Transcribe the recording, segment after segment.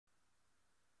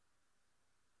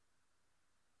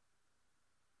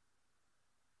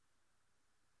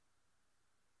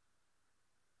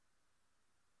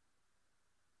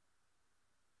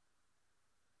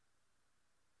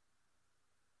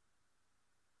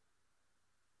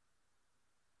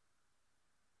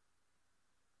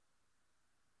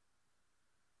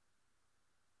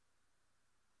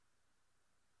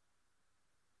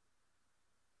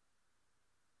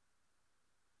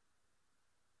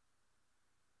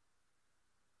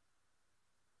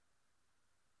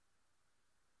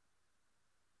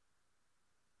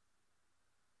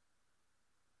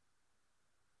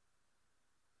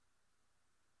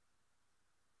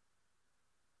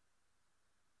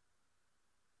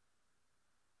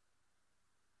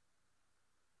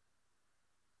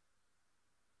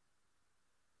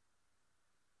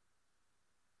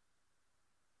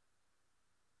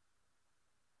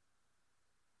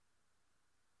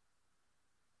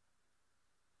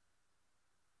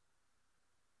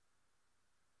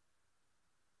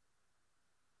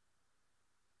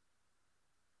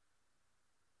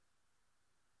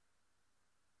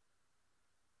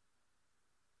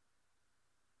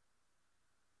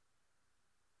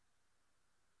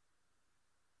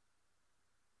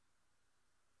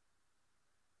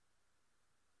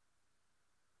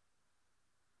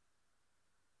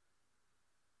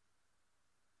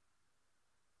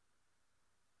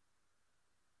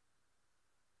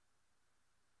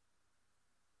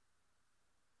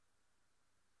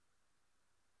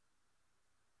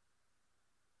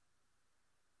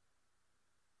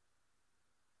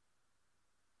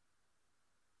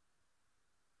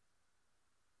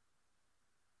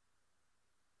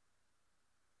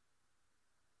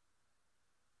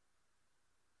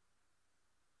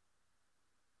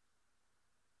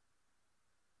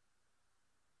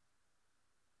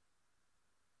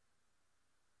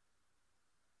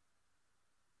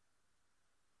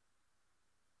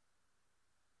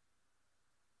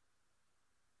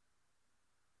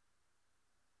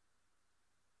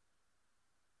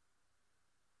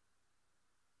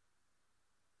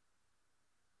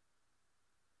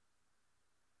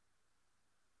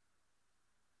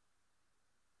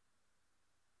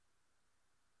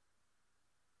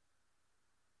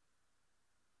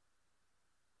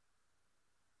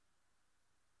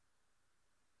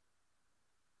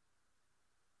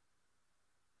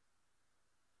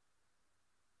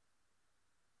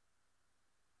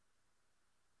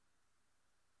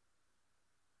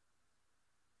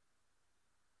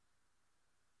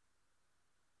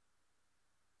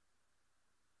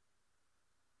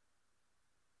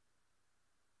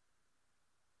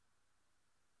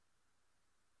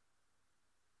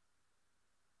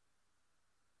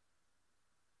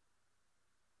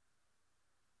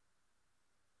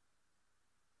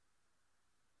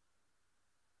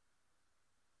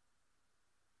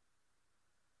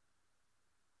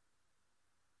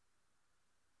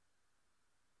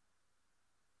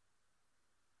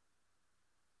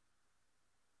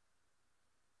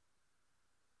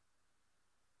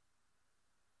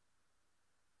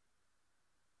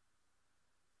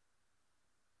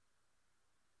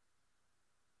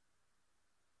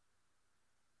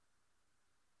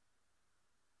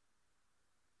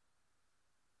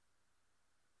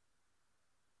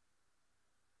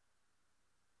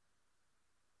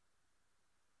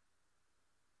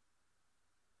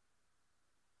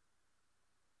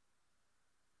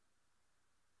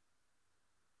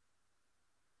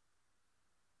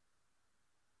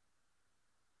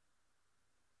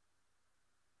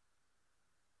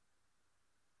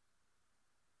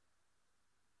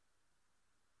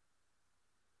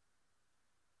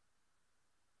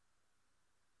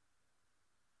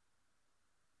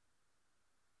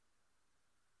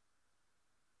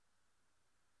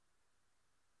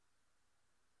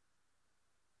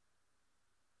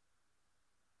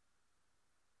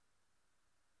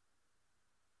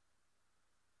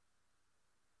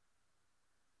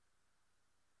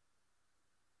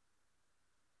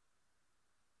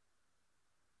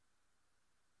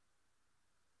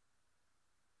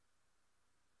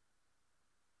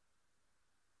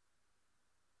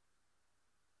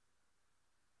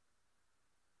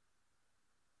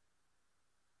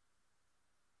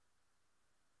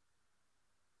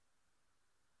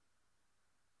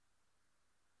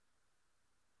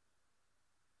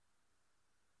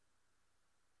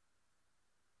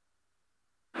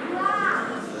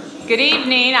Good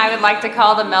evening. I would like to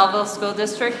call the Mehlville School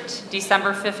District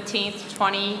December 15th,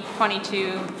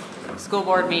 2022 school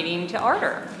board meeting to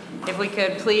order. If we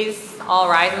could please all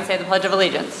rise and say the Pledge of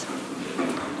Allegiance.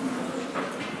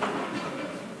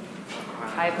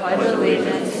 I pledge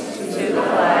allegiance to the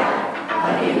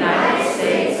flag of the United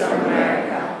States of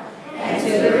America and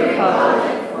to the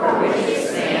republic for which it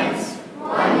stands,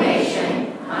 one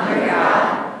nation, under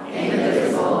God,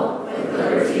 indivisible, with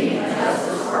liberty and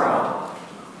justice for all.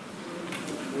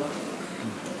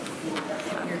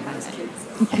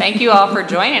 Thank you all for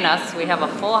joining us. We have a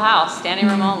full house, standing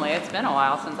room only. It's been a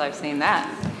while since I've seen that.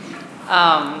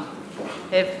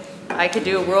 If I could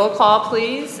do a roll call,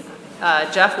 please.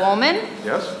 Jeff Woolman?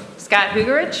 Yes. Scott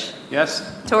Hugerich? Yes.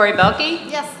 Tori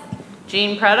Belke? Yes.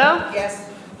 Jean Preto? Yes.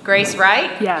 Grace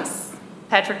Wright? Yes.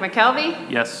 Patrick McKelvey?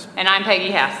 Yes. And I'm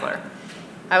Peggy Hassler.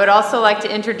 I would also like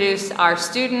to introduce our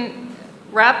student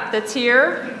rep that's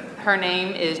here. Her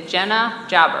name is Jenna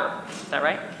Jobber. Is that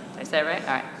right? Did I say it right?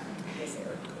 All right.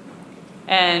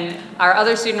 And our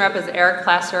other student rep is Eric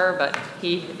Plaster, but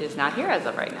he is not here as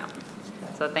of right now.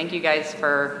 So thank you guys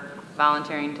for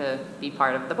volunteering to be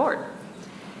part of the board.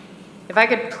 If I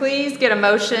could please get a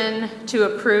motion to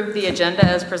approve the agenda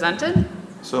as presented.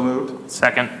 So moved.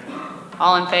 Second.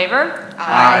 All in favor?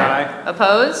 Aye.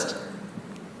 Opposed?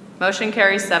 Motion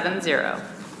carries 7-0.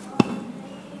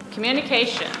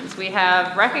 Communications. We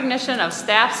have recognition of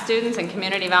staff, students, and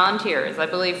community volunteers. I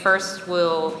believe first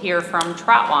we'll hear from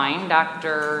Trotwine,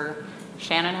 Dr.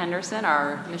 Shannon Henderson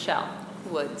or Michelle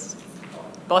Woods.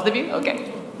 Both of you?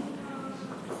 Okay.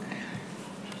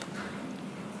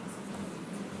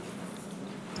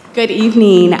 Good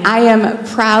evening. I am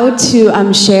proud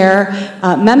to share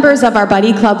members of our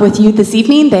Buddy Club with you this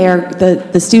evening.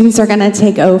 The students are going to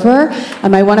take over.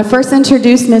 I want to first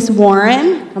introduce Miss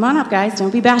Warren. Come on up, guys.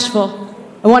 Don't be bashful.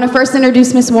 I want to first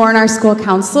introduce Miss Warren, our school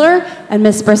counselor, and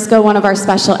Miss Briscoe, one of our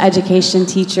special education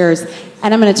teachers.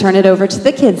 And I'm going to turn it over to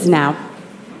the kids now.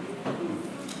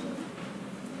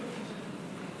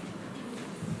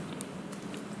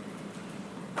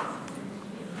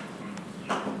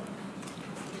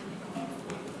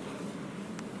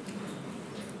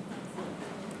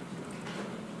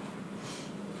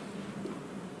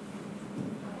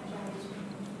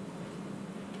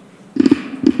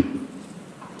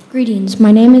 Greetings,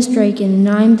 my name is Draken and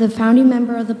I'm the founding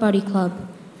member of the Buddy Club.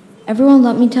 Everyone,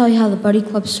 let me tell you how the Buddy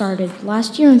Club started.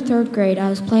 Last year in 3rd grade, I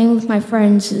was playing with my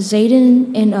friends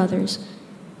Zayden and others.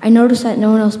 I noticed that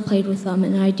no one else played with them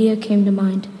and an idea came to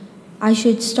mind. I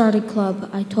should start a club.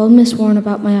 I told Miss Warren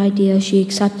about my idea. She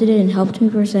accepted it and helped me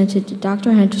present it to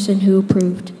Dr. Henderson, who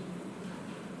approved.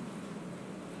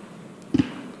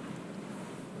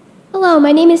 Hello,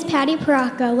 my name is Patty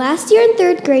Paraka. Last year in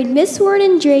 3rd grade, Miss Warren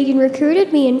and Dragon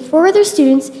recruited me and 4 other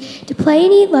students to play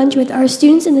and eat lunch with our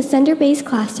students in the center-based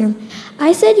classroom.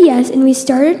 I said yes, and we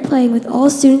started playing with all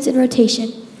students in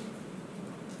rotation.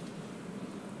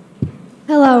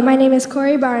 Hello, my name is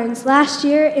Corey Barnes. Last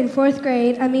year in 4th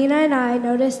grade, Amina and I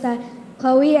noticed that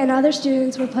Chloe and other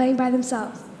students were playing by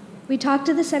themselves. We talked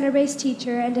to the center-based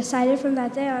teacher and decided from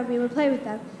that day on we would play with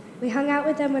them. We hung out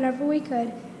with them whenever we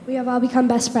could. We have all become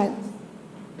best friends.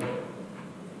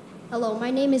 Hello, my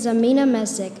name is Amina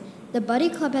Mesick. The Buddy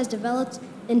Club has developed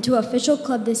into an official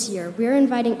club this year. We are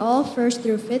inviting all 1st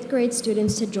through 5th grade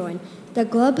students to join. The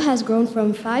club has grown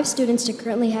from 5 students to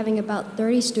currently having about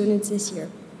 30 students this year.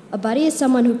 A buddy is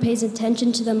someone who pays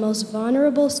attention to the most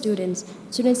vulnerable students,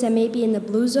 students that may be in the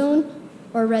blue zone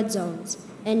or red zones,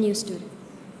 and you students.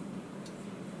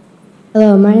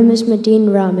 Hello, my name is Medine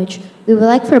Ramage. We would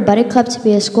like for Buddy Club to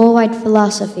be a school-wide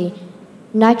philosophy,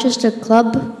 not just a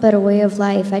club, but a way of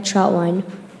life at Troutwine.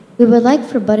 We would like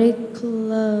for Buddy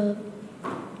Club...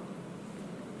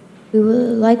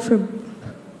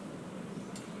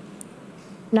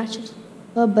 not just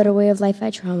a club, but a way of life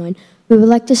at Troutwine. We would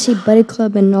like to see Buddy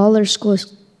Club in all our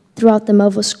schools throughout the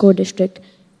Mehlville School District.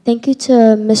 Thank you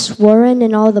to Miss Warren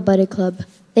and all the Buddy Club.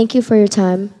 Thank you for your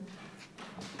time.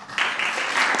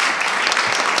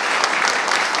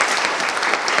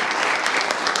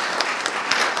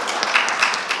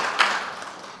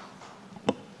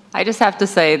 I just have to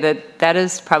say that that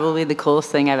is probably the coolest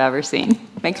thing I've ever seen.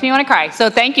 Makes me want to cry. So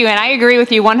thank you, and I agree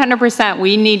with you 100%.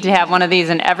 We need to have one of these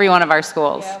in every one of our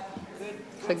schools.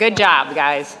 So good job,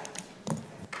 guys.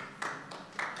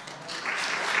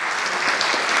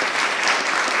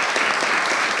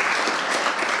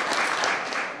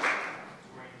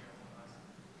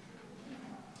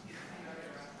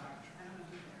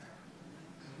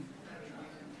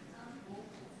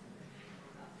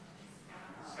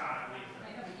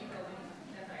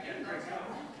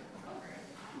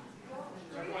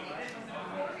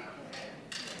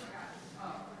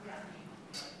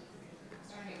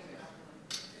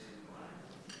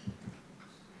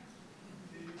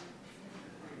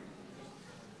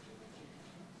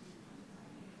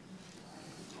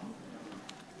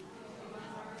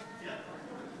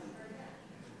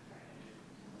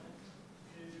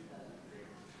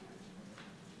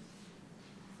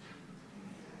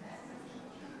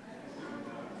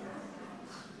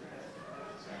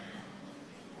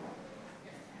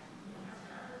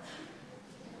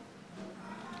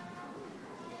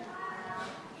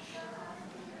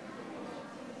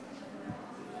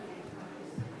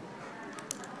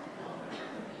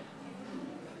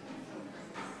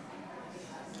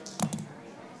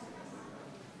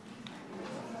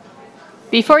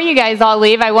 Before you guys all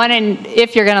leave,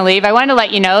 if you're going to leave, I wanted to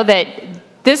let you know that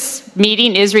this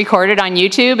meeting is recorded on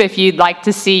YouTube if you'd like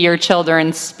to see your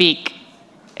children speak.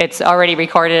 It's already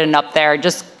recorded and up there.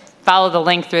 Just follow the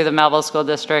link through the Mehlville School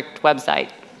District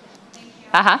website.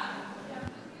 Uh-huh.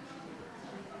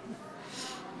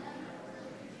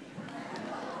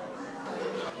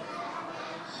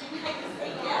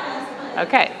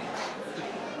 Okay.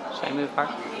 Should I move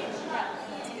far?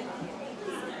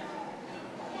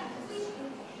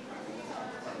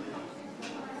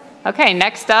 Okay,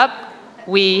 next up,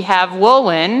 we have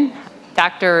Woolwin,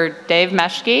 Dr. Dave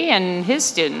Meschke and his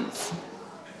students.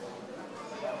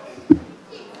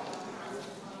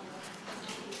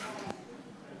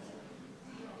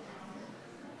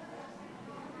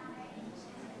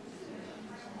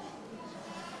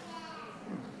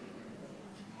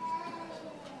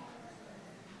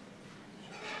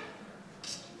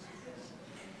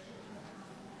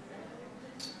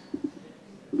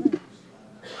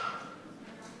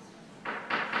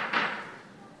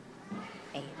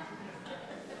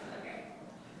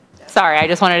 Sorry, I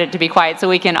just wanted it to be quiet so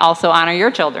we can also honor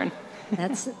your children.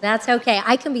 That's okay.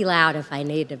 I can be loud if I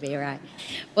need to be, right?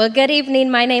 Well, good evening.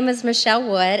 My name is Michelle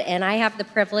Wood, and I have the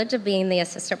privilege of being the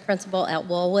assistant principal at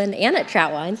Woolwin and at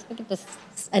Troutwines.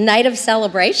 A night of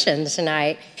celebration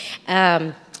tonight.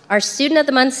 Our Student of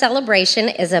the Month celebration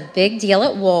is a big deal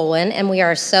at Woolwin, and we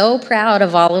are so proud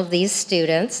of all of these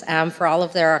students for all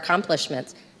of their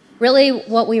accomplishments. Really,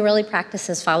 what we really practice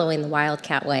is following the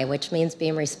Wildcat way, which means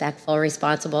being respectful,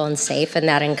 responsible, and safe, and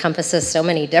that encompasses so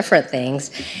many different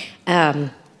things.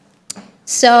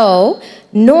 So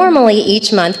normally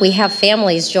each month we have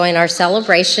families join our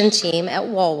celebration team at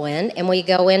Woolwin, and we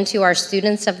go into our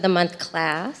Students of the Month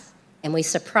class, and we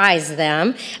surprise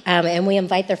them, and we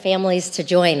invite their families to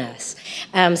join us.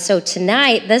 So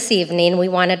tonight, this evening, we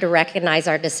wanted to recognize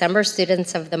our December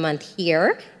Students of the Month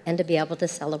here, and to be able to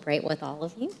celebrate with all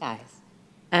of you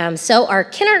guys. So our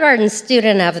kindergarten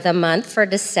student of the month for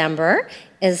December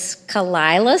is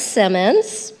Kalila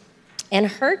Simmons. And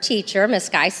her teacher,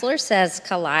 Ms. Geisler, says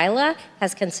Kalila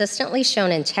has consistently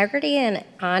shown integrity and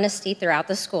honesty throughout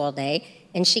the school day,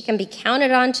 and she can be counted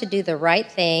on to do the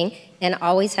right thing and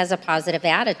always has a positive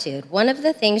attitude. One of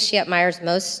the things she admires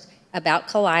most about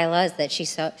Kalila is that she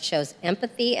shows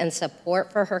empathy and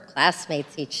support for her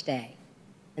classmates each day.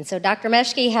 And so Dr.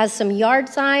 Meschke has some yard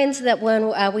signs that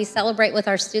when we celebrate with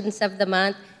our Students of the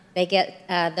Month, they get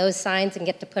those signs and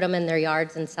get to put them in their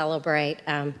yards and celebrate.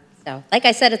 So, like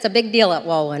I said, it's a big deal at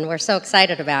Woolwin. We're so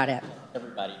excited about it.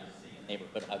 Everybody in the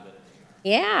neighborhood, how good.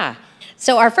 Yeah.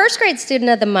 So our first grade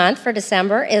Student of the Month for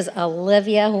December is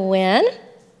Olivia Nguyen.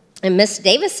 And Miss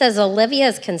Davis says Olivia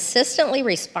is consistently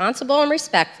responsible and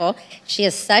respectful. She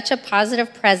is such a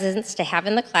positive presence to have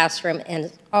in the classroom and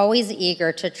is always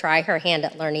eager to try her hand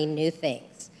at learning new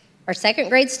things. Our second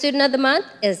grade Student of the Month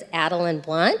is Adeline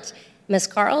Blunt. Miss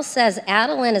Carl says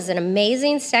Adeline is an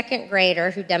amazing second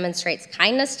grader who demonstrates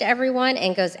kindness to everyone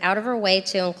and goes out of her way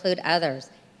to include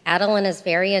others. Adeline is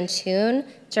very in tune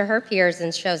to her peers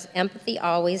and shows empathy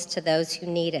always to those who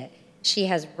need it. She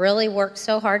has really worked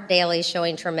so hard daily,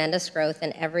 showing tremendous growth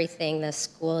in everything this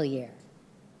school year.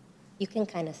 You can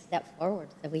kind of step forward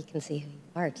so we can see who you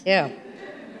are, too.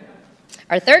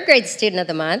 Our third grade Student of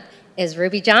the Month is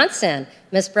Ruby Johnson.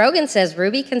 Miss Brogan says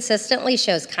Ruby consistently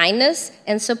shows kindness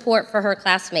and support for her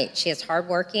classmates. She is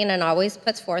hardworking and always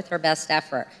puts forth her best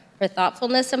effort. Her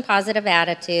thoughtfulness and positive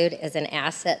attitude is an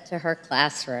asset to her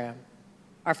classroom.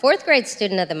 Our fourth grade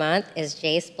Student of the Month is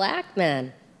Jace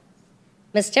Blackman.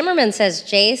 Ms. Timmerman says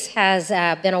Jace has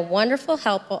been a wonderful,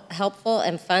 helpful,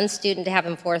 and fun student to have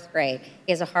in fourth grade.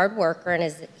 He is a hard worker,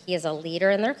 and he is a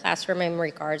leader in their classroom in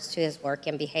regards to his work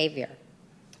and behavior.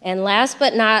 And last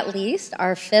but not least,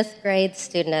 our fifth grade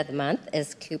Student of the Month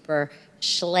is Cooper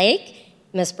Schlake.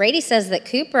 Ms. Brady says that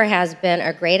Cooper has been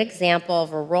a great example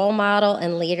of a role model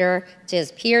and leader to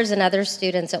his peers and other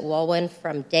students at Woolwin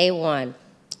from day one.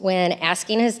 When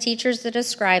asking his teachers to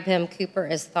describe him, Cooper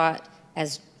is thought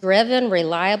as driven,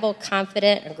 reliable,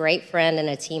 confident, a great friend, and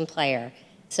a team player.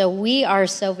 So we are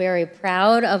so very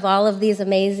proud of all of these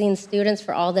amazing students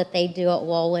for all that they do at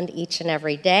Woolwin each and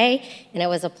every day. And it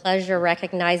was a pleasure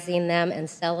recognizing them and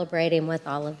celebrating with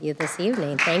all of you this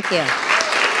evening. Thank you.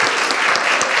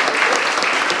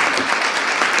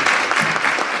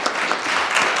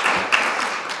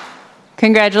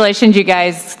 Congratulations, you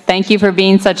guys. Thank you for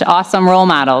being such awesome role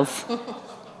models.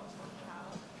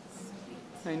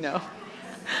 I know.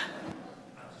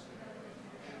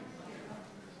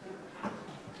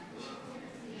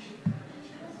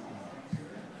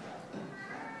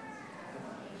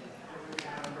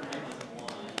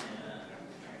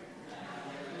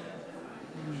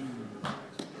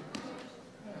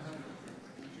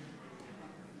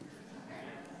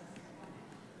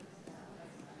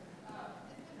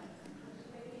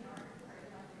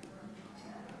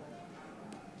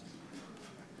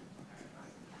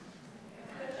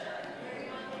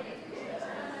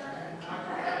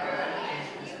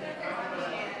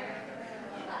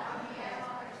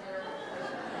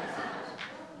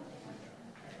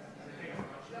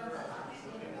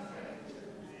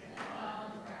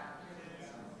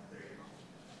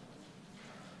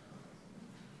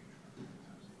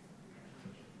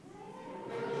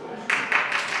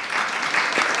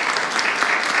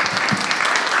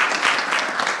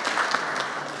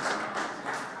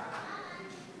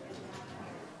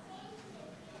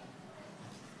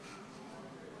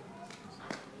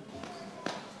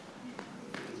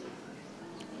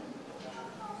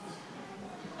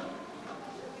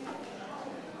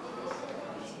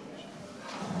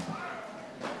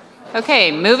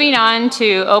 Okay, moving on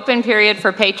to open period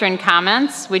for patron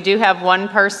comments. We do have one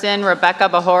person, Rebecca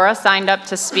Bahora, signed up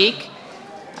to speak.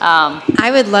 I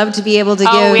would love to be able to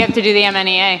give... Oh, we have to do the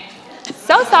MNEA.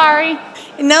 So sorry.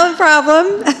 No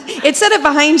problem. It said it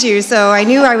behind you, so I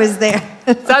knew I was there.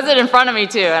 It says it in front of me,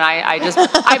 too, and I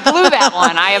blew that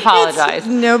one. I apologize. It's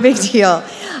no big deal.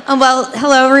 Well,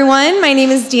 hello, everyone. My name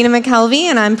is Dina McKelvey,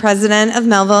 and I'm president of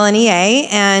Mehlville NEA,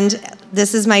 and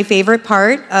this is my favorite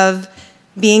part of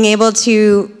being able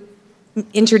to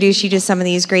introduce you to some of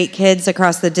these great kids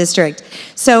across the district.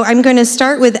 So I'm going to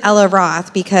start with Ella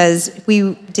Roth because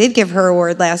we did give her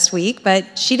award last week,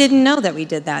 but she didn't know that we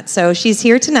did that. So she's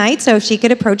here tonight, so if she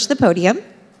could approach the podium.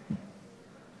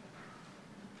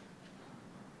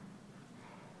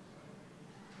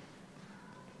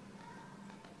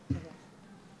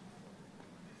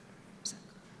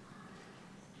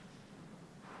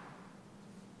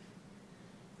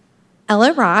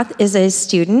 Ella Roth is a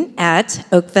student at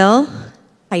Oakville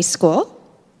High School,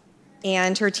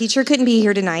 and her teacher couldn't be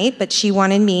here tonight, but she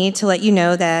wanted me to let you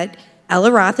know that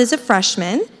Ella Roth is a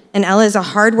freshman, and Ella is a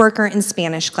hard worker in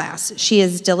Spanish class. She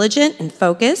is diligent and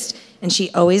focused, and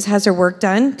she always has her work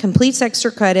done, completes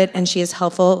extra credit, and she is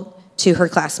helpful to her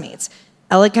classmates.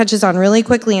 Ella catches on really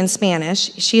quickly in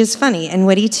Spanish. She is funny and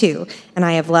witty too, and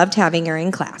I have loved having her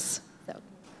in class. So,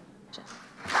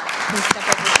 please step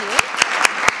over here.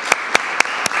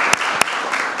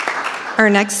 Our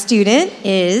next student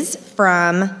is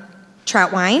from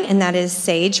Troutwine, and that is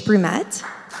Sage Brumette.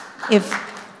 If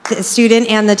the student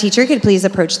and the teacher could please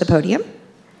approach the podium.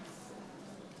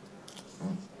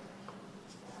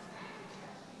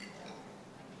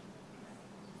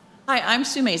 Hi, I'm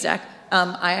Sue Mazak.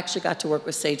 I actually got to work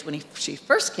with Sage when she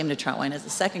first came to Troutwine as a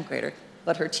second grader,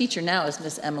 but her teacher now is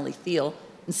Miss Emily Thiel,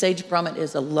 and Sage Brumette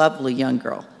is a lovely young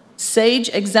girl. Sage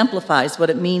exemplifies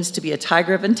what it means to be a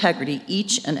tiger of integrity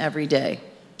each and every day.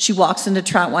 She walks into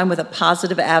Troutwine with a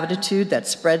positive attitude that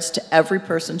spreads to every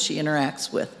person she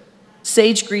interacts with.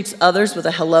 Sage greets others with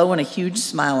a hello and a huge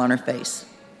smile on her face.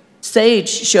 Sage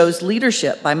shows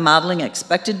leadership by modeling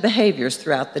expected behaviors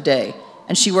throughout the day,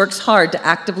 and she works hard to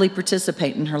actively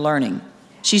participate in her learning.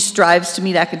 She strives to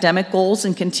meet academic goals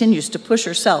and continues to push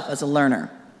herself as a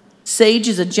learner. Sage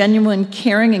is a genuine,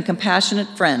 caring, and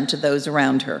compassionate friend to those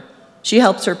around her. She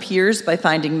helps her peers by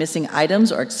finding missing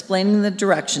items or explaining the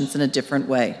directions in a different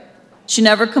way. She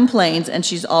never complains, and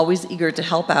she's always eager to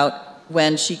help out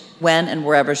when and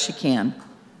wherever she can.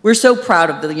 We're so proud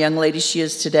of the young lady she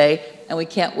is today, and we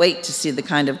can't wait to see the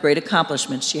kind of great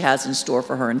accomplishments she has in store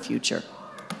for her in future.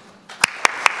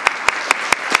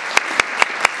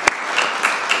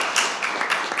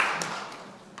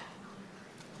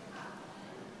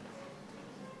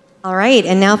 All right,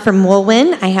 and now from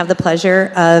Woolwyn, I have the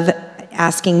pleasure of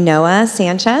asking Noah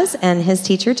Sanchez and his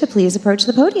teacher to please approach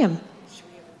the podium.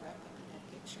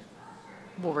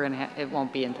 Well, it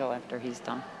won't be until after he's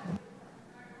done.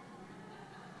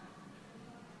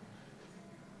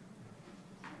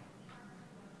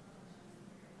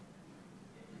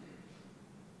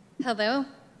 Hello.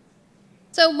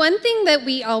 So one thing that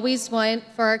we always want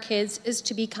for our kids is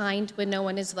to be kind when no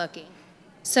one is looking.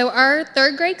 So our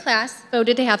third grade class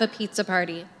voted to have a pizza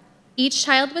party. Each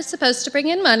child was supposed to bring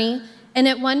in money, and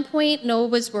at one point Noah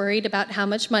was worried about how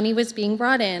much money was being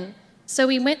brought in. So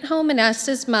he went home and asked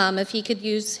his mom if he could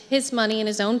use his money in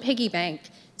his own piggy bank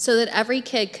so that every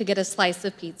kid could get a slice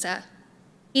of pizza.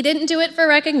 He didn't do it for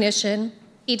recognition.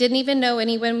 He didn't even know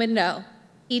anyone would know.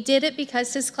 He did it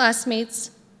because his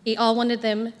classmates, he all wanted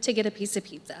them to get a piece of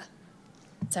pizza.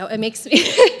 So it makes me,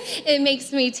 it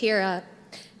makes me tear up.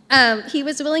 He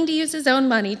was willing to use his own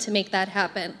money to make that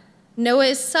happen. Noah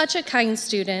is such a kind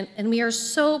student, and we are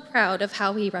so proud of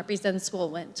how he represents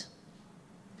Woolwind.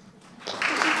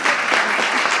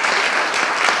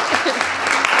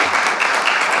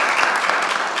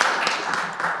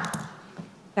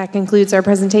 That concludes our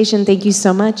presentation. Thank you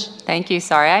so much. Thank you.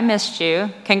 Sorry I missed you.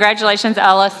 Congratulations,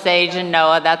 Ella, Sage, and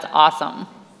Noah. That's awesome.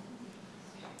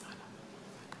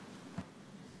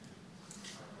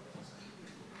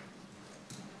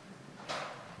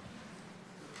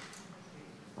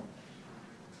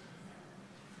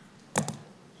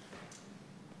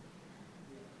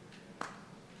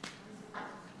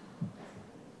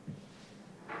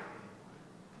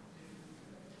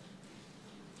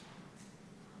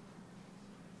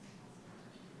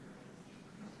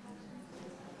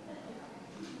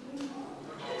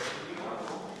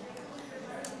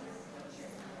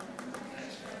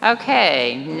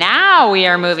 Okay, now we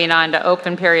are moving on to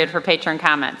open period for patron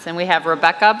comments, and we have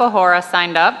Rebecca Bahora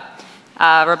signed up.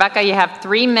 Rebecca, you have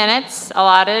 3 minutes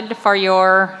allotted for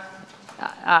your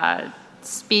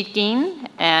speaking,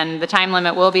 and the time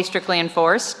limit will be strictly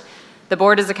enforced. The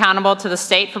board is accountable to the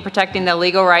state for protecting the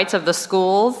legal rights of the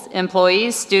schools,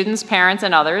 employees, students, parents,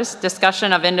 and others.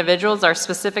 Discussion of individuals or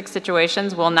specific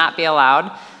situations will not be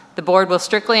allowed. The board will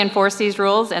strictly enforce these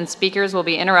rules, and speakers will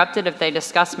be interrupted if they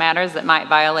discuss matters that might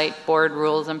violate board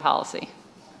rules and policy.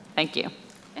 Thank you.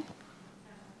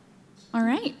 All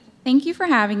right. Thank you for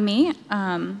having me.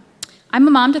 I'm a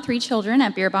mom to 3 children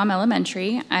at Beerbaum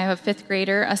Elementary. I have a 5th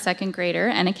grader, a 2nd grader,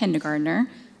 and a kindergartner,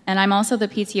 and I'm also the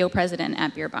PTO president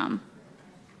at Beerbaum.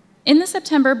 In the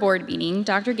September board meeting,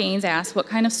 Dr. Gaines asked what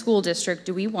kind of school district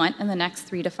do we want in the next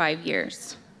 3 to 5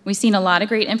 years. We've seen a lot of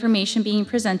great information being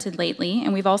presented lately,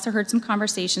 and we've also heard some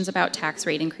conversations about tax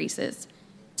rate increases.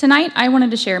 Tonight, I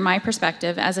wanted to share my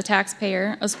perspective as a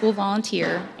taxpayer, a school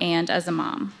volunteer, and as a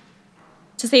mom.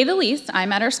 To say the least,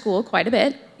 I'm at our school quite a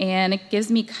bit, and it gives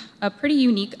me a pretty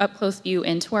unique up-close view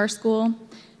into our school.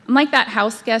 I'm like that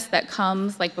house guest that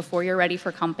comes like before you're ready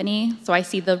for company, so I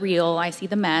see the real, I see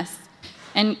the mess,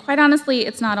 and quite honestly,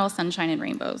 it's not all sunshine and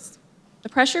rainbows. The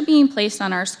pressure being placed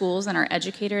on our schools and our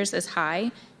educators is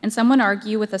high, and some would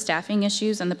argue with the staffing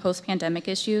issues and the post-pandemic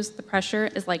issues, the pressure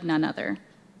is like none other.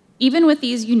 Even with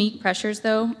these unique pressures,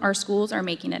 though, our schools are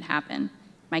making it happen.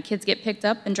 My kids get picked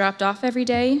up and dropped off every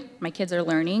day, my kids are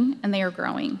learning, and they are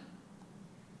growing.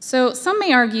 So some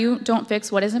may argue, don't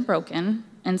fix what isn't broken,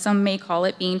 and some may call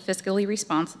it being fiscally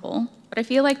responsible, but I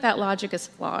feel like that logic is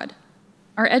flawed.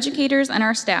 Our educators and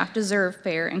our staff deserve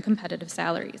fair and competitive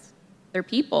salaries. They're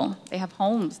people, they have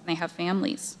homes, and they have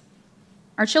families.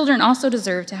 Our children also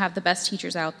deserve to have the best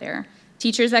teachers out there,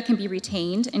 teachers that can be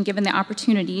retained and given the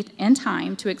opportunity and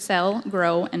time to excel,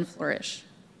 grow, and flourish.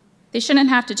 They shouldn't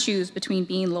have to choose between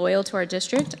being loyal to our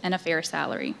district and a fair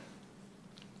salary.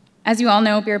 As you all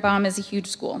know, Beerbaum is a huge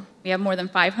school. We have more than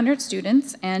 500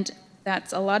 students, and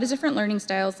that's a lot of different learning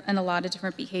styles and a lot of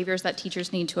different behaviors that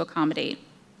teachers need to accommodate.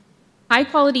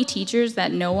 High-quality teachers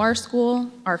that know our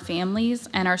school, our families,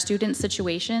 and our students'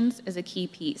 situations is a key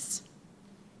piece.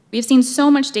 We've seen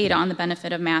so much data on the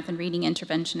benefit of math and reading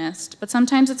interventionists, but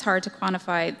sometimes it's hard to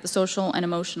quantify the social and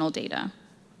emotional data.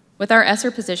 With our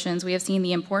ESSER positions, we have seen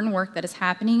the important work that is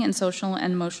happening in social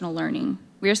and emotional learning.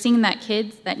 We are seeing that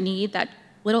kids that need that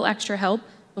little extra help,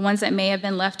 the ones that may have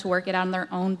been left to work it out on their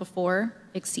own before,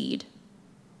 exceed.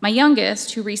 My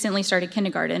youngest, who recently started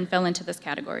kindergarten, fell into this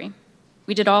category.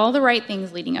 We did all the right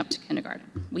things leading up to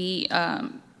kindergarten. We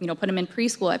put him in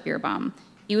preschool at Beerbaum.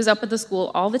 He was up at the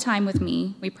school all the time with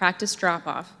me. We practiced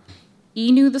drop-off.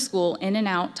 He knew the school in and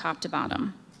out, top to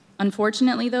bottom.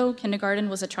 Unfortunately, though, kindergarten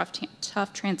was a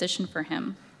tough transition for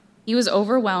him. He was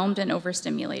overwhelmed and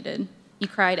overstimulated. He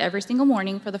cried every single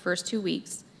morning for the first 2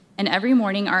 weeks, and every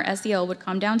morning our SEL would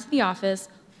come down to the office,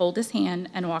 hold his hand,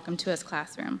 and walk him to his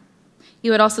classroom. He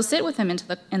would also sit with him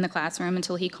in the classroom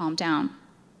until he calmed down.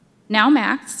 Now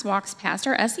Max walks past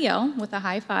our SEL with a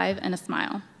high five and a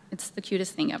smile. It's the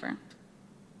cutest thing ever.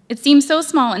 It seems so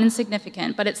small and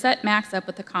insignificant, but it set Max up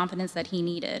with the confidence that he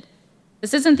needed.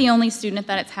 This isn't the only student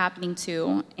that it's happening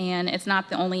to, and it's not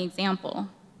the only example.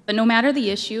 But no matter the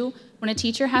issue, when a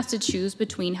teacher has to choose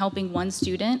between helping one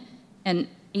student and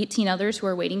 18 others who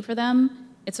are waiting for them,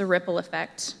 it's a ripple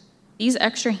effect. These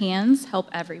extra hands help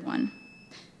everyone.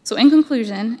 So in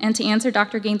conclusion, and to answer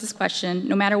Dr. Gaines' question,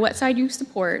 no matter what side you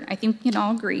support, I think we can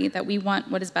all agree that we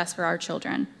want what is best for our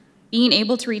children. Being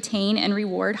able to retain and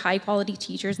reward high-quality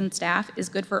teachers and staff is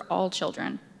good for all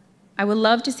children. I would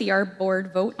love to see our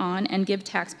board vote on and give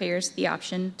taxpayers the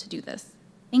option to do this.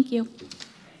 Thank you.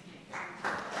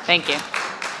 Thank you.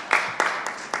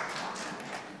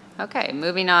 Okay,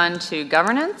 moving on to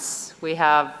governance. We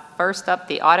have first up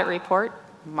the audit report,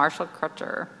 Marshall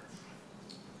Crutcher.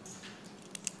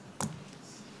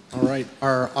 All right,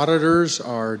 our auditors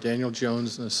are Daniel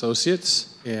Jones and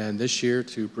Associates, and this year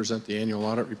to present the annual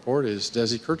audit report is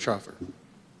Desi Kirchhoffer.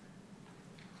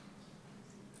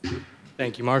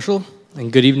 Thank you, Marshall,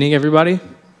 and good evening, everybody.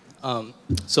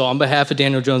 So on behalf of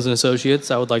Daniel Jones and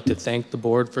Associates, I would like to thank the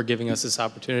board for giving us this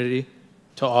opportunity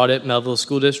to audit Mehlville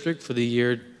School District for the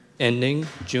year ending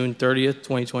June 30th,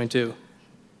 2022.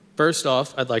 First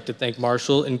off, I'd like to thank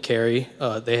Marshall and Carrie.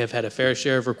 They have had a fair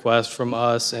share of requests from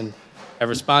us and have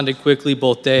responded quickly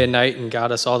both day and night and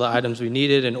got us all the items we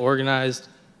needed and organized,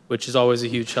 which is always a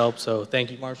huge help, so thank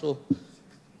you, Marshall.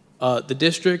 The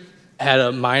district had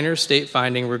a minor state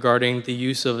finding regarding the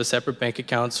use of a separate bank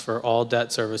accounts for all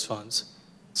debt service funds.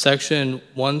 Section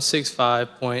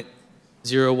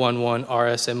 165.011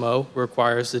 RSMO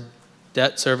requires the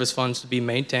debt service funds to be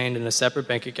maintained in a separate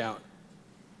bank account.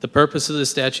 The purpose of the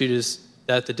statute is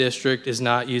that the district is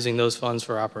not using those funds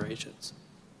for operations.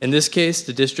 In this case,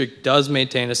 the district does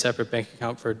maintain a separate bank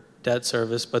account for debt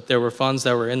service, but there were funds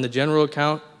that were in the general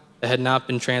account that had not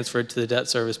been transferred to the debt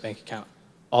service bank account.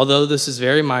 Although this is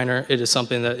very minor, it is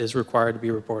something that is required to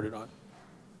be reported on.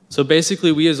 So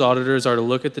basically, we as auditors are to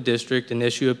look at the district and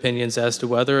issue opinions as to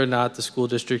whether or not the school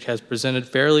district has presented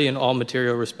fairly in all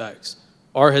material respects,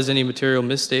 or has any material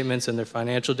misstatements in their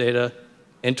financial data,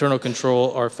 internal control,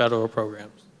 or federal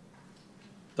programs.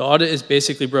 The audit is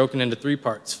basically broken into 3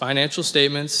 parts: financial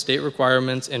statements, state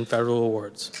requirements, and federal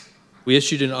awards. We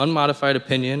issued an unmodified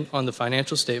opinion on the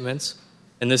financial statements,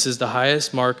 and this is the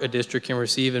highest mark a district can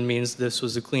receive and means this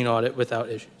was a clean audit without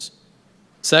issues.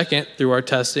 Second, through our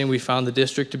testing, we found the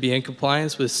district to be in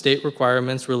compliance with state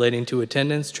requirements relating to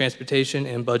attendance, transportation,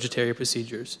 and budgetary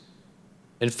procedures.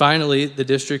 And finally, the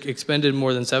district expended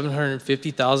more than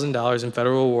 $750,000 in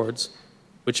federal awards,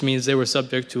 which means they were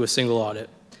subject to a single audit.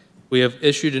 We have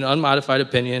issued an unmodified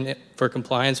opinion for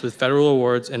compliance with federal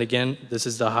awards, and again, this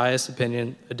is the highest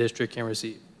opinion a district can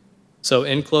receive. So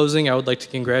in closing, I would like to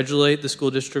congratulate the school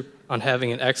district on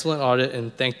having an excellent audit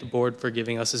and thank the board for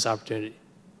giving us this opportunity.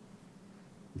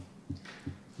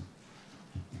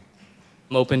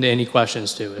 I'm open to any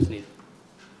questions too, if needed.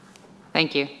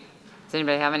 Thank you. Does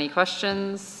anybody have any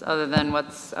questions other than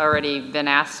what's already been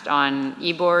asked on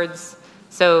e-boards?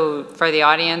 So for the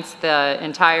audience, the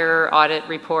entire audit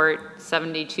report,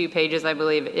 72 pages, I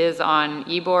believe, is on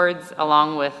e-boards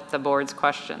along with the board's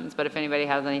questions. But if anybody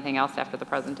has anything else after the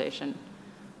presentation,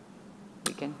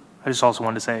 we can. I just also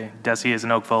wanted to say Desi is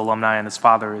an Oakville alumni and his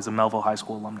father is a Mehlville High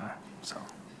School alumni. So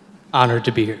honored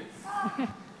to be here.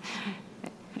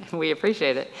 We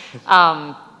appreciate it.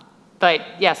 But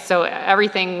yes, so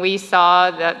everything we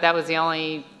saw, that was the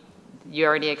only, you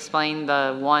already explained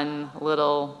the one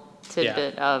little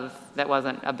tidbit of, that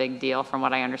wasn't a big deal from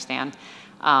what I understand.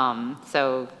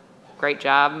 So great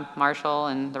job, Marshall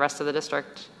and the rest of the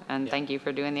district, and thank you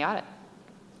for doing the audit.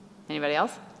 Anybody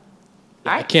else?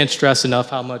 All right. I can't stress enough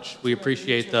how much we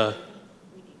appreciate the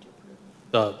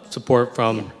support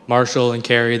from Marshall and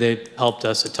Carrie. They helped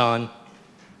us a ton,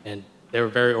 and they were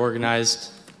very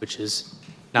organized, which is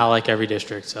not like every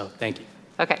district, so thank you.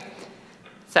 Okay,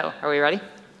 so are we ready? All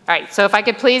right, so if I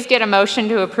could please get a motion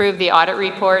to approve the audit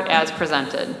report as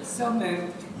presented. So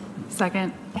moved.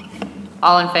 Second.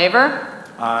 All in favor?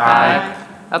 Aye.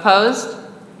 Opposed?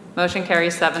 Motion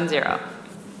carries 7-0.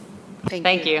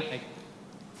 Thank you. Okay.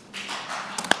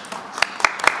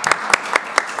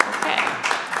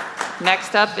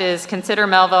 Next up is consider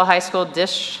Mehlville High School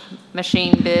dish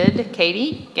machine bid.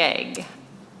 Katie Gegg.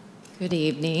 Good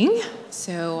evening.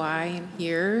 So I am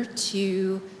here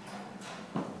to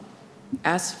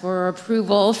ask for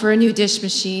approval for a new dish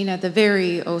machine at the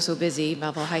very so busy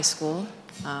Mehlville High School.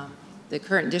 The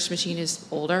current dish machine is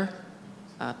older,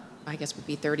 I guess would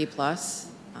be 30 plus.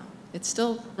 It's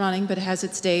still running, but it has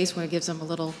its days when it gives them a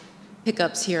little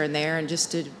hiccups here and there, and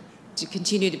just to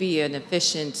continue to be an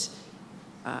efficient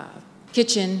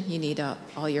kitchen, you need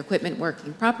all your equipment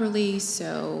working properly,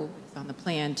 so it's on the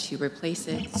plan to replace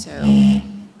it. So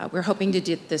we're hoping to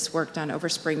get this work done over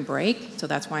spring break, so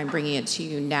that's why I'm bringing it to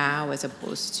you now as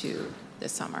opposed to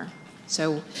this summer.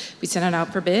 So we sent it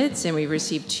out for bids, and we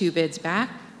received 2 bids back.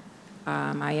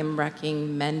 I am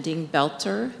recommending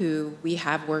Belter, who we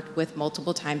have worked with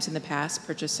multiple times in the past,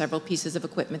 purchased several pieces of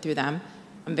equipment through them.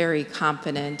 I'm very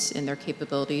confident in their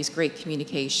capabilities, great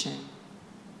communication.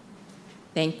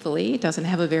 Thankfully, it doesn't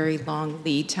have a very long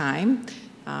lead time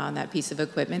on that piece of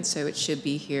equipment, so it should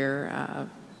be here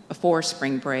before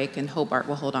spring break, and Hobart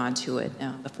will hold on to it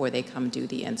before they come do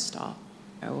the install.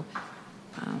 So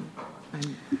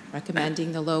I'm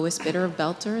recommending the lowest bidder of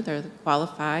Belter. They're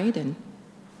qualified, and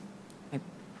I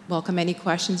welcome any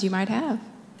questions you might have.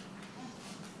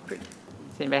 Does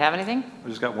anybody have anything? I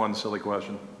just got one silly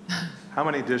question. How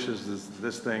many dishes does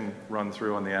this thing run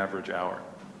through on the average hour?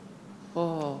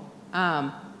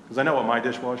 Because I know what my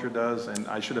dishwasher does, and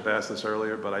I should have asked this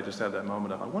earlier, but I just had that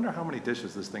moment of, I wonder how many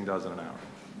dishes this thing does in an hour.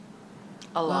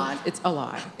 A lot. It's a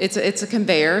lot. It's a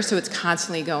conveyor, so it's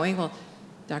constantly going. Well,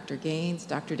 Dr. Gaines,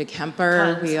 Dr.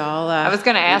 DeKemper, we all. I was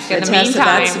going to ask in the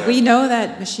meantime. We know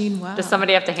that machine well. Does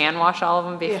somebody have to hand wash all of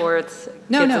them before it's?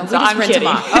 No, we just rinse them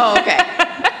off. Oh,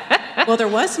 okay. Well, there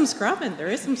was some scrubbing. There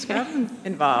is some scrubbing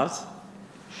involved.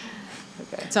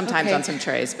 Okay. Sometimes on some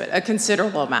trays, but a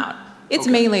considerable amount. It's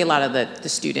mainly a lot of the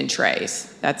student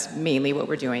trays. That's mainly what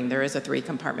we're doing. There is a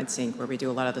 3-compartment sink where we do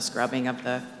a lot of the scrubbing of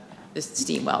the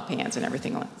steam well pans and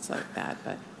everything else like that.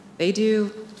 But they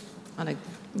do on a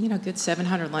good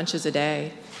 700 lunches a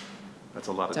day. That's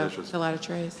a lot of dishes. It's a lot of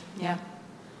trays. Yeah.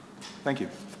 Thank you.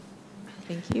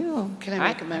 Thank you. Can I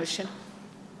make a motion?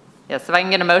 Yes, if I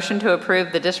can get a motion to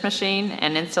approve the dish machine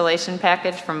and installation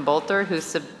package from Bolter, who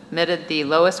submitted the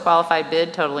lowest qualified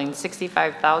bid totaling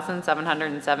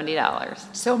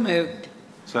 $65,770. So moved.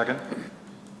 Second.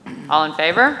 All in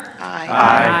favor? Aye.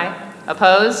 Aye.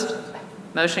 Opposed?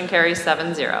 Motion carries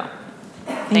 7-0.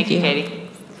 Thank you, Katie.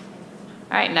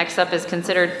 All right, next up is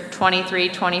considered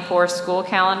 23-24 school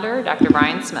calendar. Dr.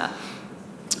 Brian Smith.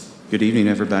 Good evening,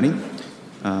 everybody.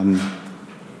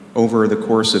 Over the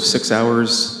course of 6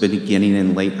 hours, beginning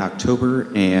in late October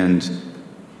and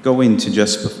going to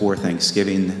just before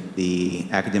Thanksgiving, the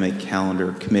academic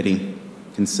calendar committee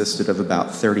consisted of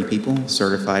about 30 people,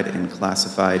 certified and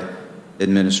classified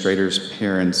administrators,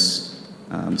 parents,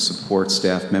 support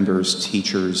staff members,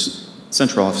 teachers,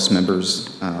 central office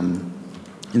members.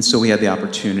 And so we had the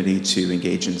opportunity to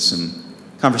engage in some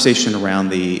conversation around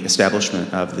the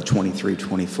establishment of the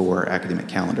 23-24 academic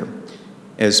calendar.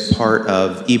 As part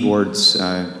of eBoards,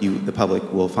 the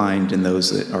public will find, and those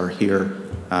that are here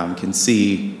can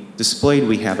see displayed,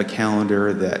 we have a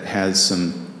calendar that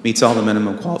meets all the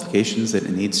minimum qualifications that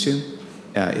it needs to.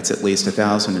 It's at least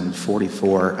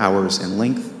 1,044 hours in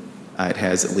length. It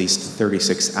has at least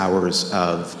 36 hours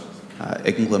of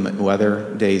inclement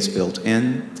weather days built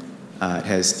in. It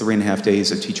has 3.5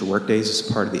 days of teacher work days as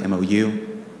part of the MOU,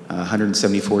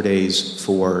 174 days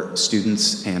for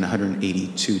students, and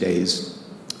 182 days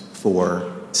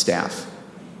for staff.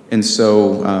 And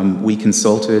so we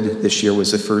consulted. This year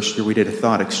was the first year we did a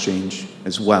thought exchange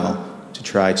as well to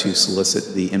try to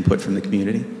solicit the input from the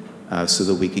community so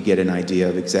that we could get an idea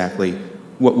of exactly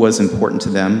what was important to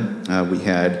them. We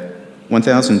had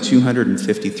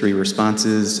 1,253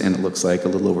 responses, and it looks like a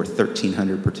little over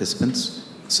 1,300 participants.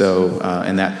 So,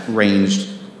 and that ranged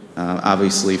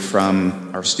obviously from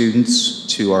our students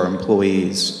to our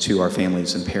employees to our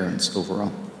families and parents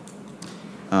overall.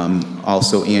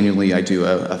 Also annually I do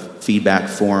a feedback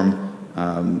form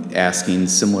asking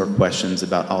similar questions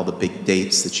about all the big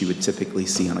dates that you would typically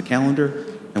see on a calendar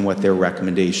and what their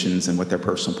recommendations and what their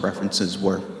personal preferences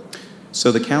were.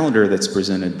 So the calendar that's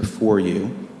presented before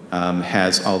you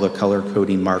has all the color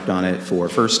coding marked on it for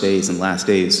first days and last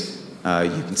days.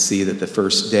 You can see that the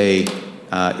first day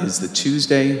is the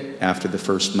Tuesday after the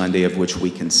first Monday of which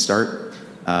we can start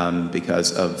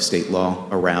because of state law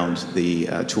around the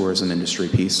tourism industry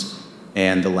piece.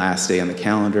 And the last day on the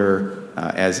calendar,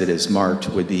 as it is marked,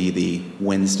 would be the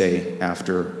Wednesday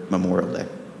after Memorial Day.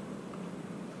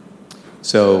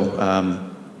 So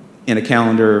in a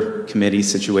calendar committee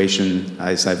situation,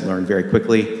 as I've learned very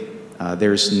quickly,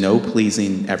 there's no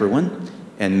pleasing everyone,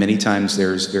 and many times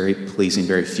there's very pleasing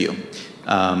very few.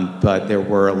 But there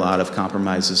were a lot of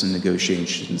compromises and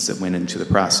negotiations that went into the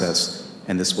process,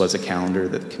 and this was a calendar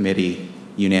that the committee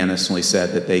unanimously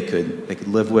said that they could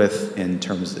live with in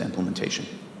terms of implementation.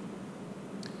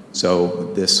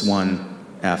 So this one,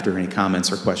 after any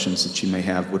comments or questions that you may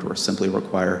have, would simply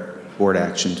require board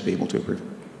action to be able to approve.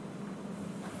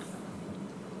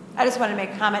 I just wanted to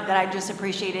make a comment that I just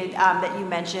appreciated that you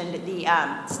mentioned the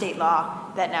state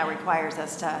law that now requires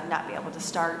us to not be able to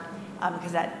start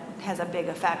because that has a big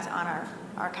effect on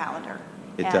our calendar.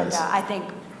 It does. I think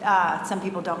some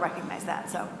people don't recognize that,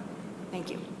 so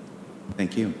thank you.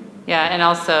 Thank you. Yeah, and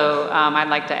also I'd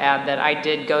like to add that I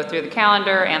did go through the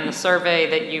calendar and the survey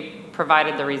that you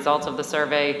provided the results of the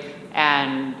survey,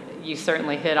 and you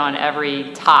certainly hit on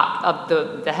every top of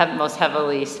the most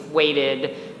heavily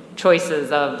weighted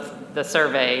choices of the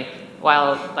survey.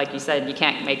 While, like you said, you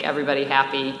can't make everybody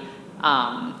happy,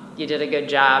 you did a good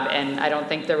job, and I don't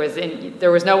think there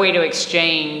was no way to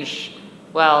exchange,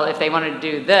 well, if they wanted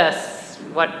to do this,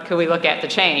 what could we look at to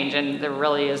change? And there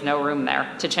really is no room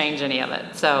there to change any of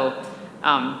it. So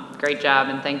great job,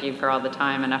 and thank you for all the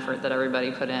time and effort that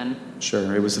everybody put in.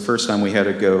 Sure, it was the first time we had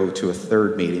to go to a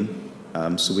third meeting,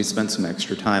 so we spent some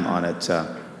extra time on it.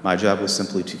 My job was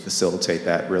simply to facilitate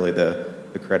that. Really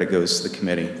the credit goes to the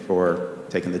committee for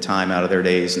taking the time out of their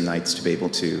days and nights to be able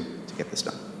to get this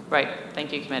done. Right,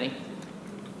 thank you, committee.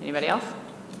 Anybody else?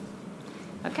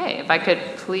 Okay, if I could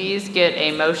please get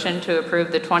a motion to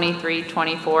approve the 23-24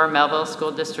 Mehlville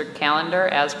School District calendar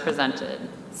as presented.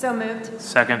 So moved.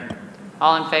 Second.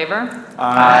 All in favor?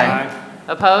 Aye.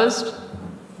 Opposed?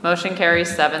 Motion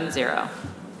carries 7-0.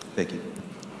 Thank you.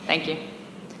 Thank you.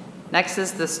 Next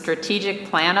is the strategic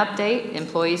plan update,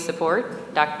 employee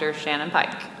support, Dr. Shannon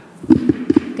Pike.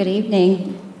 Good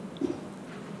evening.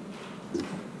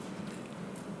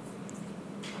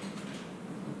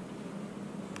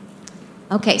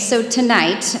 Okay, so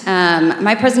tonight,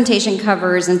 my presentation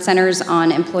covers and centers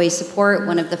on employee support,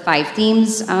 one of the 5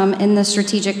 themes in the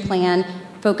strategic plan,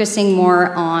 focusing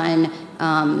more on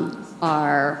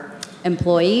our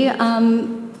employee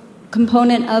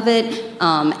component of it,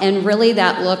 and really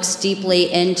that looks deeply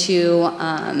into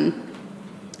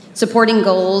Supporting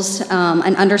goals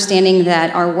and understanding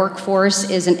that our workforce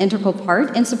is an integral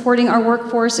part in supporting our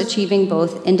workforce, achieving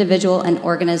both individual and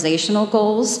organizational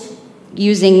goals,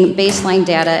 using baseline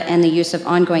data and the use of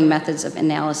ongoing methods of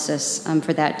analysis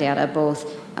for that data,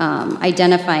 both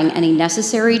identifying any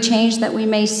necessary change that we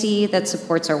may see that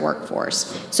supports our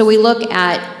workforce. So we look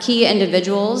at key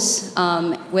individuals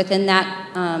within that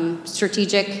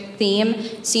strategic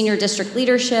theme: senior district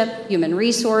leadership, human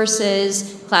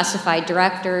resources, classified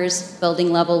directors,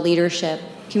 building level leadership,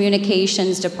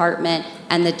 communications department,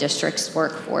 and the district's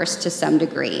workforce to some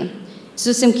degree.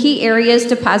 So some key areas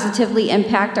to positively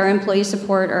impact our employee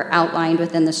support are outlined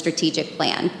within the strategic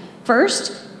plan.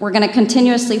 First, we're going to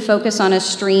continuously focus on a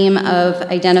stream of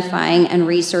identifying and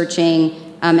researching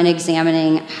and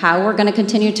examining how we're going to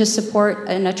continue to support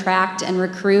and attract and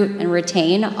recruit and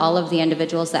retain all of the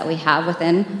individuals that we have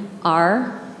within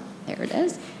our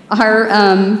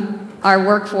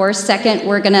workforce. Second,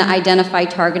 we're going to identify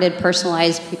targeted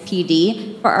personalized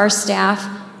PD for our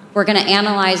staff. We're going to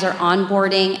analyze our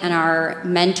onboarding and our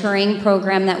mentoring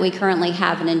program that we currently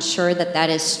have and ensure that that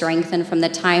is strengthened from the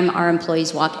time our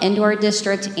employees walk into our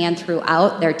district and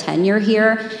throughout their tenure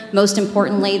here. Most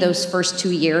importantly, those first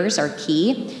 2 years are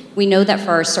key. We know that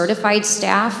for our certified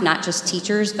staff, not just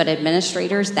teachers, but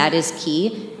administrators, that is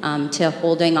key to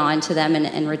holding on to them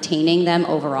and retaining them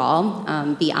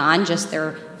overall, beyond just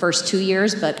their first 2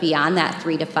 years, but beyond that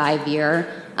 3 to 5 year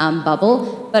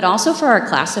bubble, but also for our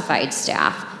classified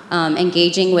staff.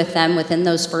 Engaging with them within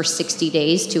those first 60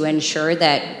 days to ensure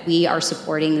that we are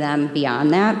supporting them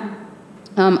beyond that.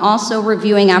 Also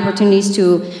reviewing opportunities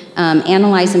to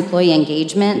analyze employee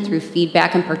engagement through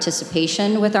feedback and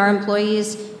participation with our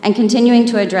employees, and continuing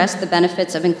to address the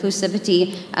benefits of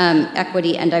inclusivity,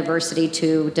 equity, and diversity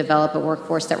to develop a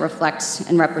workforce that reflects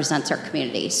and represents our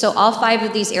community. So all 5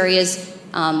 of these areas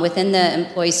within the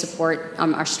employee support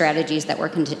are strategies that we're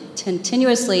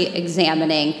continuously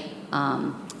examining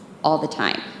all the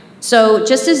time. So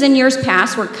just as in years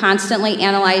past, we're constantly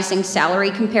analyzing salary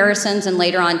comparisons, and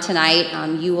later on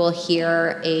tonight, you will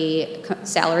hear a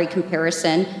salary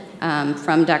comparison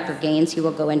from Dr. Gaines. He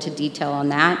will go into detail on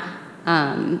that.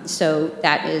 So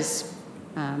that is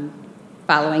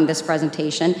following this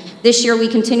presentation. This year, we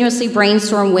continuously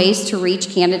brainstorm ways to reach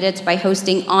candidates by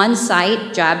hosting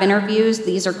on-site job interviews.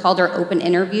 These are called our open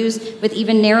interviews, with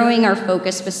even narrowing our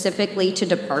focus specifically to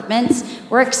departments.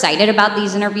 We're excited about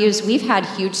these interviews. We've had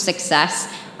huge success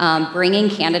bringing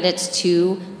candidates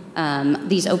to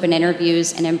these open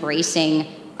interviews and embracing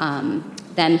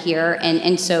them here.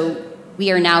 And so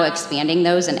we are now expanding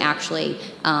those and actually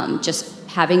just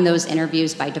having those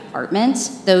interviews by departments.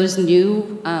 Those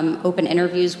new open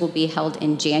interviews will be held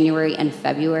in January and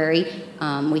February.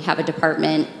 We have a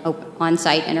department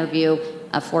on-site interview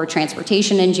for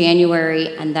transportation in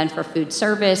January, and then for food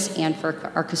service and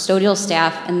for our custodial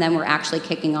staff, and then we're actually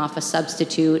kicking off a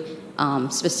substitute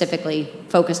specifically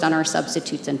focused on our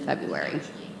substitutes in February.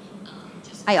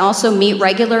 I also meet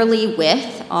regularly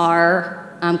with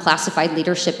our classified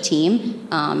leadership team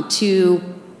to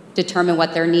determine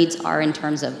what their needs are in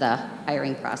terms of the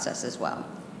hiring process as well.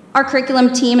 Our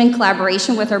curriculum team, in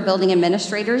collaboration with our building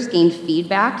administrators, gained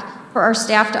feedback for our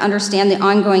staff to understand the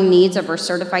ongoing needs of our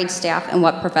certified staff and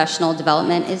what professional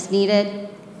development is needed.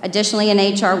 Additionally, in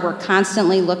HR, we're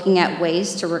constantly looking at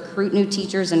ways to recruit new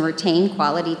teachers and retain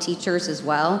quality teachers as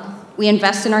well. We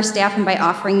invest in our staff and by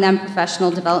offering them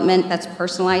professional development that's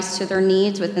personalized to their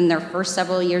needs within their first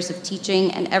several years of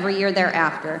teaching and every year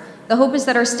thereafter. The hope is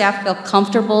that our staff feel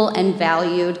comfortable and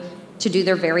valued to do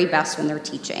their very best when they're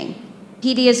teaching.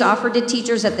 PD is offered to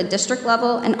teachers at the district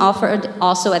level and offered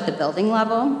also at the building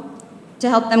level to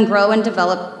help them grow and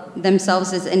develop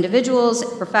themselves as individuals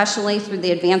professionally through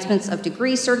the advancements of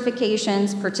degree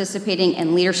certifications, participating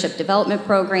in leadership development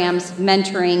programs,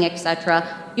 mentoring,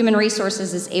 etc. Human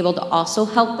Resources is able to also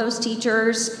help those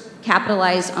teachers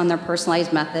capitalize on their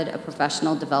personalized method of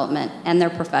professional development and their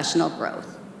professional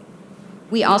growth.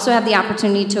 We also have the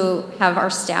opportunity to have our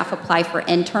staff apply for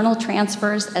internal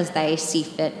transfers as they see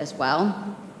fit as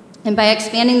well. And by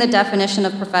expanding the definition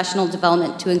of professional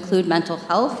development to include mental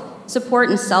health, support,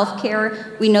 and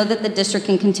self-care, we know that the district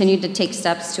can continue to take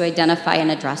steps to identify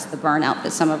and address the burnout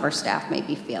that some of our staff may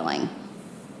be feeling.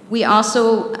 We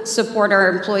also support our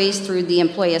employees through the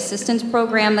Employee Assistance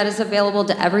Program that is available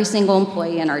to every single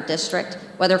employee in our district,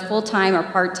 whether full-time or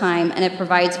part-time, and it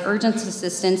provides urgent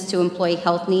assistance to employee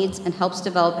health needs and helps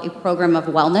develop a program of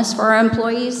wellness for our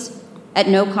employees at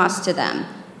no cost to them.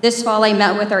 This fall, I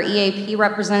met with our EAP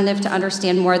representative to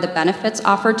understand more of the benefits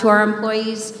offered to our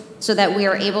employees so that we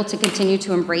are able to continue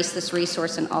to embrace this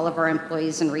resource and all of our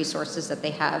employees and resources that they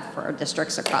have for our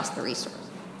districts across the resource.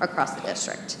 across the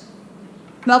district.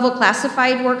 Mehlville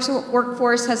classified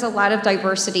workforce has a lot of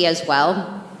diversity as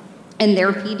well in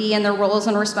their PD and their roles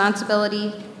and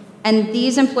responsibility. And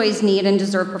these employees need and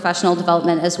deserve professional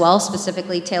development as well,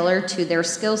 specifically tailored to their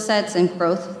skill sets and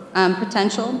growth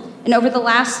potential. And over the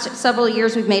last several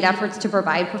years, we've made efforts to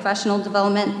provide professional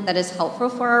development that is helpful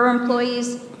for our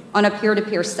employees on a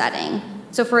peer-to-peer setting.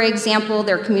 So for example,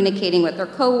 they're communicating with their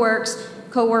coworkers,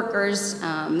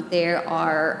 they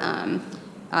are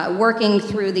working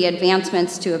through the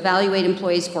advancements to evaluate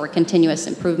employees for continuous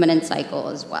improvement and cycle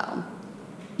as well.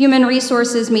 Human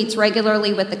Resources meets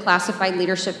regularly with the classified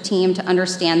leadership team to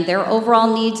understand their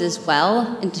overall needs as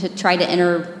well and to try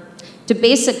to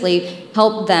basically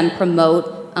help them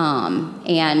promote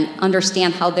and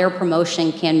understand how their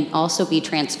promotion can also be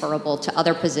transferable to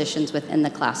other positions within the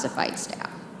classified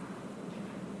staff.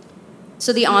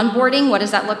 So the onboarding, what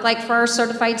does that look like for our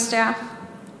certified staff?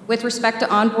 With respect to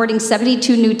onboarding,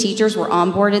 72 new teachers were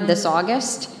onboarded this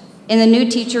August. In the new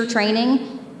teacher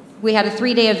training, we had a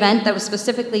 3-day event that was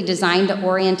specifically designed to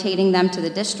orientating them to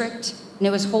the district, and it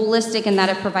was holistic in that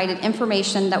it provided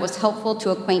information that was helpful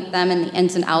to acquaint them in the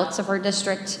ins and outs of our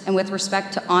district. And with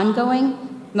respect to ongoing,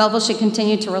 Mehlville should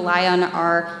continue to rely on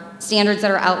our standards that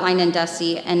are outlined in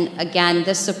DESE, and again,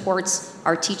 this supports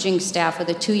our teaching staff with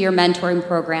a 2-year mentoring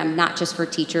program, not just for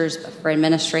teachers, but for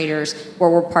administrators, where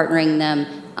we're partnering them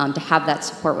to have that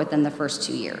support within the first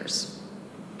 2 years.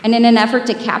 And in an effort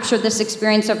to capture this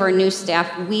experience of our new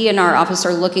staff, we in our office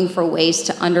are looking for ways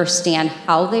to understand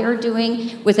how they are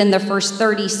doing within the first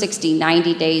 30, 60,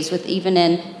 90 days, with even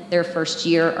in their first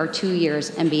year or 2 years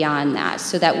and beyond that,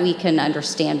 so that we can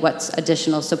understand what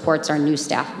additional supports our new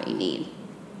staff may need.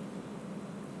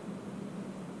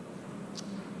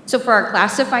 So for our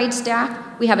classified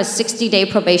staff, we have a 60-day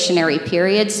probationary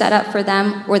period set up for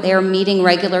them where they are meeting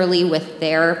regularly with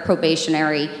their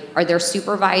probationary or their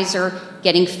supervisor,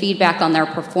 getting feedback on their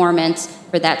performance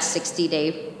for that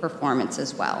 60-day performance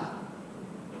as well.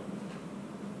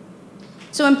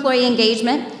 So employee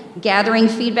engagement, gathering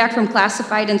feedback from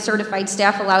classified and certified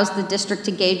staff allows the district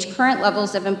to gauge current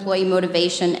levels of employee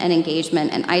motivation and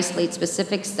engagement and isolate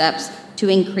specific steps to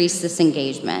increase this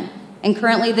engagement. And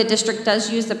currently the district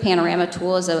does use the Panorama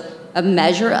tool as a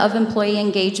measure of employee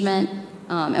engagement,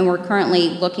 and we're currently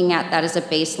looking at that as a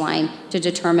baseline to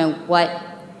determine what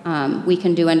we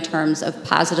can do in terms of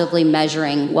positively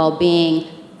measuring well-being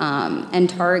and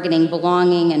targeting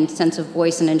belonging and sense of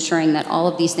voice, and ensuring that all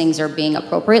of these things are being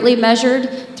appropriately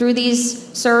measured through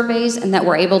these surveys, and that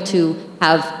we're able to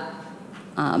have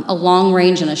a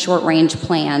long-range and a short-range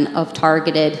plan of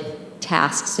targeted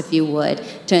tasks, if you would,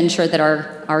 to ensure that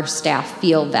our staff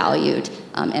feel valued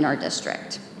in our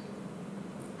district.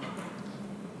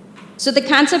 So the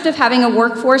concept of having a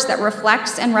workforce that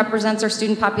reflects and represents our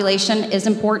student population is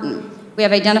important. We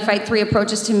have identified 3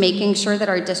 approaches to making sure that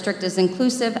our district is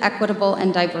inclusive, equitable,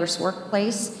 and diverse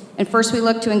workplace. And first, we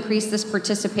look to increase this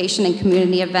participation in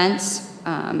community events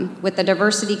with the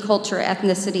diversity, culture,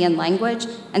 ethnicity, and language.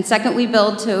 And second, we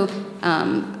build to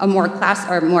a more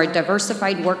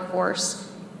diversified workforce.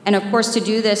 And of course, to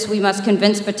do this, we must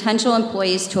convince potential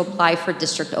employees to apply for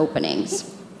district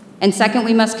openings. And second,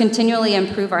 we must continually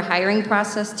improve our hiring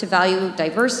process to value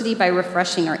diversity by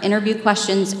refreshing our interview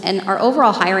questions and our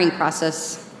overall hiring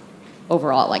process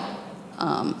overall,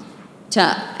 to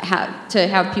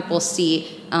have people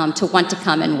see, to want to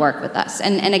come and work with us.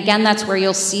 And again, that's where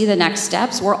you'll see the next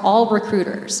steps. We're all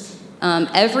recruiters.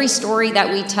 Every story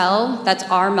that we tell, that's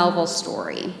our Mehlville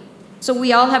story. So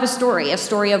we all have a story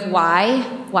of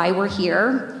why we're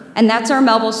here. And that's our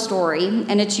Mehlville story,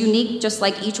 and it's unique just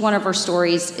like each one of our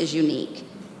stories is unique.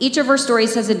 Each of our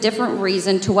stories has a different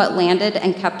reason to what landed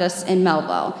and kept us in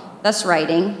Mehlville, thus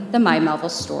writing the My Mehlville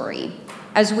story.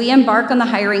 As we embark on the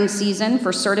hiring season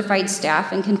for certified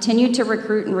staff and continue to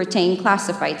recruit and retain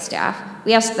classified staff,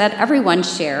 we ask that everyone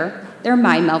share their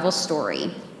My Mehlville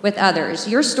story with others.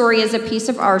 Your story is a piece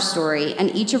of our story,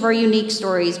 and each of our unique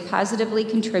stories positively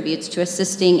contributes to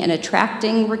assisting in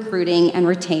attracting, recruiting, and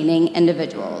retaining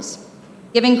individuals.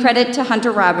 Giving credit to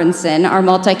Hunter Robinson, our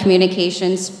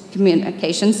communications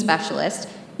specialist,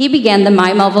 he began the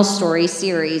My Mehlville Story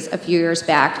series a few years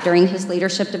back during his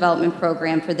leadership development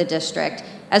program for the district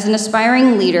as an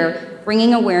aspiring leader,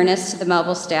 bringing awareness to the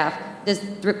Mehlville staff,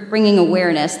 bringing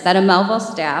awareness that a Mehlville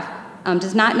staff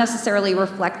does not necessarily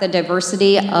reflect the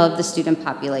diversity of the student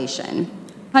population.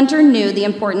 Hunter knew the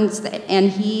importance that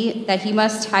he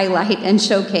must highlight and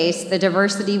showcase the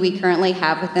diversity we currently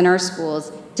have within our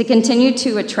schools to continue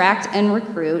to attract and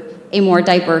recruit a more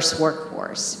diverse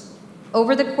workforce.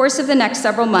 Over the course of the next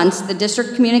several months, the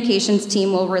district communications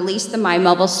team will release the My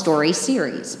Mehlville Story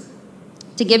series.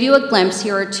 To give you a glimpse,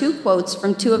 here are 2 quotes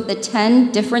from 2 of the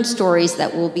 10 different stories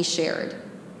that will be shared.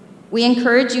 We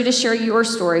encourage you to share your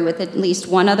story with at least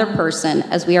one other person,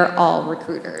 as we are all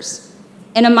recruiters.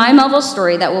 In a My Mehlville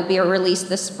story that will be released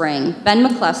this spring, Ben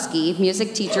McCluskey,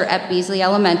 music teacher at Beasley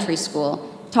Elementary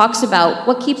School, talks about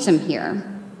what keeps him here.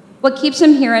 What keeps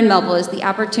him here in Mehlville is the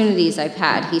opportunities I've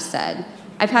had, he said.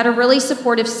 I've had a really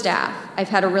supportive staff. I've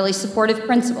had a really supportive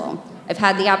principal. I've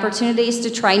had the opportunities to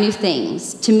try new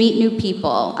things, to meet new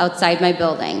people outside my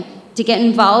building, to get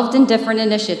involved in different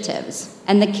initiatives,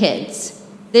 and the kids.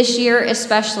 This year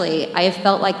especially, I have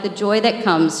felt like the joy that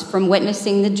comes from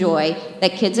witnessing the joy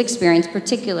that kids experience,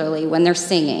 particularly when they're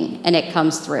singing, and it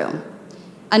comes through.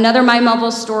 Another My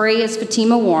Mehlville story is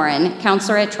Fatima Warren,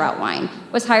 counselor at Troutwine,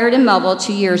 was hired in Mehlville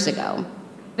 2 years ago.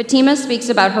 Fatima speaks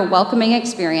about her welcoming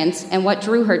experience and what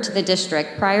drew her to the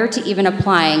district prior to even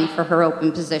applying for her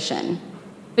open position.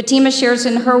 Fatima shares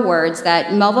in her words that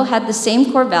Mehlville had the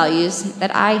same core values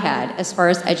that I had as far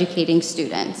as educating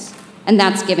students, and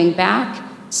that's giving back,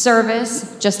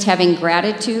 service, just having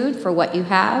gratitude for what you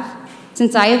have.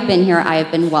 Since I have been here, I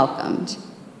have been welcomed.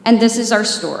 And this is our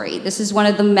story. This is one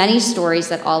of the many stories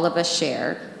that all of us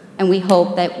share, and we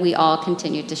hope that we all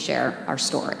continue to share our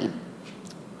story.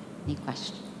 Any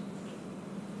questions?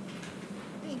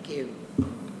 Thank you.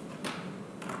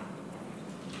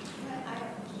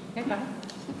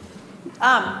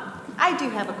 I do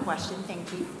have a question,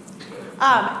 thank you.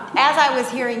 As I was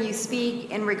hearing you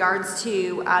speak in regards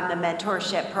to the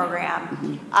mentorship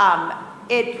program,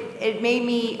 it made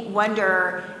me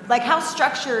wonder, like, how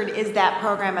structured is that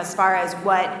program as far as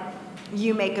what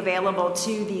you make available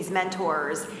to these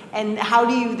mentors, and how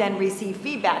do you then receive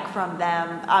feedback from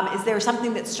them? Is there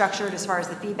something that's structured as far as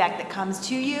the feedback that comes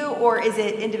to you, or is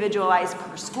it individualized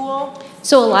per school?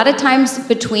 So a lot of times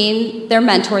between their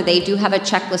mentor, they do have a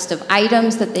checklist of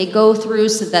items that they go through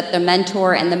so that the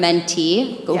mentor and the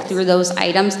mentee go through those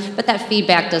items, but that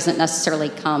feedback doesn't necessarily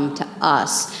come to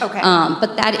us. Okay.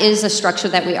 But that is a structure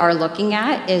that we are looking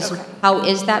at, is how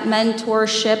is that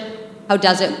mentorship, how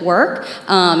does it work?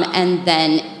 And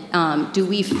then do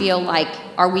we feel like,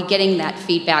 are we getting that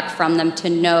feedback from them to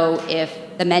know if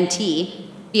the mentee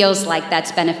feels like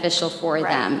that's beneficial for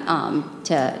them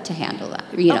to handle that,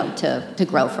 you know, to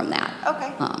grow from that.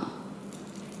 Okay.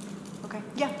 Okay.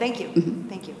 Yeah, thank you.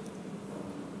 Thank you.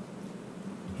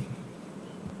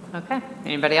 Okay.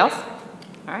 Anybody else?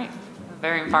 All right.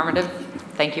 Very informative.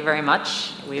 Thank you very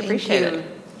much. We appreciate it.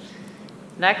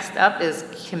 Next up is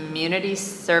community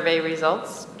survey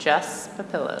results. Jess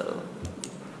Papillo.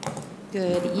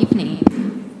 Good evening.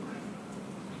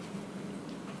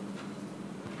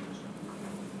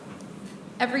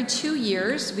 Every 2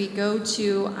 years, we go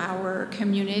to our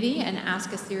community and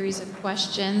ask a series of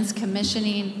questions,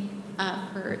 commissioning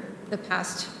for the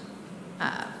past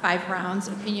 5 rounds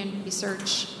opinion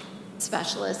research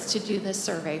specialists to do this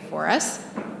survey for us.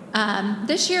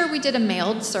 This year we did a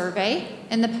mailed survey.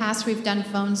 In the past we've done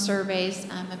phone surveys.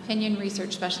 Opinion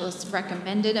research specialists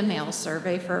recommended a mail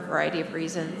survey for a variety of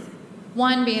reasons.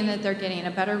 One being that they're getting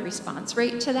a better response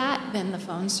rate to that than the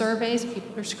phone surveys.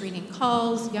 People are screening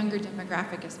calls, younger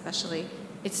demographic especially.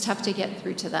 It's tough to get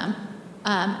through to them.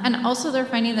 And also they're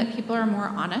finding that people are more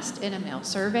honest in a mail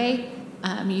survey.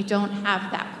 You don't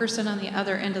have that person on the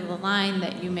other end of the line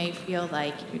that you may feel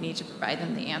like you need to provide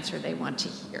them the answer they want to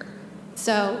hear.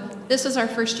 So this is our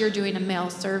first year doing a mail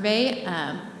survey.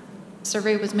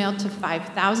 Survey was mailed to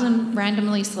 5,000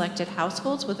 randomly selected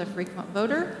households with a frequent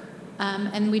voter.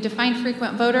 And we define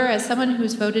frequent voter as someone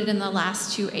who's voted in the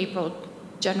last 2 April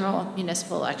general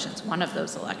municipal elections, one of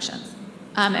those elections.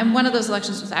 And one of those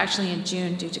elections was actually in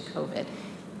June due to COVID.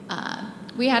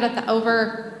 We had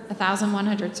over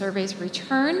 1,100 surveys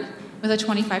return with a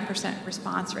 25%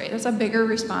 response rate. It's a bigger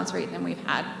response rate than we've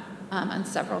had on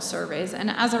several surveys.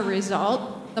 And as a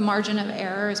result, the margin of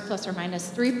error is plus or minus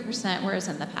 3%, whereas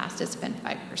in the past it's been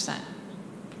 5%.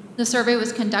 The survey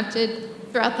was conducted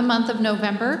throughout the month of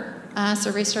November.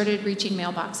 Survey started reaching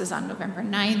mailboxes on November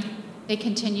 9th. They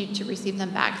continued to receive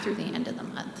them back through the end of the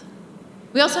month.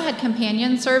 We also had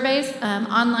companion surveys,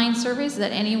 online surveys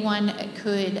that anyone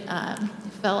could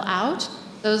fill out.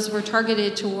 Those were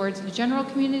targeted towards the general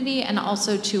community and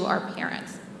also to our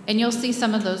parents. And you'll see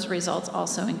some of those results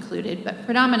also included, but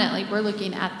predominantly we're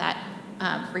looking at that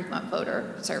frequent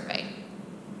voter survey.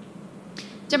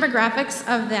 Demographics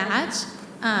of that,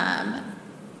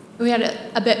 we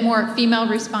had a bit more female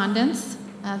respondents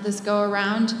this go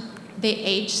around. The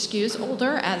age skews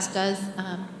older, as does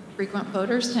frequent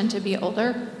voters tend to be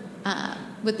older,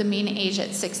 with the mean age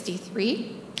at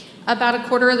 63. About a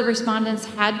quarter of the respondents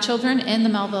had children in the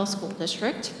Mehlville School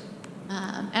District.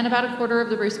 and about a quarter of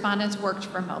the respondents worked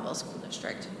for Mehlville School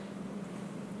District.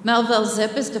 Mehlville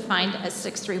ZIP is defined as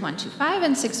 63125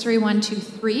 and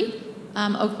 63123.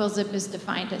 Oakville ZIP is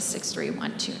defined as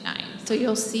 63129. So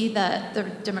you'll see that the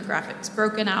demographics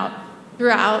broken out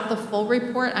throughout the full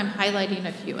report. I'm highlighting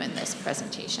a few in this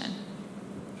presentation.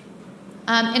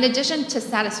 In addition to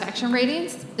satisfaction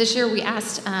ratings, this year we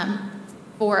asked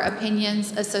for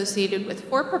opinions associated with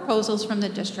 4 proposals from the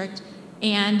district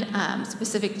and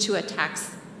specific to a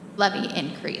tax levy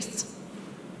increase.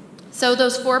 So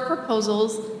those 4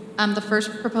 proposals, the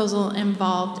first proposal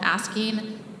involved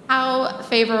asking how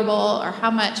favorable or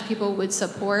how much people would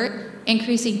support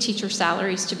increasing teacher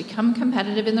salaries to become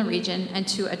competitive in the region and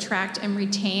to attract and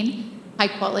retain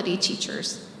high-quality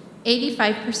teachers.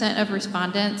 85% of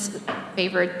respondents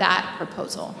favored that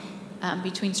proposal,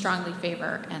 between strongly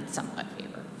favor and somewhat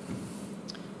favor.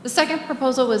 The second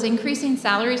proposal was increasing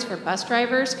salaries for bus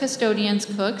drivers, custodians,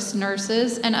 cooks,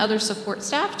 nurses, and other support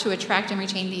staff to attract and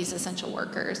retain these essential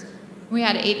workers. We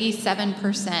had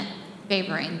 87%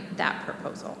 favoring that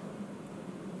proposal.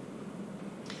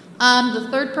 The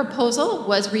third proposal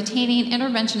was retaining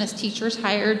interventionist teachers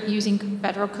hired using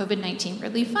federal COVID-19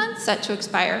 relief funds set to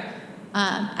expire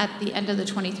at the end of the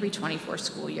 23-24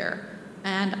 school year.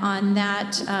 And on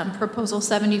that proposal,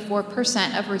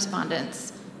 74% of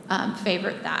respondents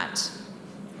favored that.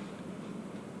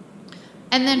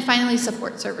 And then finally,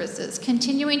 support services.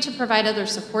 Continuing to provide other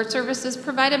support services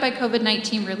provided by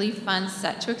COVID-19 relief funds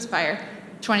set to expire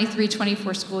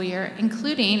 23-24 school year,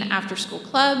 including after-school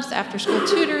clubs, after-school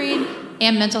tutoring,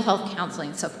 and mental health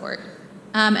counseling support.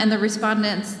 And the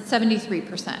respondents,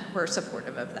 73% were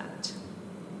supportive of that.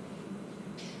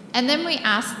 And then we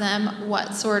asked them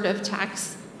what sort of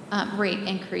tax rate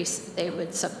increase they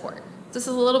would support. This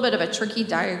is a little bit of a tricky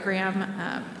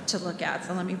diagram to look at,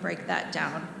 so let me break that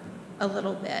down a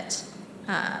little bit.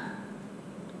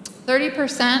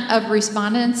 30% of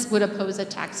respondents would oppose a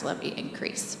tax levy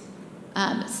increase.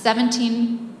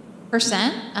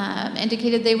 17%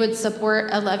 indicated they would support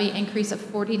a levy increase of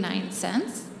 49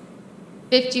 cents.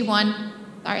 51,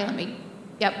 sorry, I'm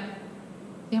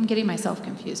getting myself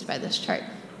confused by this chart.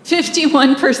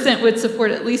 51% would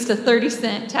support at least a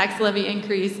 30-cent tax levy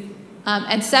increase,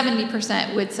 and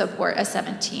 70% would support a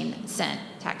 17-cent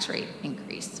tax rate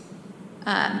increase.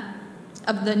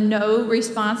 Of the no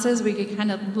responses, we could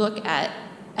kind of look at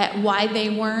why they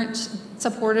weren't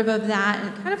supportive of that, and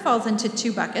it kind of falls into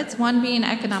 2 buckets, one being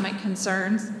economic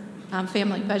concerns,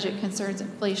 family budget concerns,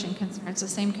 inflation concerns, the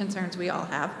same concerns we all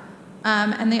have.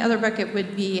 And the other bucket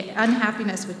would be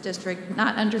unhappiness with district,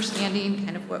 not understanding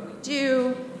kind of what we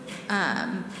do,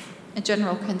 and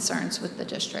general concerns with the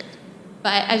district.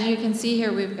 But as you can see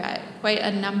here, we've got quite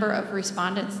a number of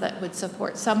respondents that would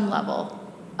support some level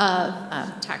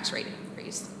of tax rate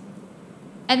increase.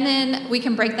 And then we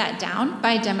can break that down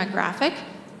by demographic.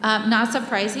 Not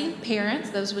surprising,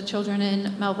 parents, those with children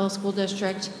in Mehlville School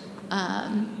District,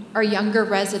 our younger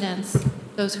residents,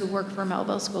 those who work for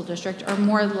Mehlville School District, are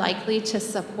more likely to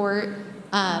support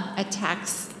a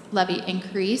tax levy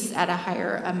increase at a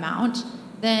higher amount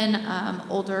than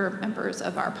older members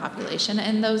of our population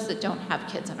and those that don't have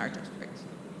kids in our district.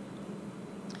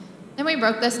 Then we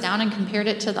broke this down and compared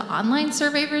it to the online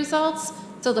survey results.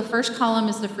 So the first column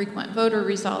is the frequent voter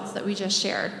results that we just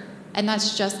shared, and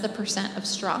that's just the percent of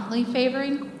strongly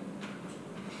favoring.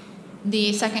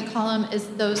 The second column is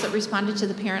those that responded to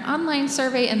the parent online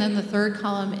survey, and then the third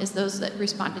column is those that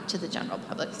responded to the general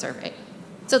public survey.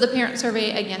 So the parent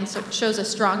survey, again, shows a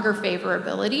stronger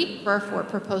favorability for our 4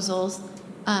 proposals,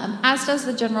 as does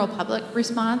the general public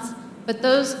response, but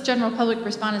those general public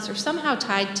respondents are somehow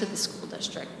tied to the school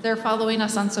district. They're following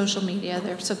us on social media,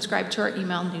 they're subscribed to our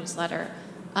email newsletter,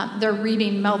 they're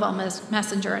reading Mehlville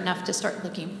Messenger enough to start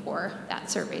looking for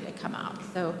that survey to come out.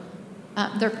 So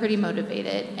they're pretty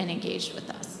motivated and engaged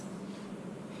with us.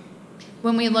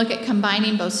 When we look at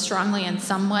combining both strongly and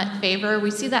somewhat favor, we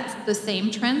see that the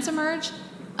same trends emerge,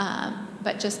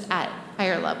 but just at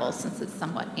higher levels since it's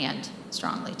somewhat and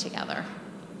strongly together.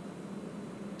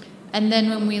 And then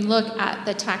when we look at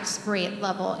the tax rate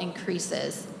level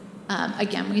increases,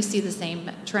 again, we see the same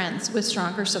trends with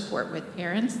stronger support with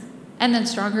parents and then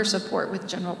stronger support with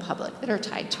general public that are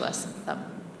tied to us in some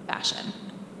fashion.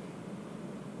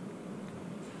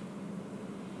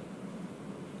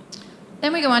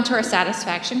 Then we go on to our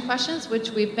satisfaction questions,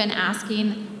 which we've been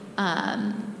asking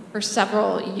for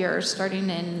several years, starting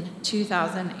in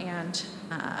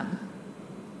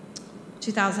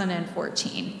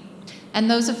 2014. And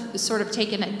those have sort of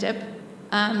taken a dip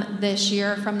this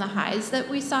year from the highs that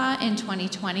we saw in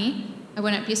 2020. I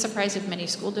wouldn't be surprised if many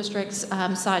school districts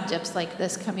saw dips like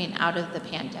this coming out of the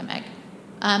pandemic.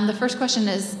 The first question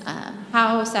is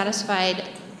how satisfied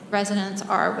residents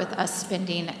are with us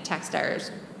spending tax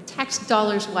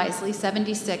dollars wisely.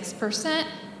 76%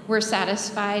 were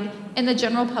satisfied. In the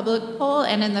general public poll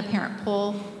and in the parent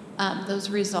poll, those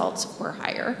results were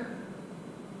higher.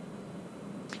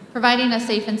 Providing a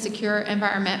safe and secure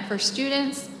environment for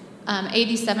students,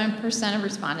 87% of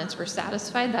respondents were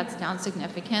satisfied. That's down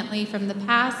significantly from the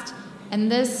past. And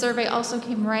this survey also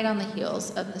came right on the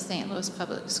heels of the St. Louis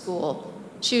Public School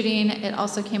shooting. It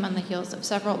also came on the heels of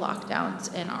several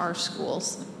lockdowns in our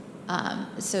schools.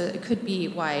 So it could be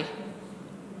why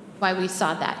we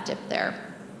saw that dip there.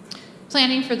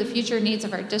 Planning for the future needs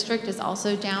of our district is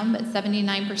also down, but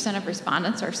 79% of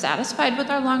respondents are satisfied with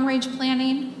our long-range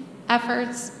planning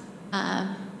efforts.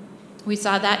 We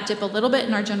saw that dip a little bit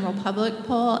in our general public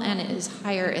poll, and it is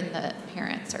higher in the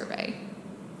parent survey.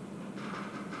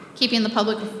 Keeping the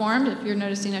public informed, if you're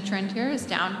noticing a trend here, is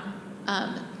down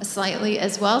slightly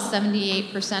as well.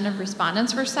 78% of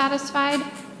respondents were satisfied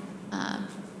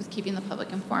with keeping the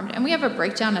public informed. And we have a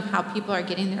breakdown of how people are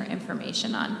getting their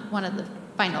information on one of the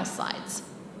final slides.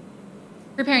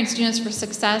 Preparing students for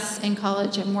success in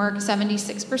college and work,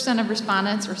 76% of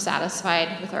respondents were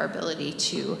satisfied with our ability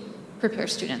to prepare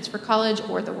students for college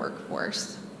or the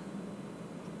workforce.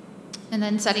 And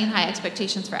then setting high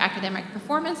expectations for academic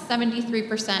performance,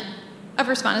 73% of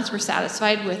respondents were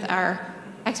satisfied with our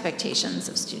expectations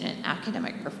of student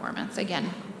academic performance. Again,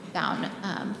 down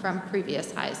from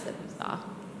previous highs that we saw.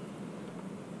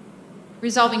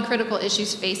 Resolving critical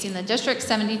issues facing the district,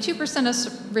 72%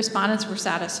 of respondents were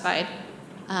satisfied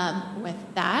with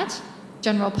that.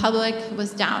 General public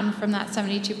was down from that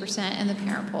 72%, and the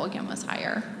parent poll again was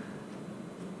higher.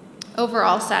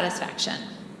 Overall satisfaction.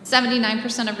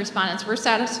 79% of respondents were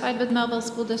satisfied with Mehlville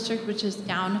School District, which is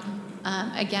down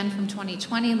again from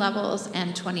 2020 levels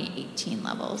and 2018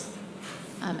 levels.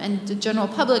 And the general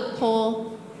public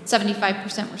poll,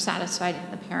 75% were satisfied.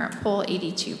 In the parent poll,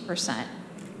 82%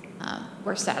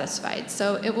 were satisfied.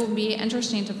 So it will be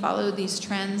interesting to follow these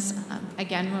trends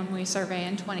again when we survey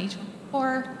in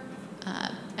 2024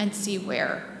 and see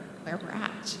where we're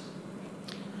at.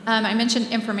 I mentioned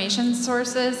information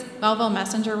sources. Mehlville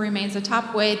Messenger remains a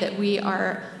top way that we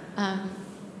are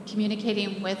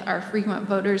communicating with our frequent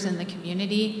voters in the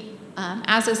community,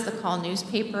 as is the call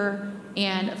newspaper,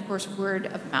 and of course word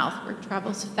of mouth, word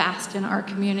travels fast in our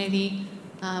community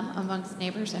amongst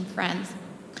neighbors and friends.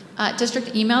 District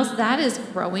emails, that is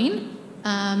growing,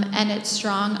 and it's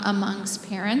strong amongst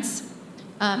parents,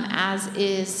 as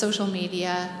is social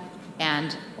media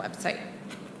and website.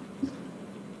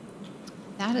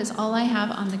 That is all I have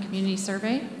on the community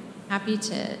survey. Happy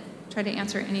to try to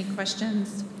answer any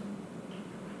questions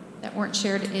that weren't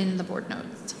shared in the board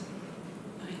notes.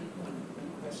 I have one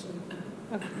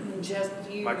question. Just,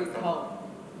 do you recall?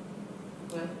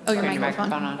 What? Oh, your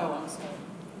microphone on. Oh, I'm sorry.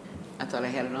 I thought I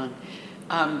had it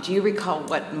on. Do you recall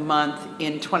what month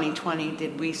in 2020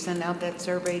 did we send out that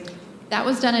survey? That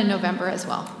was done in November as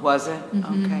well. Was it?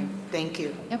 Mm-hmm. Okay, thank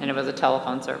you. Yep. And it was a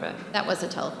telephone survey. That was a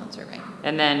telephone survey.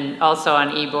 And then also on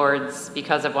eBoards,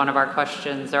 because of one of our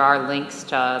questions, there are links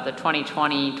to the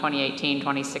 2020, 2018,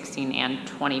 2016, and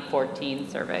 2014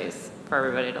 surveys for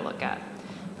everybody to look at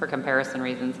for comparison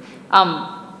reasons.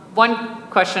 One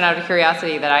question out of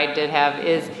curiosity that I did have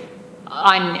is,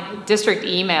 on district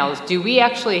emails, do we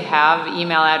actually have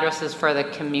email addresses for the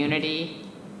community?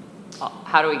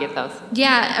 How do we get those?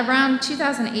 Yeah, around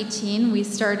 2018, we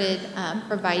started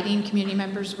providing community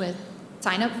members with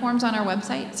sign-up forms on our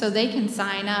website, so they can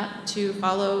sign up to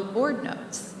follow board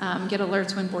notes, get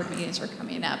alerts when board meetings are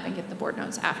coming up, and get the board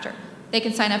notes after. They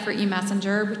can sign up for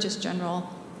eMessenger, which is general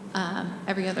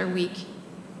every other week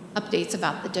updates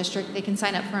about the district. They can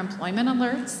sign up for employment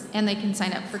alerts, and they can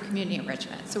sign up for community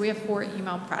enrichment. So we have 4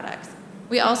 email products.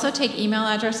 We also take email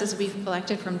addresses we've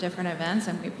collected from different events,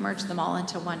 and we've merged them all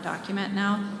into one document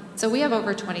now. So we have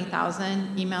over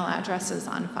 20,000 email addresses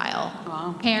on file.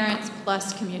 Wow. Parents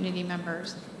plus community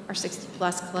members, our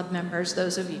 60+ club members,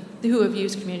 those of you who have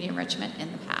used community enrichment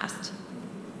in the past.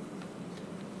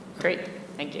 Great,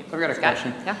 thank you. I've got a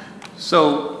question. Yeah.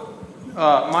 So,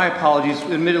 my apologies.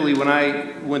 Admittedly, when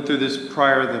I went through this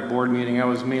prior to the board meeting, I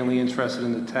was mainly interested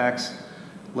in the tax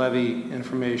levy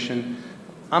information.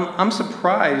 I'm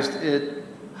surprised at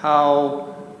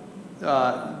how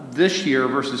this year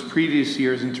versus previous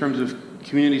years in terms of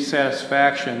community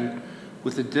satisfaction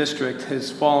with the district has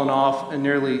fallen off in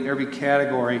nearly every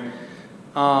category.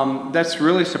 That's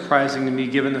really surprising to me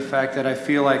given the fact that I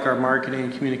feel like our marketing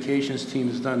and communications team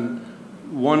has done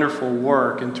wonderful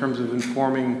work in terms of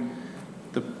informing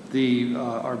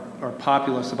our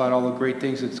populace about all the great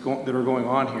things that are going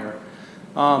on here.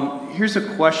 Here's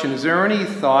a question. Is there any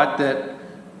thought that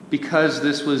because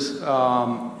this was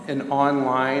an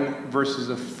online versus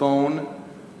a phone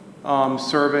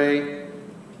survey,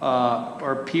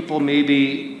 are people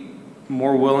maybe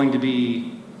more willing to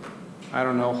be, I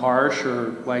don't know, harsh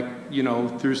or like, you know,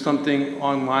 through something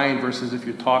online versus if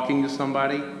you're talking to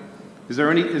somebody? Is there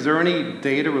any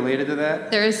data related to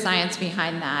that? There is science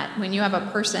behind that. When you have a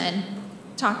person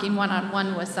talking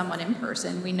one-on-one with someone in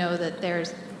person, we know that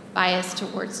there's bias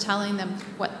towards telling them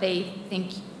what they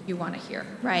think you want to hear,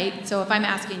 right? So if I'm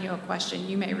asking you a question,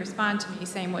 you may respond to me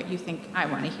saying what you think I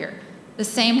want to hear. The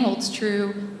same holds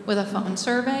true with a phone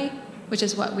survey, which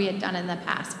is what we had done in the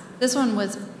past. This one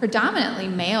was predominantly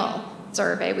male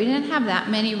survey. We didn't have that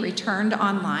many returned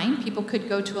online. People could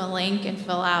go to a link and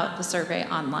fill out the survey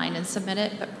online and submit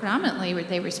it, but predominantly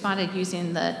they responded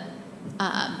using the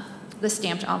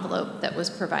stamped envelope that was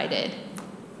provided.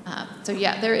 So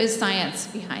yeah, there is science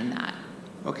behind that.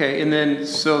 Okay, and then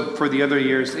so for the other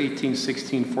years, 18,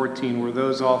 16, 14, were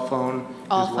those all phone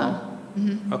all as well? Phone.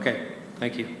 Mm-hmm. Okay,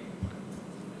 thank you.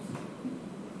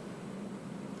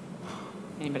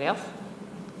 Anybody else?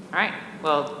 All right.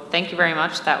 Well, thank you very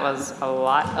much. That was a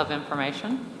lot of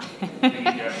information.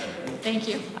 Thank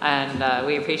you. And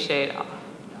we appreciate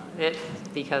it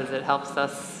because it helps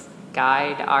us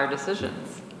guide our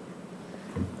decisions.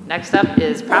 Next up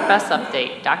is Prop S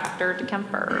update. Dr.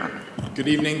 DeKemper. Good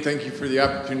evening. Thank you for the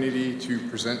opportunity to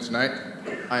present tonight.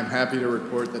 I'm happy to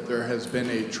report that there has been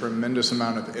a tremendous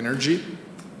amount of energy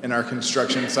in our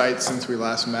construction site since we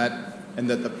last met, and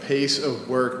that the pace of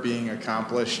work being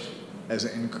accomplished has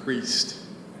increased.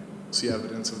 We'll see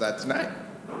evidence of that tonight.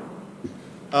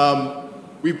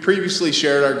 We previously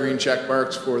shared our green check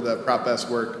marks for the Prop S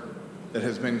work that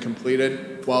has been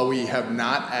completed. While we have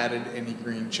not added any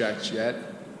green checks yet,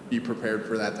 be prepared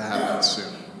for that to happen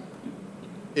soon.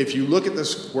 If you look at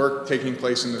this work taking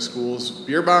place in the schools,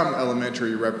 Beerbaum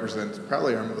Elementary represents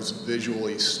probably our most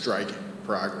visually striking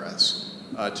progress.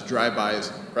 To drive by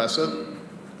is impressive.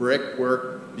 Brick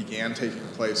work began taking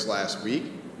place last week.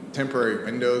 Temporary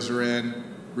windows are in,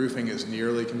 roofing is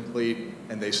nearly complete,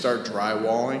 and they start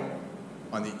drywalling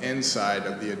on the inside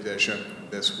of the addition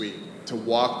this week. To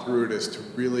walk through it is to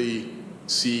really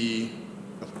see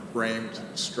the framed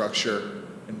structure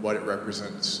and what it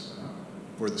represents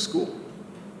for the school.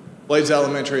 Blades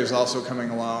Elementary is also coming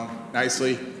along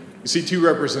nicely. You see two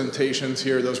representations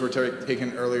here. Those were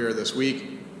taken earlier this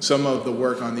week. Some of the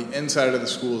work on the inside of the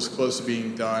school is close to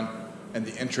being done, and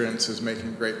the entrance is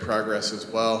making great progress as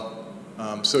well.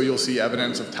 So you'll see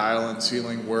evidence of tile and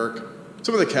ceiling work.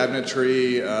 Some of the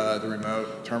cabinetry, the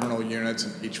remote terminal units,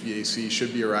 and HVAC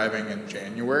should be arriving in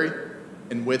January.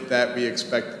 And with that, we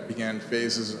expect to begin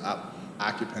phases of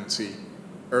occupancy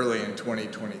early in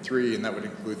 2023, and that would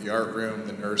include the art room,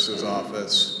 the nurse's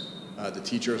office, the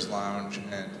teacher's lounge,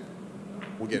 and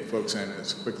we'll get folks in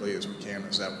as quickly as we can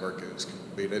as that work is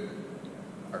completed.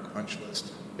 Our punch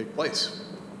list take place.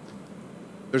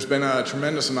 There's been a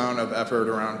tremendous amount of effort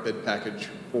around bid package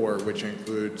 4, which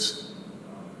includes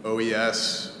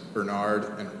OES,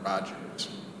 Bernard, and Rogers.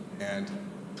 And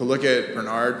to look at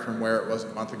Bernard from where it was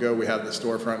a month ago, we have the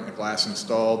storefront and the glass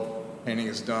installed, painting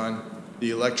is done. The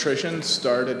electricians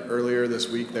started earlier this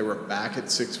week. They were back at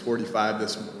 6:45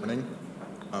 this morning.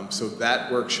 So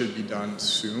that work should be done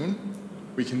soon.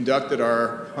 We conducted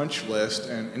our punch list,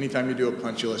 and anytime you do a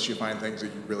punch list, you find things that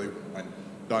you really want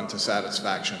done to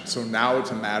satisfaction. So now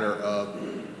it's a matter of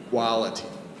quality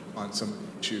on some of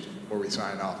the issues before we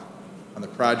sign off on the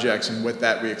projects. And with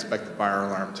that, we expect the fire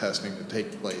alarm testing to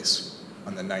take place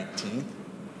on the 19th.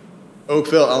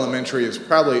 Oakville Elementary is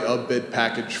probably a bid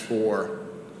package for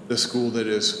the school that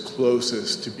is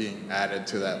closest to being added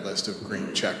to that list of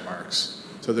green check marks.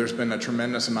 So there's been a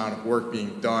tremendous amount of work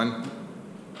being done.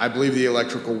 I believe the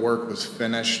electrical work was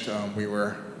finished. We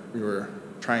were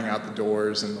trying out the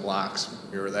doors and the locks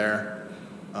when we were there.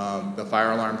 The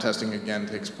fire alarm testing again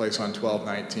takes place on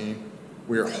 12/19.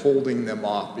 We are holding them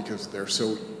off because they're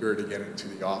so eager to get into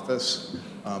the office.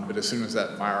 But as soon as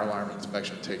that fire alarm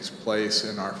inspection takes place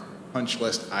and our punch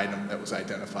list item that was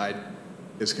identified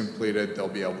is completed, they'll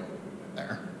be able to get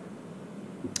there.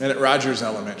 And at Rogers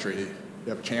Elementary, if you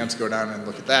have a chance, go down and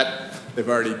look at that. They've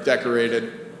already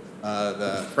decorated.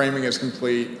 The framing is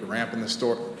complete. The ramp and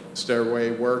the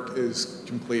stairway work is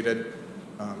completed.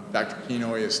 Dr.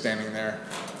 Kenoy is standing there,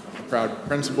 a proud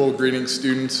principal greeting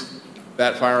students.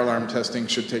 That fire alarm testing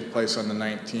should take place on the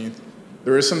 19th.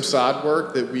 There is some sod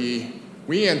work that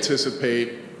we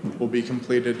anticipate will be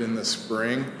completed in the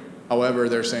spring. However,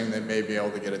 they're saying they may be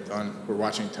able to get it done. We're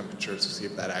watching temperatures to see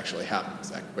if that actually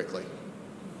happens that quickly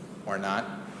or not.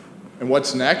 And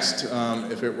what's next?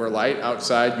 If it were light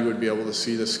outside, you would be able to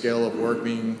see the scale of work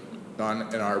being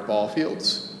done in our ball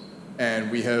fields. And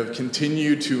we have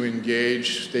continued to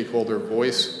engage stakeholder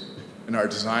voice in our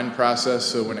design process.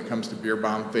 So when it comes to Beer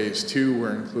Bomb Phase 2,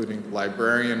 we're including the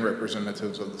librarian,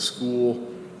 representatives of the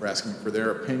school. We're asking for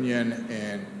their opinion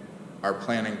and our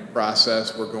planning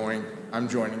process. I'm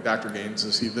joining Dr. Gaines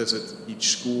as he visits each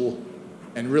school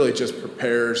and really just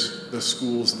prepares the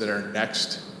schools that are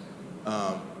next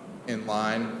in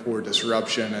line for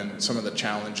disruption and some of the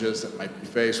challenges that might be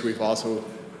faced. We've also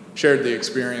shared the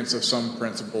experience of some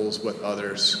principals with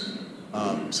others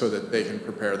so that they can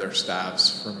prepare their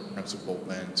staffs for principal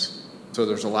wins. So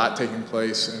there's a lot taking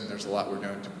place and there's a lot we're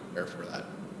doing to prepare for that.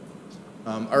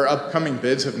 Our upcoming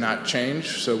bids have not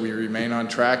changed, so we remain on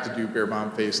track to do Beer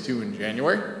Bomb Phase 2 in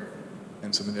January,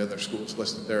 and some of the other schools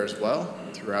listed there as well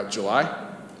throughout July.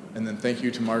 And then thank you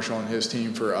to Marshall and his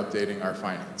team for updating our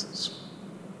finances.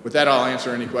 With that, I'll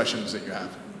answer any questions that you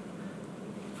have.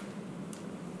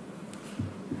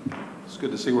 It's good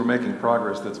to see we're making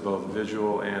progress that's both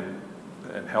visual and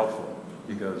helpful,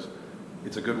 because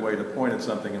it's a good way to point at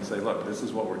something and say, look, this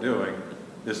is what we're doing,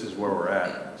 this is where we're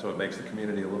at. So it makes the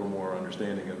community a little more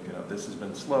understanding of, this has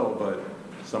been slow, but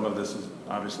some of this has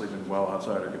obviously been well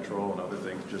outside our control, and other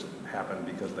things just happened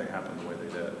because they happened the way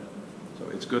they did. So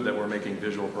it's good that we're making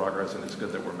visual progress, and it's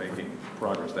good that we're making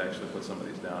progress to actually put some of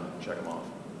these down and check them off.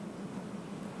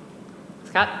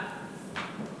 Scott?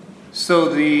 So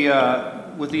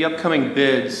with the upcoming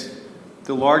bids,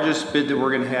 the largest bid that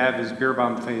we're going to have is Beer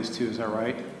Bomb Phase 2, is that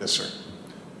right? Yes, sir.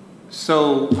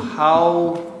 So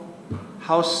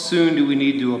how soon do we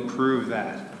need to approve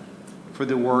that for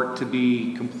the work to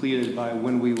be completed by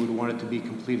when we would want it to be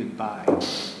completed by?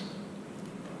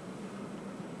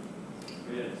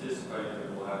 We anticipate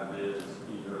that we'll have bids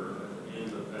either at the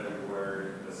end of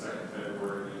February, the second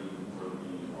February meeting, or the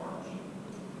beginning of March.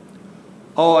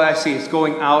 Oh, I see. It's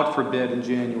going out for bid in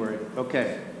January.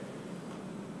 Okay.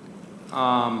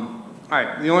 All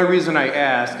right. The only reason I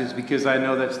ask is because I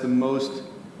know that's the most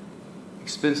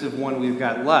expensive one we've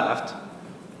got left.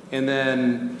 And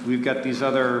then we've got these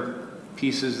other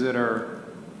pieces that are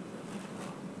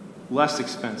less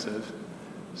expensive.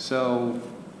 So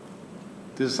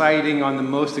deciding on the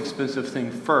most expensive thing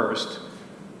first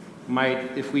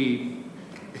might, if we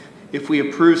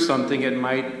approve something, it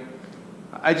might,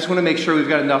 I just want to make sure we've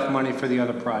got enough money for the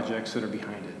other projects that are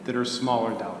behind it, that are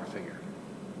smaller dollar figure.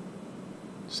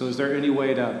 So is there any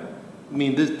way to,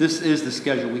 this is the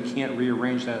schedule. We can't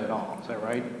rearrange that at all. Is that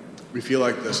right? We feel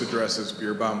like this addresses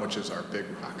Beer Bomb, which is our big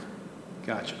rock.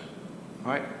 Gotcha.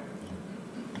 All right.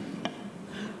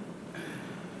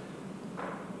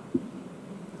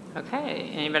 Okay,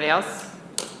 anybody else?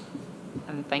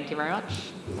 And thank you very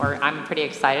much. I'm pretty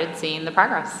excited seeing the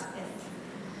progress.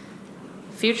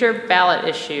 Future ballot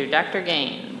issue, Dr.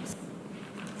 Gaines.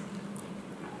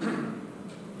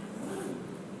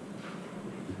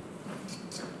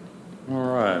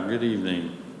 All right, good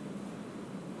evening.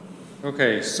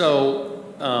 Okay, so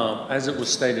as it was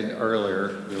stated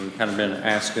earlier, we've kind of been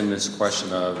asking this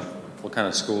question of what kind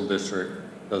of school district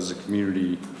does the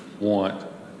community want?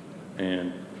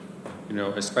 And,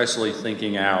 especially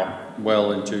thinking out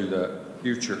well into the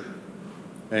future.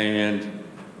 And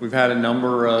we've had a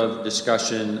number of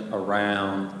discussion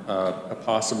around a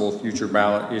possible future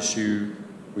ballot issue.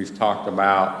 We've talked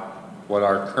about what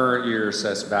our current year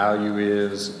assessed value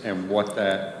is and what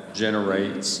that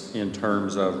generates in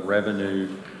terms of revenue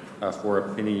for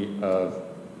a penny of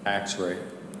tax rate.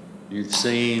 You've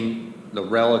seen the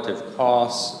relative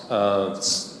costs of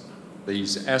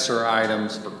these ESSER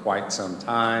items for quite some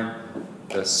time.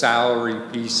 The salary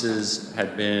pieces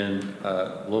had been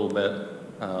a little bit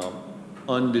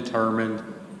undetermined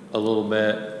a little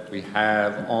bit. We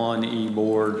have on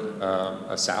eBoard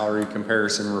a salary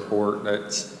comparison report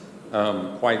that's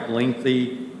quite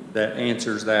lengthy that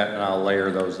answers that, and I'll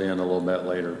layer those in a little bit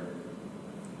later.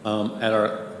 At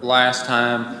our last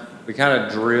time, we kind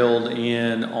of drilled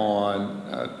in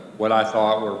on what I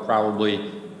thought were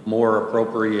probably more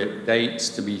appropriate dates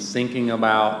to be thinking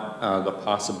about the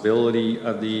possibility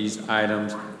of these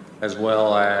items, as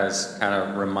well as kind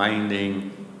of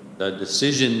reminding the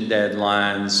decision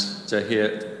deadlines to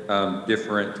hit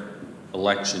different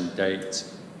election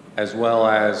dates, as well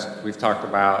as we've talked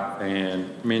about and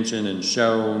mentioned and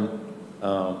shown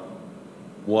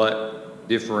what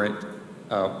different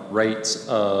rates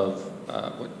of,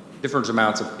 different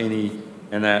amounts of penny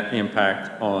and that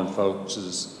impact on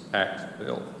folks' tax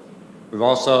bill. We've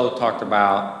also talked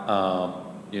about,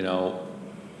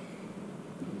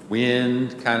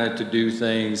 when kind of to do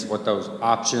things, what those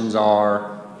options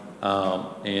are,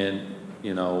 and,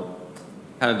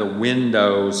 kind of the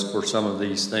windows for some of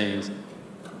these things,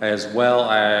 as well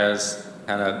as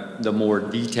kind of the more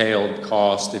detailed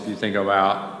cost if you think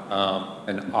about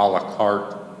an a la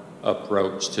carte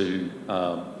approach to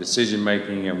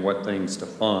decision-making and what things to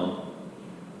fund.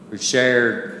 We've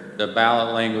shared the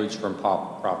ballot language from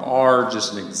Prop R,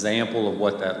 just an example of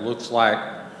what that looks like,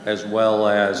 as well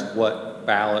as what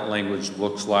ballot language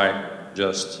looks like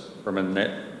just from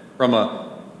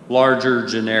a larger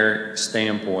generic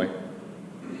standpoint.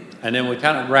 And then we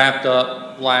kind of wrapped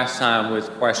up last time with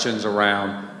questions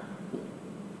around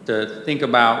to think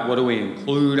about what do we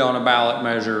include on a ballot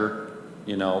measure,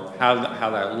 you know,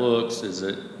 how that looks. Is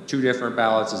it 2 different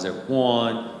ballots? Is it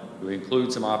 1? Do we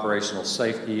include some operational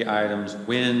safety items?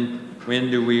 When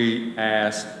do we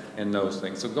ask, and those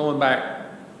things. So going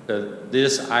back to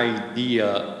this idea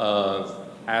of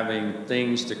having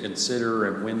things to consider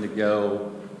and when to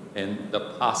go, and the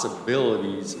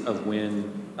possibilities of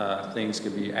when things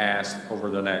could be asked over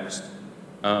the next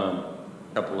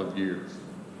couple of years.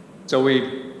 So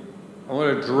I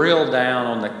want to drill down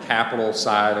on the capital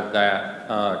side of that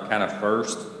kind of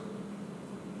first.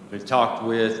 We've talked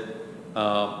with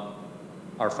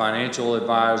our financial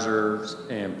advisors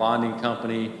and bonding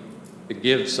company to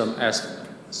give some estimates.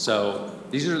 So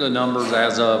these are the numbers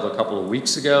as of a couple of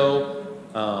weeks ago.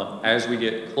 As we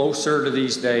get closer to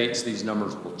these dates, these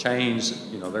numbers will change.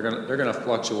 You know, they're gonna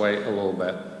fluctuate a little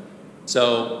bit.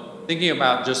 So thinking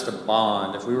about just a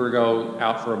bond, if we were to go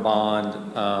out for a bond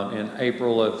in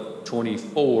April of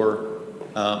 24,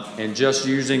 and just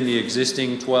using the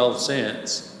existing 12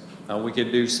 cents, we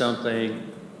could do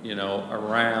something, you know,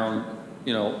 around,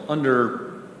 you know,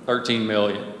 under 13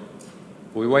 million.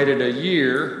 If we waited a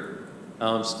year,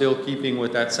 still keeping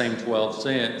with that same 12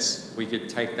 cents, we could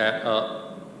take that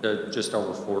up to just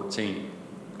over 14.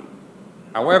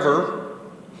 However,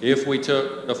 if we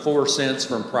took the 4 cents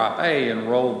from Prop A and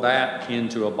rolled that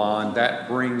into a bond, that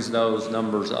brings those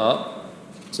numbers up.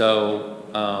 So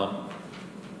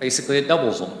basically it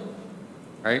doubles them,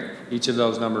 right? Each of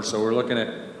those numbers. So we're looking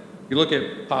at, you look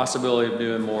at possibility of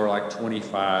doing more like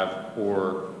 25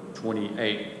 or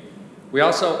 28. We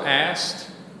also asked,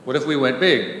 what if we went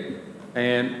big?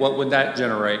 And what would that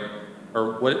generate?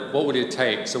 Or what would it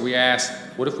take? So we asked,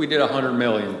 what if we did a 100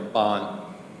 million bond?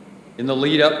 In the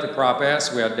lead up to Prop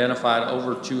S, we identified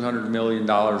over $200 million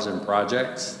in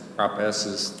projects. Prop S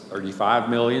is 35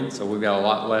 million, so we've got a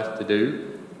lot left to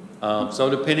do. So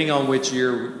depending on which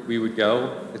year we would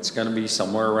go, it's gonna be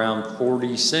somewhere around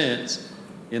 40 cents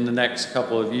in the next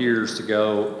couple of years to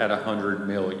go at 100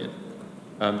 million.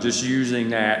 Just using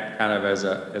that kind of as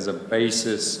a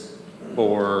basis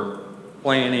for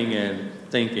planning and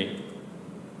thinking.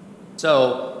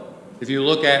 So if you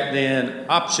look at then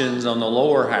options on the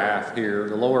lower half here,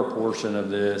 the lower portion of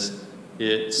this,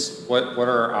 it's what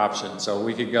are our options? So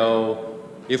we could go,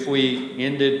 if we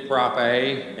ended Prop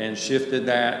A and shifted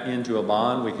that into a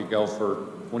bond, we could go for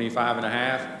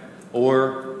 25.5,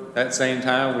 or at the same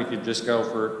time, we could just go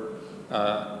for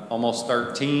almost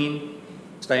 13,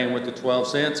 staying with the 12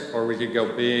 cents, or we could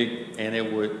go big and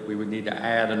we would need to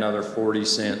add another 40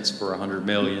 cents for 100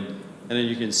 million. And then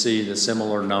you can see the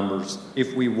similar numbers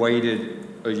if we waited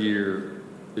a year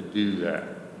to do that.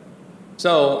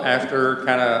 So after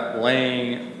kind of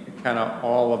laying kind of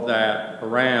all of that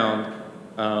around,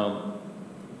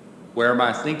 where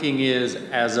my thinking is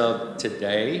as of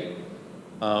today,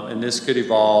 and this could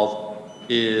evolve,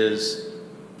 is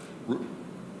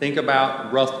think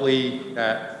about roughly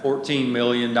that $14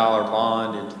 million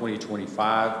bond in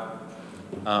 2025,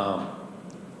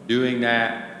 doing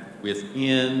that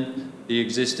within the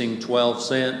existing 12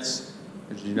 cents.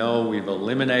 As you know, we've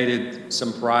eliminated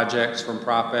some projects from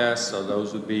Prop S, so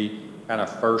those would be kind of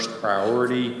first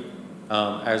priority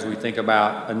as we think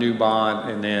about a new bond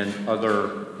and then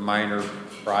other minor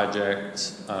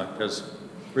projects, because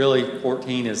really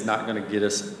 14 is not going to get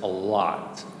us a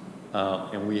lot,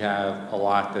 and we have a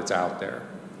lot that's out there.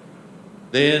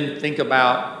 Then think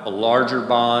about a larger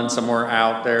bond somewhere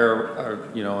out there,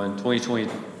 you know, in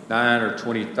 2029 or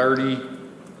 2030,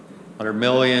 100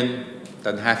 million,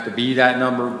 doesn't have to be that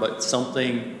number, but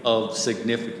something of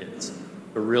significance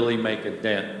to really make a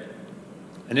dent.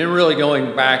 And then really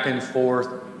going back and forth,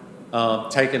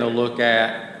 taking a look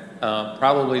at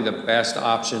probably the best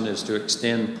option is to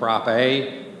extend Prop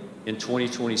A in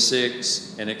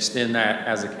 2026 and extend that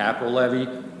as a capital levy.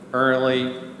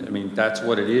 Currently, I mean, that's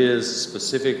what it is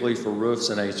specifically for roofs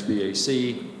and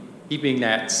HVAC, keeping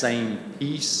that same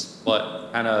piece,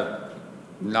 but kind of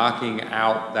knocking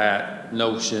out that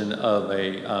notion of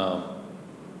a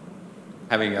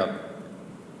having a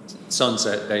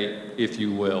sunset date, if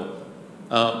you will.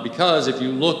 Because if you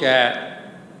look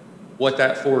at what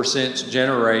that 4 cents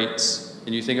generates,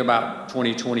 and you think about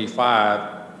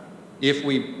 2025, if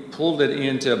we pulled it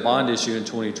into a bond issue in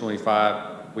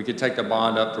 2025, we could take the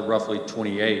bond up to roughly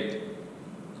 28.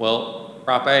 Well,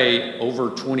 Prop A, over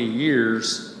 20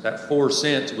 years, that 4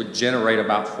 cents would generate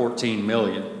about 14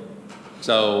 million.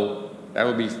 So that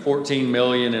would be 14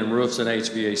 million in roofs and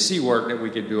HVAC work that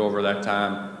we could do over that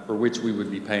time, for which we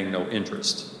would be paying no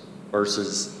interest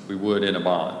versus we would in a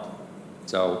bond.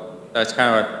 So that's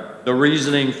kind of the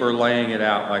reasoning for laying it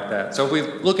out like that. So if we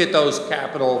look at those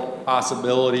capital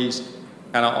possibilities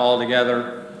kind of all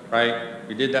together, right?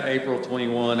 We did the April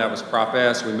 21, that was Prop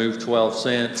S, we moved 12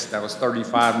 cents, that was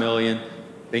 35 million.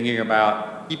 Thinking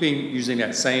about using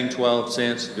that same 12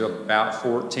 cents to do about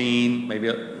 14, maybe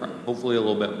hopefully a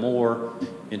little bit more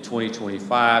in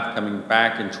 2025, coming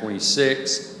back in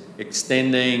 26,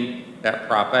 extending that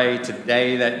Prop A.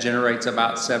 Today that generates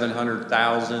about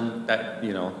 700,000. That,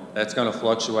 you know, that's going to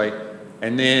fluctuate.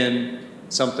 And then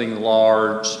something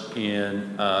large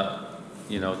in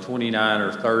 29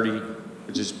 or 30,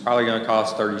 which is probably going to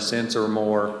cost 30 cents or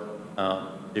more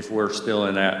if we're still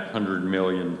in that $100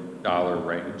 million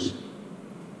range.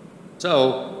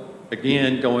 So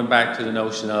again, going back to the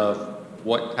notion of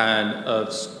what kind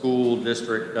of school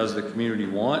district does the community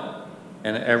want?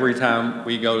 And every time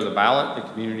we go to the ballot, the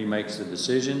community makes a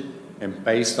decision, and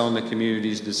based on the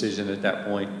community's decision at that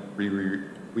point, we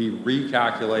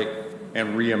recalculate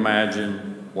and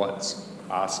reimagine what's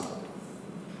possible.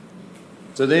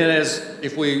 So then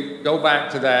if we go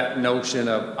back to that notion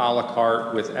of a la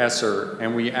carte with ESSER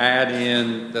and we add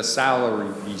in the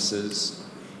salary pieces,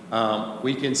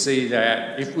 we can see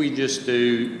that if we just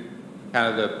do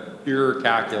kind of the pure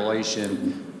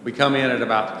calculation, we come in at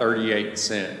about 38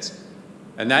 cents.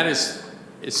 And that is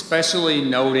especially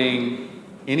noting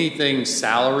anything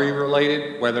salary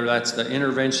related, whether that's the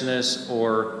interventionist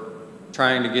or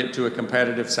trying to get to a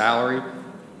competitive salary.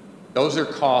 Those are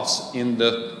costs in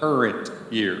the current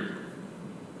year.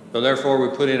 So therefore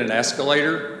we put in an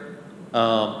escalator,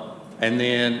 and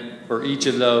then for each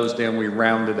of those, then we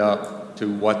round it up to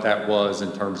what that was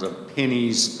in terms of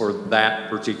pennies for that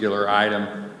particular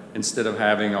item, instead of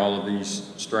having all of these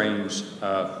strange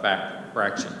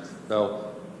fractions.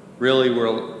 So really,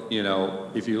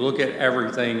 if you look at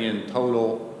everything in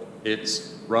total,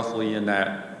 it's roughly in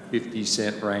that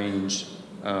 50-cent range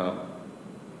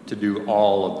to do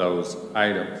all of those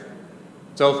items.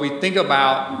 So if we think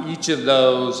about each of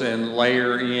those and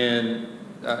layer in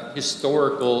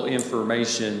historical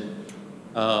information,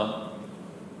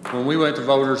 when we went to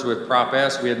voters with Prop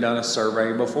S, we had done a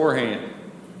survey beforehand.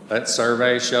 That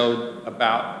survey showed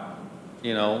about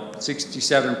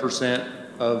 67%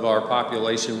 of our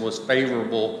population was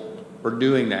favorable for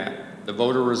doing that. The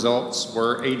voter results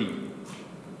were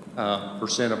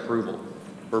 80% approval.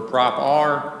 For Prop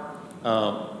R,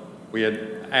 we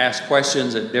had asked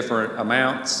questions at different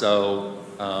amounts. So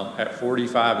at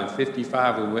 45 and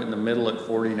 55, we went in the middle at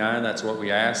 49. That's what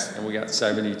we asked, and we got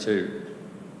 72.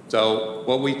 So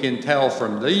what we can tell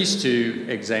from these two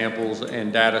examples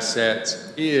and data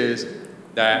sets is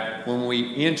that when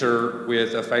we enter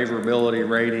with a favorability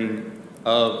rating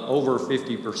of over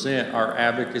 50%, our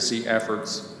advocacy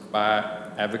efforts by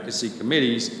advocacy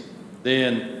committees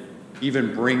then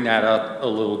even bring that up a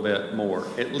little bit more,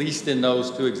 at least in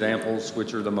those two examples,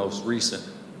 which are the most recent.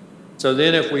 So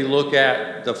then if we look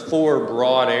at the 4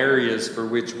 broad areas for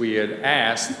which we had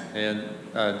asked, and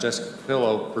Jessica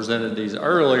Pillow presented these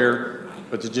earlier,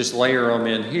 but to just layer them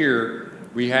in here,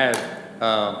 we had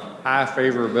high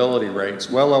favorability rates,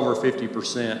 well over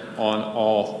 50% on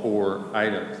all 4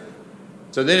 items.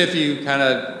 So then if you kind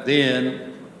of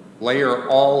then layer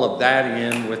all of that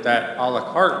in with that a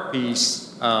la carte piece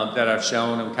that I've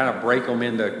shown, and kind of break them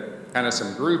into kind of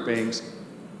some groupings,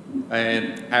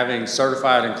 and having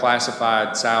certified and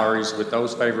classified salaries with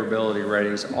those favorability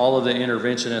ratings, all of the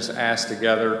interventionists asked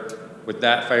together with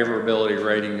that favorability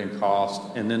rating and cost,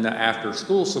 and then the after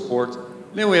school supports. And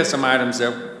then we have some items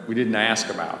that we didn't ask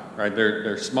about, right?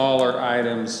 They're smaller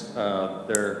items,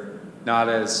 they're not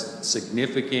as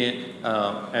significant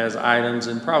as items,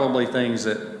 and probably things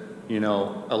that,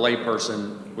 a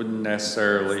layperson wouldn't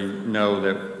necessarily know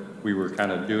that we were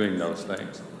kind of doing those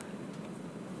things.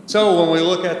 So when we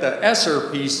look at the ESSER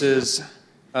pieces,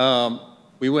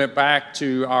 we went back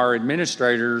to our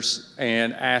administrators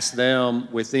and asked them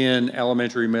within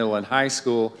elementary, middle, and high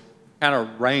school, kind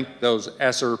of rank those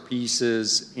ESSER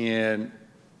pieces in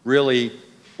really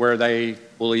where they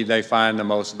believe they find the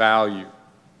most value.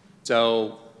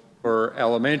 So for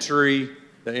elementary,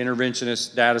 the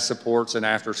interventionist data supports and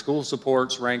after school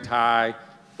supports ranked high.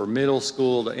 For middle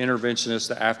school, the interventionist,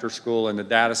 the after school, and the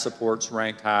data supports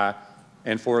ranked high.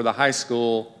 And for the high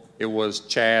school, it was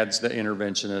Chad's, the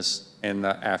interventionist, and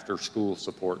the after-school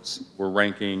supports were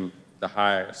ranking the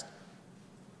highest.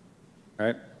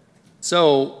 Right?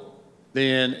 So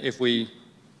then if we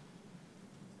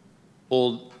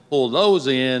pull those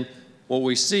in, what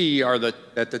we see are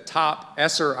that the top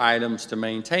ESSER items to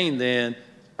maintain then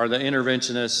are the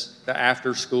interventionists, the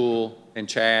after-school, and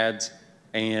Chad's,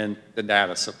 and the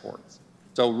data supports.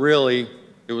 So really,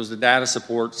 it was the data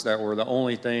supports that were the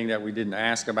only thing that we didn't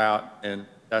ask about, and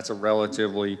that's a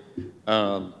relatively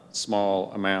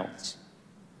small amount.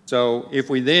 So if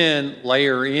we then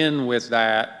layer in with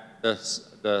that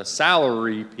the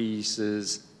salary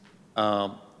pieces,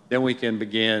 then we can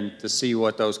begin to see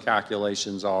what those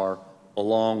calculations are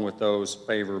along with those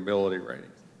favorability ratings.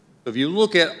 So if you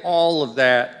look at all of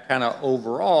that kind of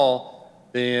overall,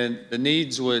 then the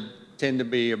needs would tend to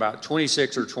be about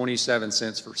 26 or 27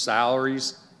 cents for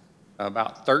salaries,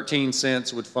 about 13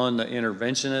 cents would fund the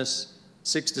interventionists,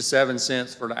 6 to 7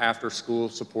 cents for the after-school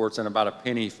supports, and about a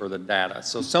penny for the data.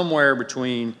 So somewhere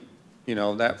between, you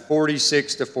know, that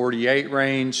 46 to 48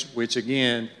 range, which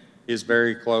again is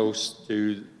very close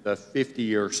to the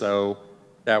 50 or so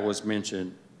that was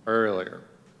mentioned earlier.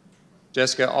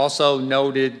 Jessica also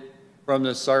noted from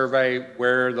the survey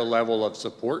where the level of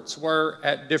supports were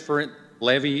at different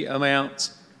levy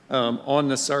amounts on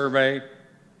the survey.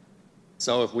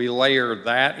 So if we layer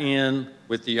that in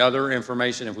with the other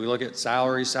information, if we look at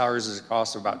salaries is a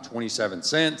cost of about 27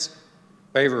 cents.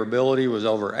 Favorability was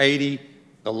over 80.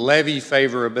 The levy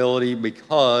favorability,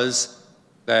 because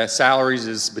the salaries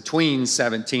is between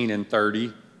 17 and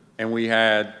 30, and we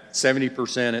had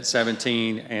 70% at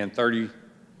 17 and 30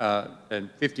 and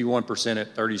 51%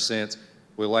 at 30 cents.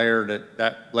 We layered it,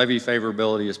 that levy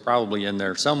favorability is probably in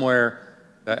there somewhere.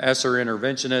 The ESSER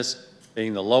interventionist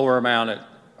being the lower amount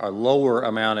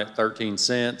at 13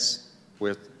 cents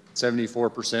with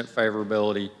 74%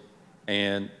 favorability,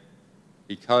 and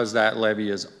because that levy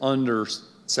is under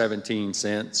 17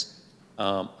 cents,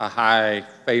 a high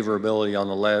favorability on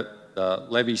the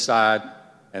levy side,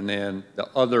 and then the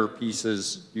other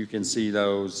pieces, you can see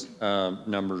those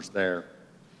numbers there.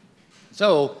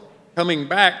 So coming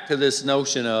back to this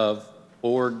notion of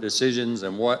board decisions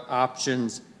and what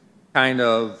options kind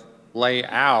of lay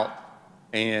out,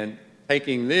 and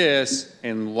taking this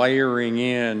and layering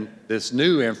in this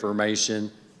new information,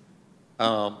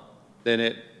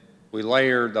 then we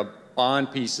layer the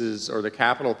bond pieces or the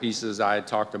capital pieces I had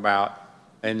talked about,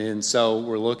 and then so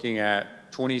we're looking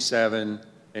at 27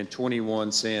 and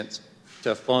 21 cents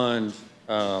to fund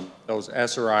those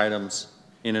ESSER items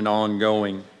in an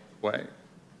ongoing way,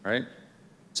 right?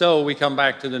 So we come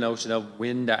back to the notion of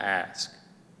when to ask,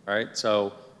 right?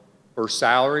 So for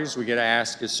salaries, we get to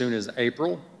ask as soon as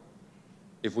April.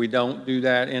 If we don't do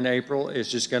that in April, it's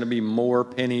just going to be more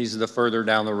pennies the further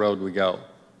down the road we go.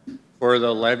 For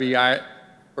the levy,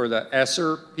 for the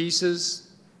ESSER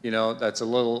pieces, you know,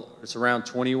 it's around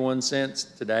 21 cents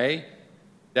today.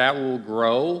 That will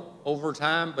grow over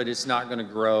time, but it's not going to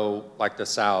grow like the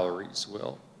salaries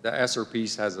will. The ESSER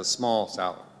piece has a small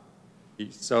salary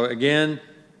piece. So again,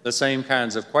 the same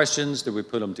kinds of questions. Do we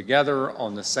put them together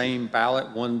on the same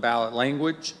ballot, one ballot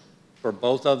language for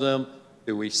both of them?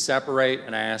 Do we separate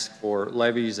and ask for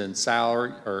levies and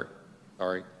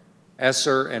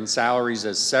ESSER and salaries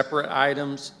as separate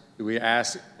items? Do we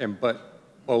ask, but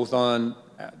both on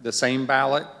the same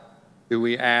ballot? Do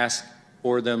we ask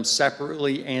for them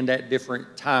separately and at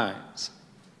different times?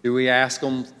 Do we ask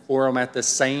them for them at the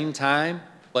same time,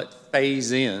 but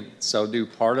phase in? So do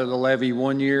part of the levy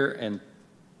one year and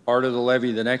part of the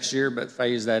levy the next year, but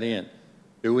phase that in.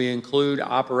 Do we include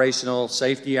operational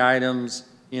safety items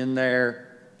in there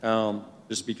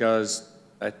just because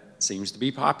that seems to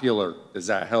be popular? Does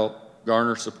that help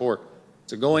garner support?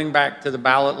 So going back to the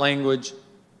ballot language,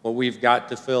 what we've got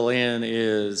to fill in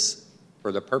is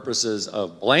for the purposes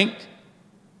of blank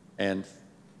and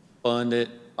fund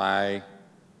it by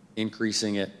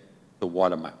increasing it to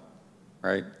what amount,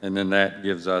 right? And then that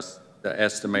gives us the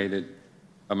estimated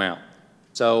amount.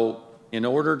 So in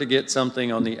order to get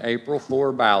something on the April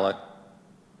 4 ballot,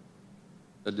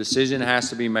 the decision has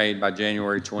to be made by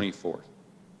January 24th.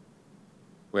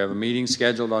 We have a meeting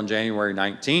scheduled on January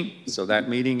 19th, so that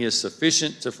meeting is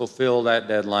sufficient to fulfill that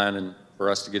deadline and for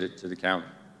us to get it to the county.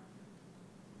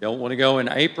 Don't want to go in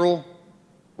April,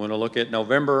 want to look at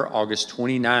November. August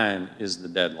 29 is the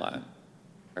deadline,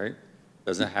 right?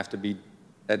 Doesn't have to be,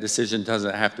 that decision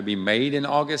doesn't have to be made in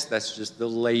August. That's just the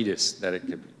latest that it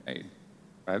could be made,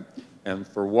 right? And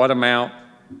for what amount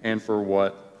and for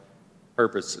what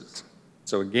purposes.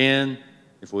 So again,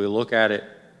 if we look at it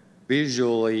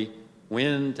visually,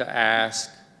 when to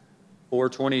ask for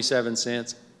 27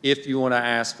 cents. If you want to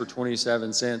ask for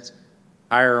 27 cents,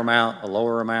 higher amount, a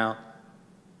lower amount.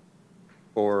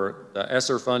 For the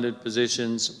ESSER-funded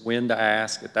positions, when to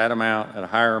ask at that amount, at a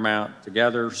higher amount,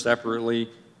 together, separately,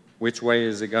 which way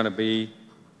is it going to be?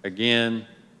 Again,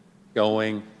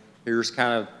 going, here's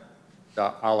kind of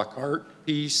the a la carte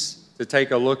piece to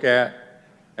take a look at,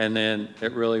 and then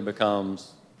it really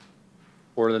becomes,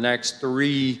 for the next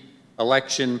 3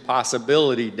 election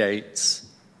possibility dates,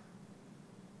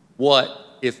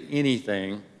 what, if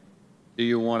anything, do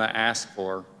you want to ask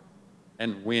for,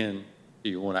 and when do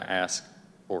you want to ask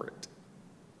for it?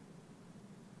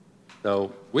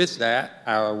 So with that,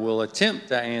 I will attempt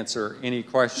to answer any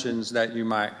questions that you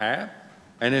might have.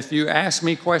 And if you ask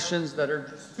me questions that are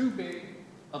just too big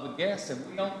of a guess and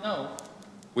we don't know,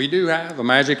 we do have a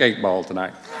magic 8-ball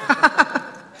tonight.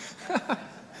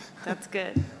 That's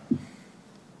good.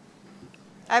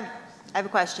 I have a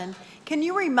question. Can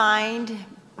you remind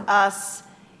us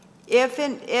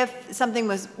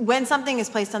when something is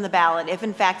placed on the ballot, if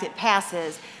in fact it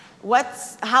passes,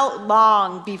 how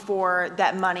long before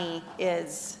that money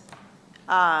is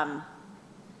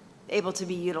able to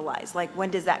be utilized? Like,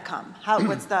 when does that come?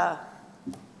 What's the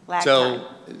lag time?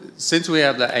 Since we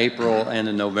have the April and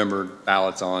the November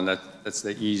ballots on, that's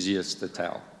the easiest to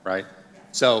tell, right?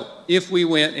 So if we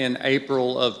went in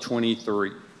April of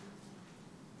 23,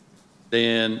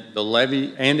 then the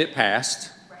levy, and it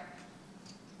passed,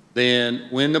 then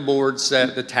when the board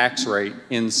set the tax rate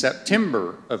in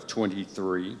September of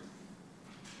 23,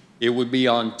 it would be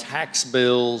on tax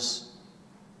bills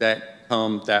that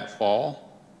come that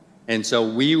fall. And so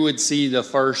we would see the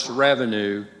first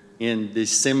revenue in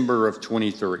December of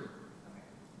 23,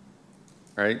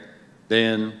 right?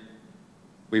 Then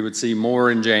we would see more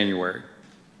in January.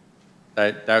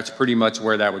 That's pretty much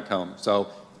where that would come. So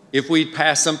if we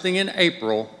pass something in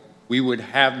April, we would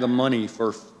have the money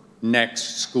for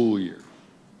next school year.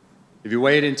 If you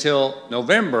wait until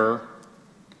November,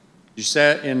 you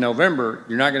set in November,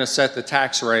 you're not going to set the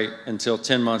tax rate until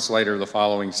 10 months later the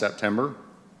following September.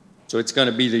 So it's going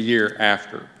to be the year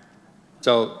after.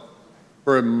 So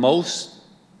for most,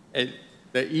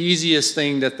 the easiest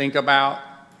thing to think about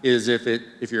is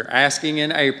if you're asking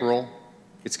in April,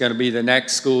 it's going to be the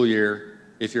next school year.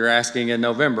 If you're asking in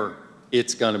November,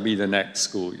 it's going to be the next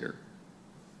school year.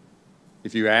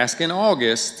 If you ask in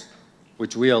August,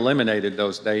 which we eliminated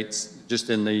those dates just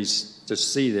in these to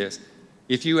see this,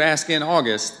 if you ask in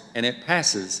August and it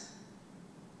passes,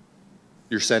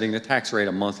 you're setting the tax rate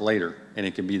a month later, and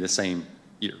it can be the same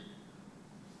year.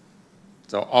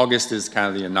 So August is kind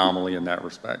of the anomaly in that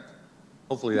respect.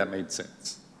 Hopefully that made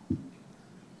sense.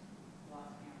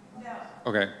 No.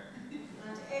 Okay.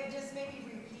 Just maybe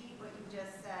repeat what you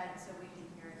just said so we can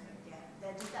hear it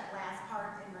again. Just that last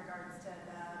part in regards to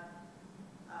the,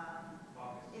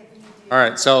 if you do. All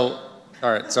right,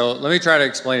 so let me try to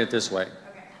explain it this way.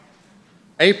 Okay.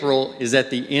 April is at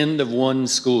the end of one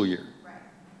school year, right,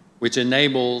 which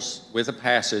enables, with a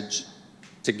passage,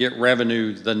 to get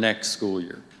revenue the next school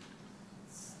year.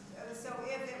 So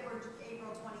if it were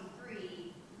April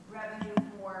 23, revenue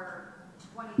for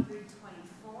 23,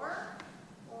 24,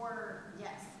 or yes,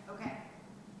 okay,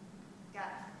 got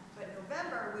it. But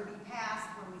November would be passed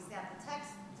when we set the tax.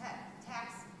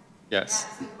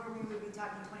 Yes. So where we would be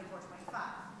talking 24, 25.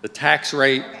 The tax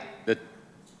rate, Okay.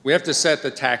 we have to set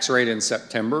the tax rate in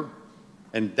September,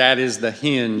 and that is the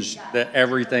hinge that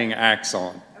everything acts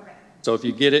on. Okay. So if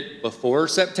you get it before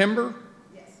September,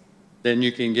 Yes. then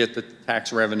you can get the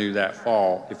tax revenue that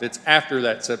fall. If it's after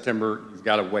that September, you've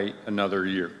got to wait another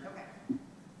year. Okay.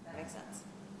 That makes sense.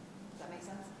 Does that make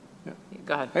sense?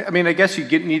 Go ahead. I mean, I guess you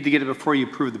need to get it before you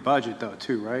approve the budget, though,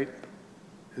 too, right?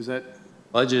 Is that?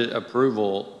 Budget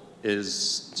approval is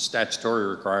statutory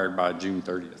required by June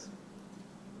 30th.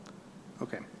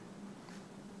 Okay.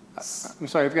 I'm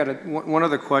sorry, I've got one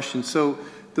other question. So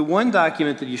the one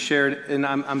document that you shared, and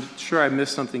I'm sure I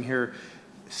missed something here,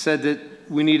 said that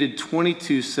we needed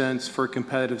 22 cents for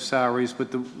competitive salaries, but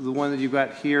the one that you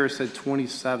got here said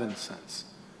 27 cents.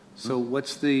 So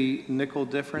what's the nickel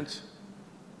difference?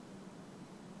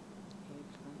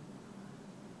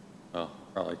 Oh,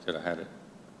 probably could have had it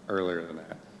earlier than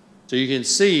that. So you can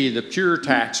see the pure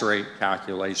tax rate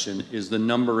calculation is the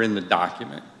number in the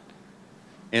document.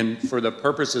 And for the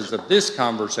purposes of this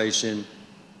conversation,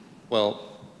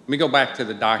 well, let me go back to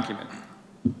the document.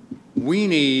 We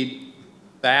need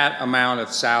that amount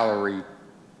of salary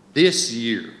this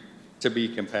year to be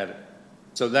competitive.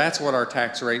 So that's what our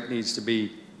tax rate needs to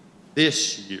be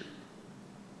this year.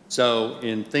 So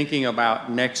in thinking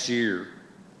about next year,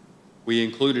 we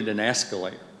included an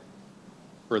escalator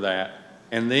for that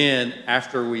And then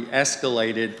after we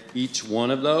escalated each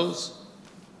one of those,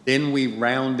 then we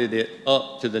rounded it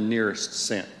up to the nearest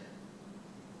cent,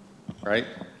 right?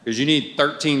 Because you need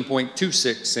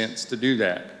 13.26 cents to do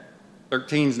that.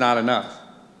 13's not enough.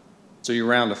 So you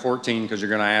round to 14 because you're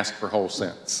going to ask for whole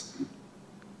cents.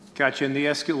 Gotcha. And the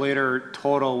escalator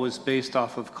total was based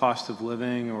off of cost of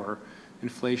living or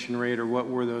inflation rate, or what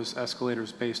were those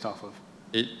escalators based off of?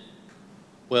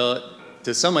 Well,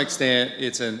 to some extent,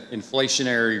 it's an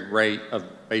inflationary rate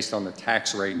based on the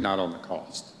tax rate, not on the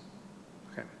cost.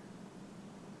 Okay.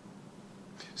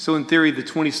 So in theory, the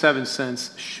 27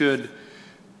 cents should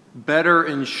better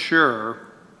ensure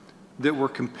that we're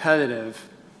competitive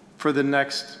for the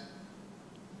next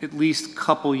at least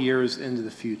couple years into the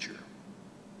future.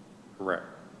 Correct.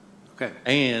 Okay.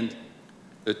 And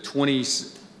the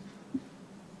 20s,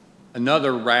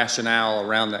 another rationale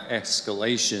around the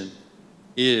escalation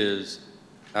is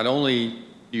not only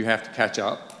do you have to catch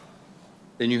up,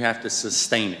 then you have to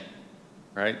sustain it,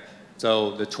 right?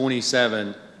 So the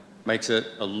 27 makes it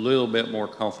a little bit more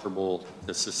comfortable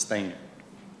to sustain it.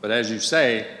 But as you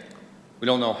say, we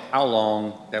don't know how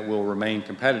long that will remain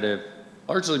competitive,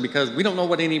 largely because we don't know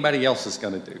what anybody else is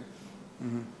going to do.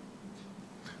 Mm-hmm.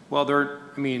 Well, they're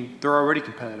already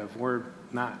competitive. We're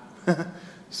not.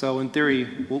 So in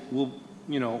theory, we'll,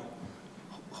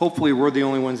 hopefully we're the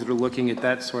only ones that are looking at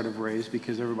that sort of raise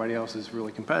because everybody else is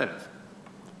really competitive.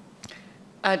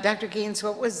 Dr. Gaines,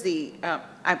 what was the,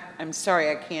 I'm sorry,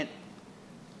 I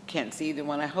can't see the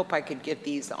one. I hope I could get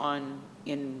these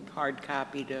in hard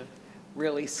copy to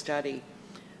really study.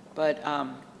 But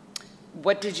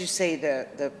what did you say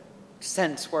the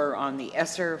cents were on the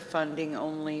ESSER funding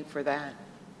only for that?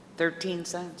 13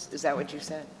 cents? Is that what you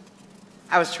said?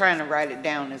 I was trying to write it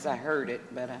down as I heard it,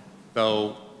 but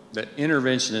So the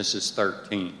interventionist is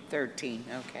 13. 13,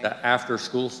 okay. The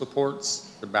after-school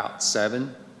supports about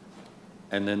 7,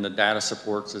 and then the data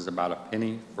supports is about a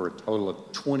penny for a total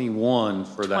of 21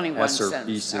 for the 21 ESSER cents,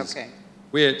 pieces. okay.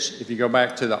 Which, if you go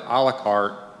back to the a la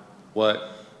carte,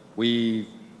 what we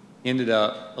ended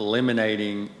up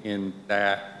eliminating in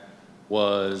that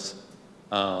was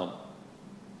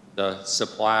the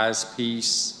supplies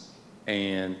piece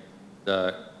and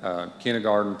the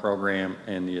kindergarten program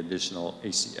and the additional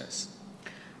ACS.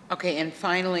 Okay, and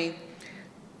finally,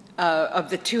 of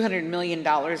the $200 million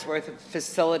worth of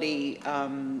facility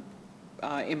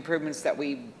improvements that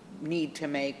we need to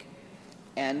make,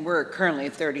 and we're currently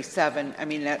at 37, I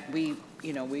mean, that we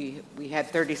had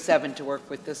 37 to work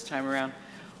with this time around.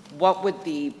 What would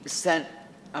the cent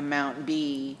amount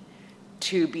be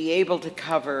to be able to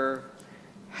cover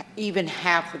even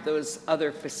half of those other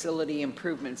facility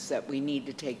improvements that we need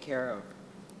to take care of?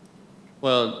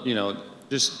 Well,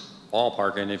 just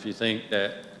ballparking, if you think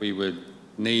that we would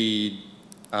need,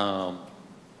 so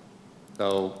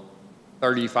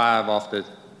 35 off the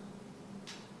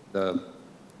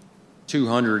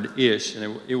 200-ish,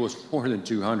 and it was more than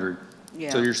 200.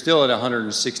 Yeah. So you're still at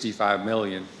 165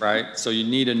 million, right? So you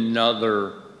need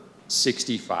another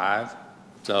 65.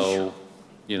 So,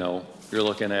 you're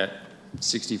looking at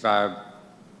 65.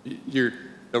 The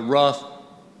rough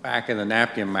back of the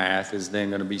napkin math is then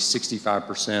going to be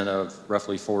 65% of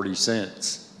roughly 40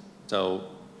 cents. So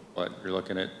what, you're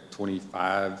looking at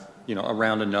 25,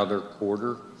 around another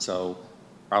quarter. So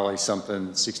probably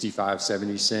something 65,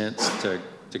 70 cents to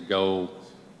go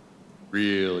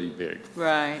really big.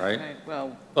 Right.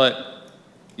 Well, but,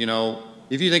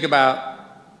 if you think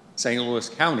about St. Louis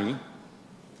County,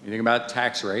 you think about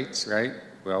tax rates, right?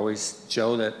 We always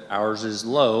show that ours is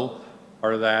low.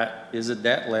 Part of that is a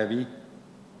debt levy.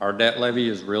 Our debt levy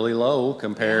is really low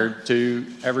compared to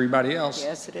everybody else.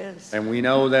 Yes, it is. And we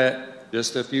know that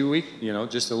just a few weeks,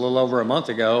 just a little over a month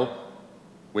ago,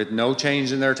 with no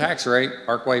change in their tax rate,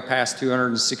 Parkway passed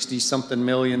 $260-something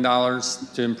million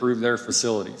to improve their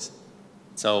facilities.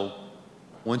 So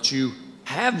once you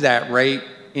have that rate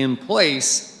in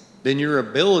place, then your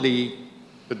ability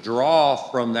to draw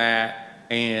from that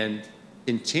and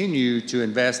continue to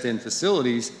invest in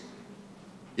facilities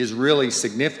is really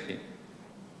significant.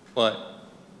 But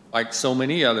like so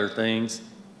many other things,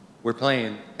 we're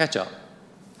playing catch up.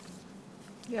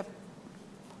 Yep.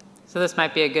 So this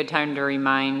might be a good time to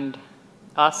remind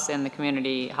us and the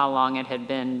community how long it had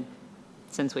been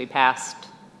since we passed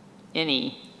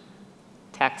any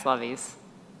tax levies.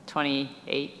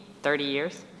 28, 30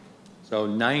 years? So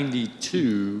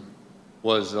 92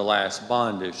 was the last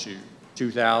bond issue.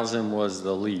 2000 was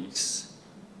the lease.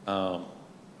 And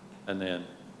then,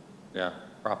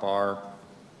 Prop R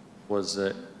was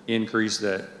the increase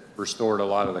that restored a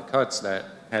lot of the cuts that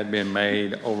had been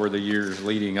made over the years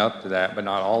leading up to that, but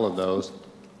not all of those.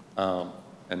 And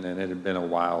and then it had been a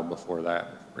while before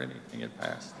that, before anything had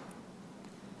passed.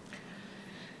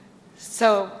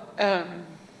 So,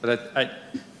 But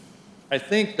I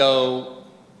think, though,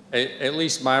 at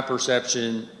least my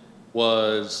perception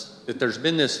was that there's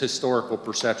been this historical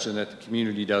perception that the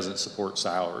community doesn't support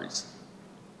salaries.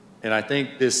 And I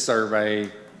think this survey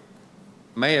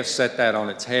may have set that on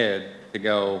its head to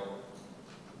go,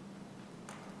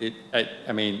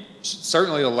 I mean,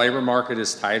 certainly the labor market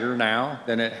is tighter now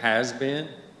than it has been,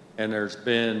 and there's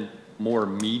been more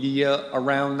media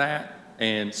around that,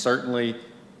 and certainly,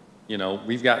 you know,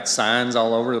 we've got signs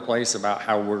all over the place about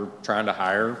how we're trying to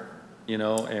hire, you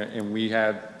know, and we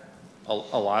have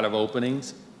a lot of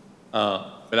openings.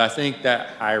 But I think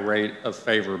that high rate of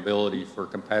favorability for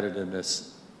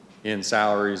competitiveness in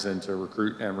salaries and to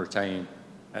recruit and retain,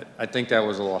 I think that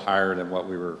was a little higher than what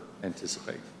we were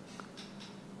anticipating.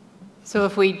 So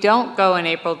if we don't go in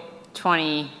April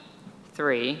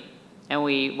 23 and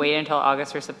we wait until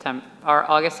August or September, or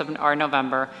August or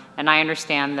November, and I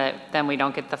understand that then we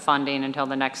don't get the funding until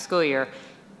the next school year,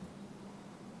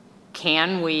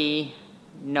 can we,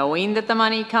 knowing that the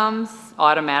money comes,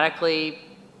 automatically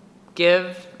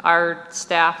give our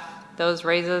staff those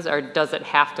raises, or does it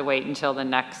have to wait until the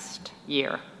next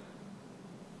year?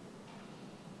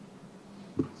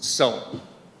 So,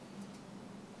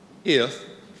 if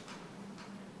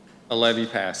a levy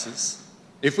passes,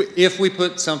 if we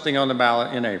put something on the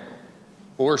ballot in April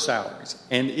for salaries,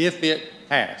 and if it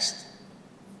passed,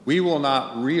 we will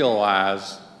not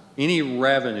realize any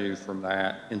revenue from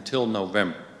that until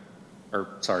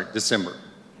December.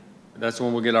 That's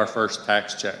when we'll get our first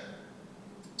tax check.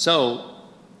 So,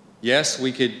 yes,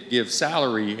 we could give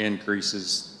salary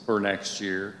increases for next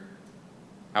year.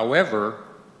 However,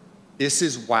 this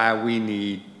is why we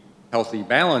need healthy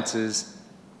balances,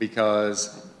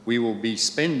 because we will be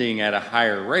spending at a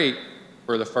higher rate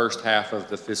for the first half of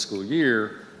the fiscal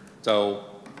year. So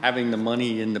having the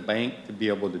money in the bank to be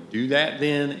able to do that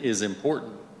then is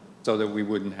important, so that we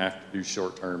wouldn't have to do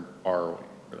short-term borrowing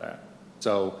for that.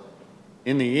 So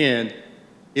in the end,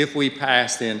 if we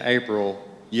passed in April,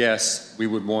 yes, we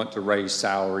would want to raise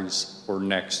salaries for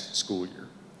next school year.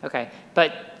 Okay,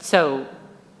 but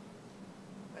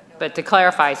to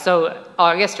clarify, so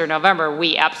August or November,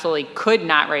 we absolutely could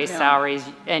not raise salaries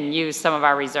and use some of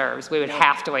our reserves. We would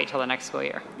have to wait till the next school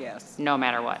year. Yes. No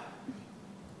matter what.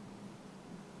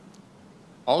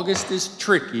 August is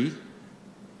tricky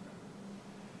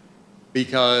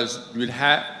because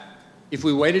if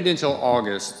we waited until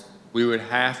August, we would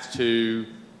have to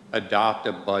adopt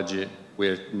a budget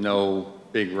with no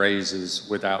big raises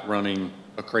without running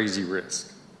a crazy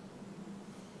risk.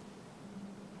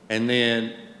 And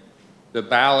then the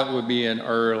ballot would be in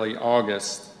early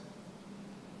August,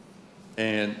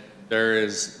 and there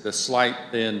is the slight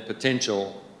then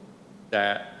potential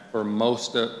that for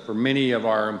many of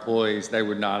our employees, they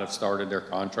would not have started their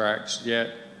contracts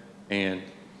yet, and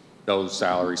those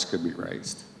salaries could be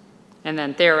raised. And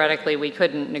then theoretically, we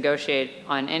couldn't negotiate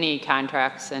on any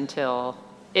contracts until,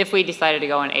 if we decided to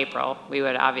go in April, we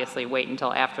would obviously wait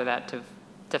until after that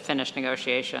to finish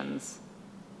negotiations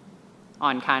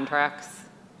on contracts.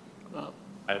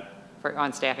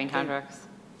 On staffing contracts?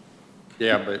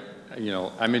 Yeah, but, you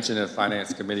know, I mentioned at a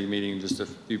finance committee meeting, just a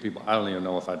few people, I don't even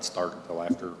know if I'd start until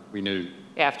after we knew.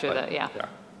 After right. Yeah.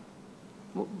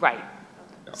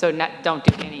 So don't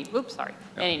do any,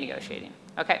 any negotiating.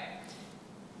 Okay.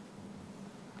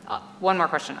 One more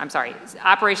question, I'm sorry.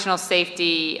 Operational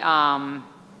safety,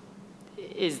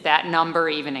 is that number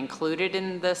even included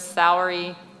in the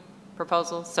salary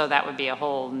proposal? So that would be a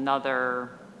whole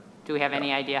nother, do we have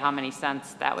any idea how many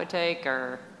cents that would take,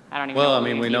 or I don't even know. Well, I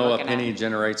mean, we know a penny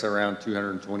generates around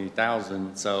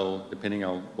 220,000, so depending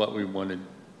on what we wanted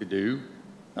to do,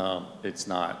 it's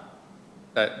not,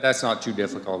 that's not too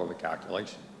difficult of a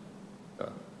calculation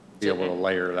to be able to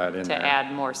layer that in there. To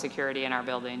add more security in our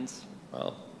buildings.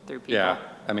 Well, through people. Yeah,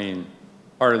 I mean,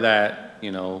 part of that,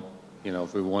 you know,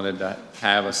 if we wanted to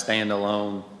have a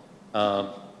standalone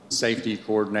safety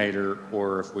coordinator,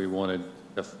 or if we wanted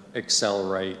to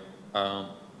accelerate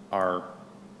our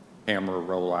camera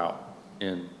rollout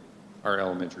in our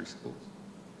elementary schools.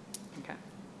 Okay.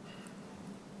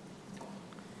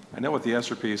 I know with the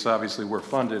ESSER piece, obviously we're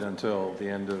funded until the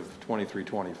end of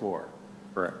 23-24.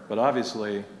 Correct. But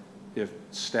obviously, if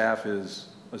staff is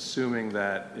assuming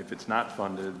that if it's not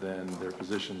funded, then their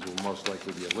positions will most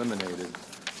likely be eliminated,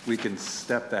 we can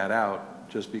step that out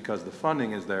just because the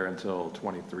funding is there until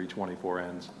 23-24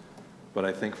 ends. But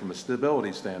I think from a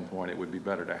stability standpoint, it would be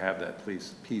better to have that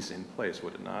piece in place,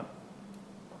 would it not?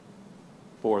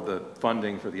 For the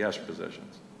funding for the ESSER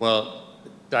positions. Well,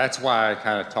 that's why I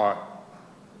kind of talked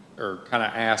or kind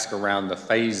of ask around the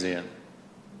phase-in.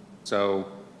 So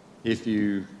if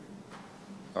you,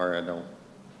 sorry, I don't,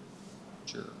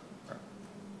 sure. I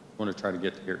want to try to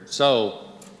get to here. So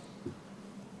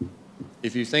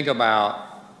if you think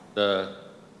about the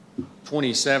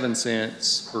 27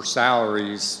 cents for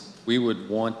salaries, we would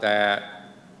want that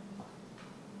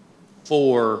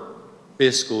for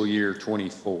fiscal year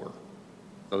 24.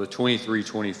 So the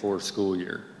 23-24 school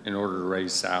year in order to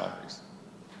raise salaries.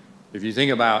 If you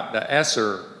think about the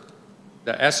ESSER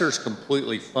is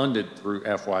completely funded through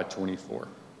FY24.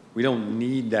 We don't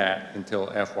need that until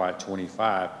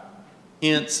FY25.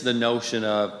 Hence the notion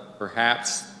of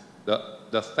perhaps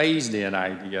the phased-in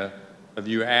idea of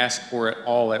you ask for it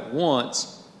all at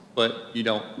once, but you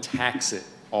don't tax it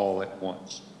all at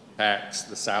once. Tax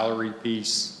the salary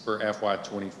piece for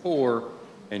FY24,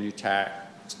 and you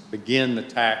begin the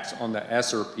tax on the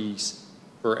ESSER piece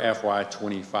for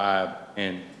FY25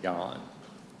 and beyond.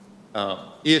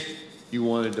 If you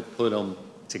wanted to put them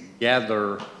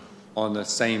together on the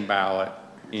same ballot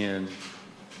in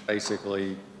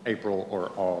basically April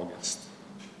or August.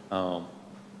 So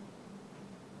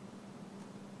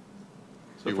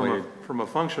from a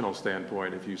functional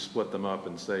standpoint, if you split them up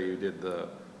and say you did the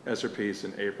ESSER piece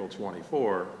in April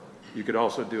 24, you could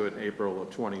also do it in April of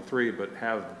 23, but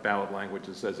have ballot language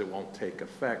that says it won't take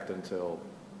effect until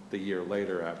the year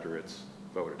later after it's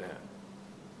voted in.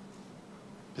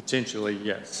 Potentially,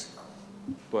 yes.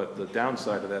 But the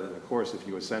downside of that is, of course, if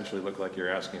you essentially look like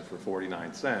you're asking for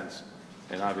 49 cents,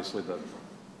 and obviously the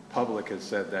public has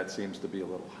said that seems to be a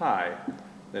little high,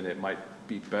 then it might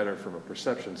be better from a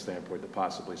perception standpoint to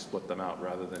possibly split them out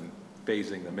rather than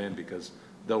phasing them in, because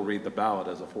they'll read the ballot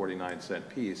as a 49-cent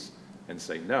piece and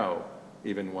say no,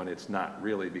 even when it's not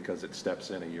really, because it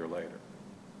steps in a year later.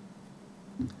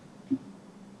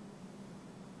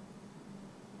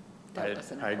 That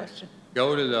wasn't a question.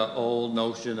 Go to the old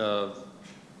notion of,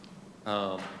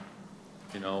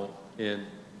 you know, in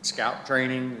scout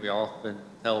training, we often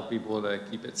tell people to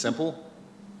keep it simple.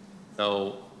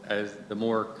 So as the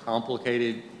more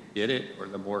complicated you get it, or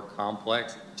the more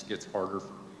complex, it just gets harder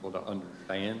for people to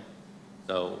understand.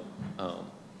 So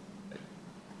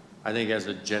I think as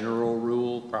a general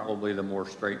rule, probably the more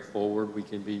straightforward we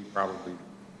can be, probably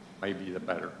maybe the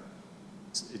better.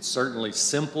 It's certainly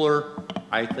simpler,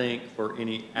 I think, for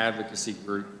any advocacy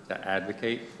group to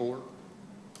advocate for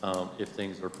if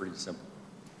things are pretty simple.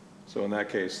 So in that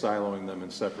case, siloing them in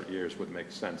separate years would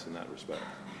make sense in that respect.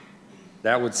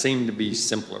 That would seem to be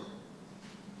simpler,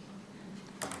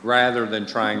 rather than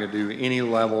trying to do any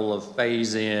level of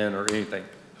phase-in or anything.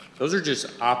 Those are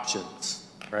just options,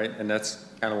 right? And that's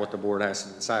kind of what the board has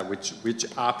to decide. Which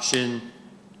option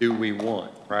do we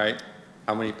want, right?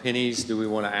 How many pennies do we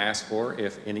want to ask for,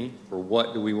 if any? For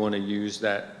what do we want to use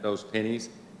those pennies?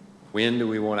 When do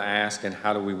we want to ask, and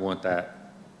how do we want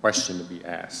that question to be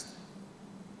asked?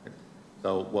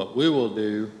 So what we will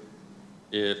do,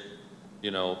 if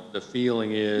you know the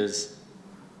feeling is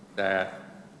that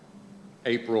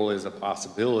April is a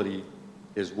possibility,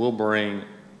 is we'll bring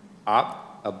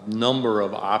a number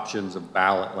of options of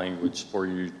ballot language for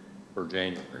you for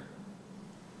January.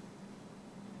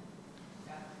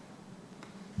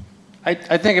 I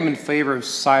think I'm in favor of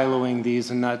siloing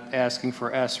these and not asking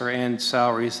for ESSER and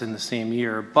salaries in the same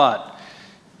year. But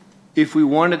if we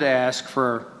wanted to ask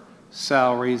for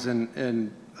salaries and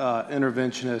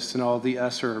interventionists and all the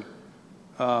ESSER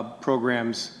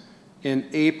programs in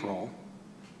April,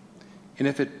 and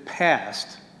if it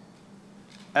passed,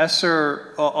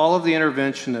 ESSER, all of the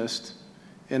interventionists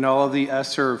and all of the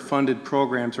ESSER funded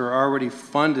programs are already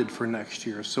funded for next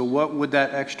year. So what would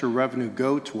that extra revenue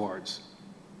go towards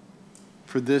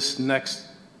for this next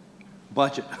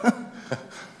budget?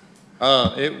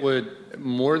 It would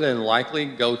more than likely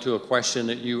go to a question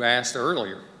that you asked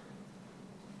earlier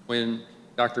when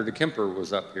Dr. DeKemper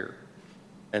was up here.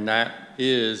 And that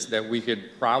is that we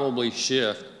could probably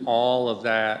shift all of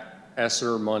that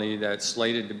ESSER money that's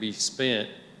slated to be spent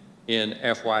in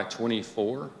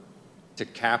FY24 to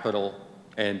capital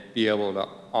and be able to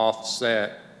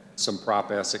offset some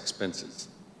Prop S expenses.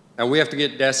 Now we have to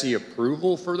get DESE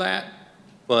approval for that,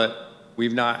 but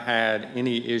we've not had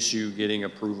any issue getting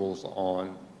approvals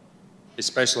on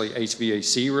especially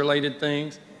HVAC related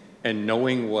things, and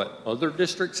knowing what other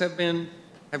districts have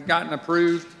gotten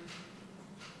approved.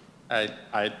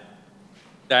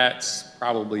 That's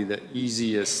probably the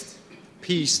easiest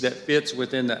piece that fits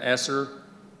within the ESSER,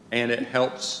 and it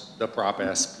helps the Prop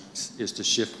S piece, is to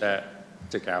shift that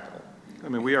to capital. I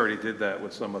mean, we already did that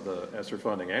with some of the ESSER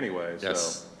funding anyway, Yes.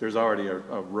 so there's already a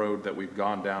road that we've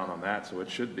gone down on that, so it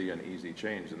should be an easy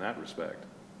change in that respect,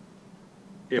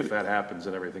 if that happens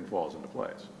and everything falls into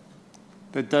place.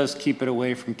 that does keep it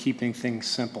away from keeping things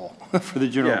simple for the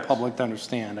general Yes. public to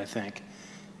understand, I think.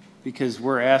 Because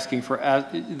we're asking for,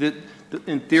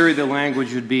 in theory, the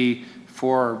language would be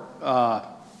for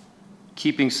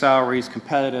keeping salaries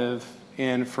competitive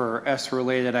and for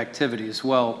ESSER-related activities.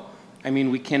 Well, I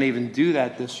mean, we can't even do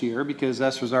that this year because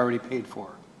ESSER's already paid for,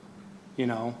 you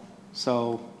know?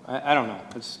 So, I don't know,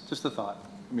 it's just a thought.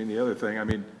 I mean, the other thing, I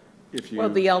mean, if you. Well,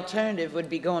 the alternative would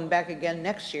be going back again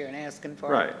next year and asking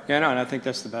for it. Right. Yeah, no, and I think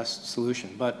that's the best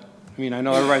solution, but, I mean, I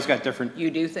know everybody's got different.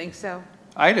 You do think so?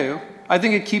 I do. I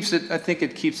think it keeps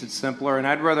it simpler, and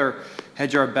I'd rather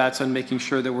hedge our bets on making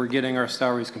sure that we're getting our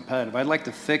salaries competitive. I'd like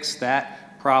to fix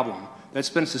that problem. That's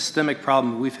been a systemic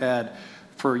problem we've had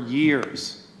for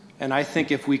years. And I think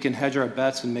if we can hedge our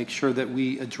bets and make sure that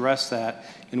we address that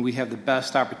and we have the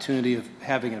best opportunity of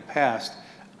having it passed,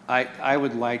 I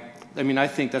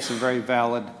think that's a very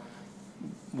valid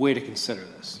way to consider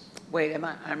this. Wait,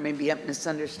 maybe I'm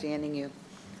misunderstanding you.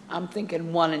 I'm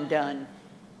thinking one and done.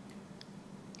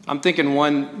 I'm thinking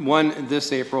one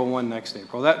this April, one next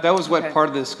April. That was what Okay. part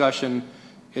of the discussion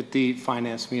at the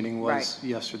finance meeting was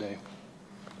yesterday.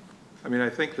 I mean, I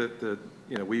think that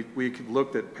we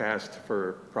looked at past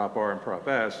for Prop R and Prop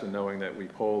S, and knowing that we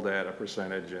polled at a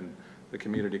percentage and the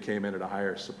community came in at a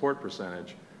higher support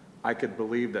percentage, I could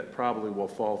believe that probably will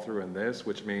fall through in this,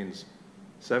 which means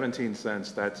 17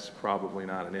 cents, that's probably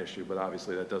not an issue, but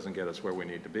obviously that doesn't get us where we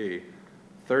need to be.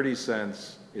 30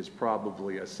 cents is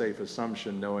probably a safe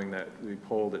assumption, knowing that we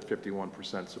polled at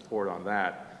 51% support on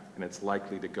that, and it's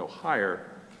likely to go higher.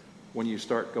 When you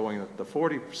start going at the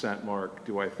 40% mark,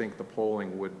 do I think the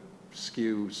polling would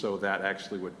skew so that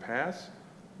actually would pass?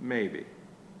 Maybe.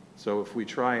 So if we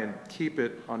try and keep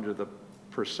it under the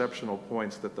perceptional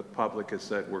points that the public has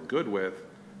said we're good with,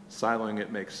 siloing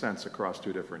it makes sense across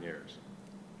 2 different years.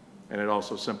 And it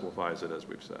also simplifies it, as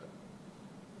we've said.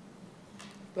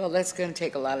 Well, that's going to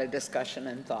take a lot of discussion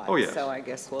and thought. Oh, yes. So I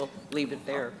guess we'll leave it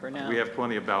there for now. We have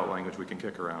plenty of ballot language we can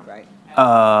kick around. Right.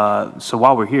 So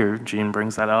while we're here, Gene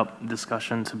brings that up,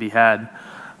 discussion to be had.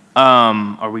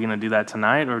 Are we going to do that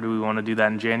tonight, or do we want to do that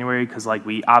in January? Because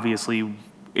obviously,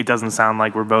 it doesn't sound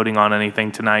like we're voting on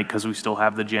anything tonight because we still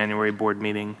have the January board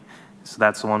meeting. So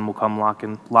that's the one we'll come locked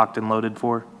and loaded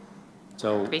for.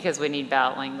 So, Because we need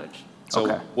ballot language. so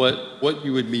Okay. what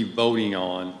you would be voting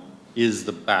on is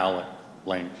the ballot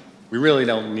language. We really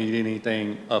don't need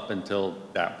anything up until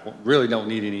that point. Really don't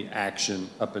need any action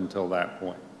up until that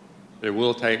point. It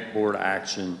will take board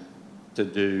action to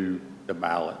do the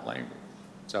ballot language.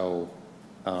 So,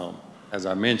 as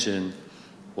I mentioned,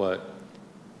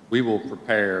 we will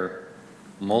prepare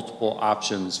multiple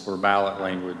options for ballot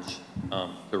language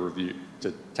to review,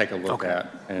 to take a look at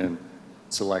and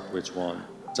select which one.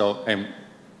 So, and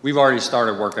we've already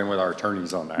started working with our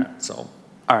attorneys on that, so.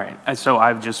 All right, and so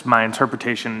my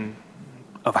interpretation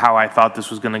of how I thought this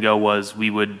was going to go was we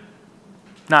would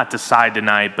not decide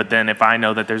tonight, but then if I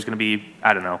know that there's going to be,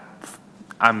 I don't know,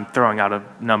 I'm throwing out a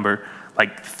number,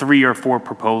 like 3 or 4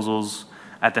 proposals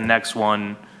at the next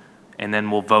one, and then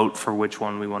we'll vote for which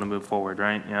one we want to move forward,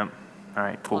 right? Yep. All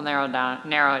right, cool. We'll narrow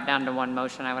it down to one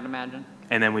motion, I would imagine.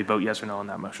 And then we vote yes or no on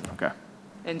that motion, okay.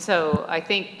 And so I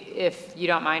think if you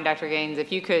don't mind, Dr. Gaines,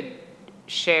 if you could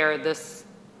share this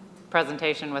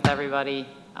presentation with everybody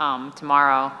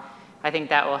tomorrow, I think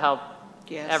that will help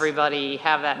everybody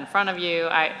have that in front of you.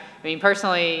 I mean,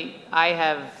 personally, I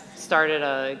have started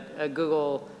a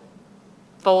Google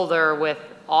folder with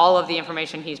all of the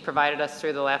information he's provided us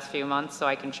through the last few months, so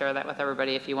I can share that with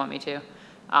everybody if you want me to,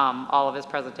 all of his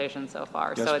presentations so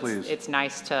far. Yes, so please. it's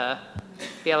nice to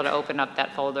be able to open up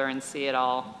that folder and see it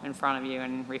all in front of you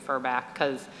and refer back,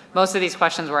 because most of these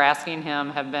questions we're asking him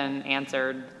have been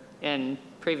answered in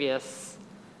previous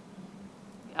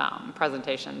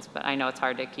presentations, but I know it's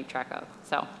hard to keep track of.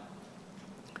 So,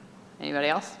 anybody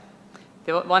else?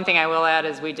 The one thing I will add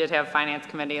is we did have Finance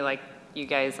Committee, like you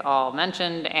guys all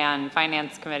mentioned, and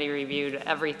Finance Committee reviewed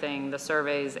everything, the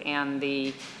surveys and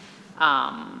the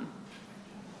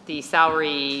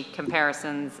salary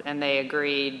comparisons, and they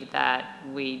agreed that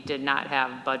we did not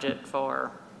have budget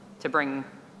to bring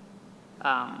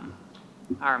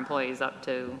our employees up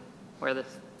to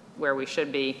where we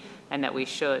should be, and that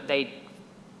they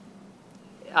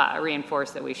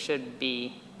reinforced that we should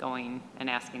be going and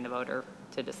asking the voter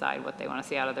to decide what they want to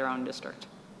see out of their own district.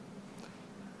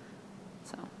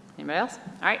 So, anybody else?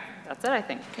 All right, that's it, I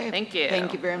think. Okay. Thank you.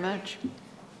 Thank you very much.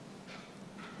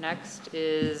 Next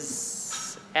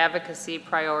is advocacy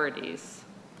priorities.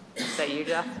 Is that you,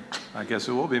 Jeff? I guess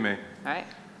it will be me. All right.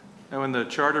 Now, in the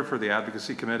charter for the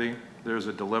advocacy committee, there's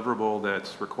a deliverable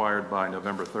that's required by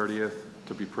November 30th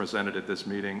to be presented at this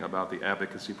meeting about the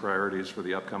advocacy priorities for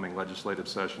the upcoming legislative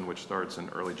session, which starts in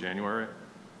early January.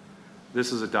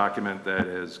 This is a document that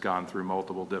has gone through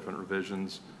multiple different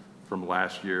revisions from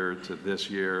last year to this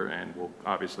year and will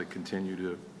obviously continue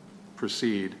to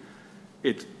proceed.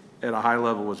 It, at a high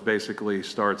level, was basically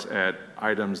starts at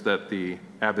items that the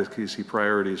advocacy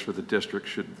priorities for the district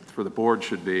for the board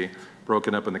should be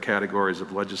broken up in the categories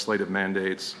of legislative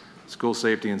mandates, school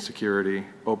safety and security,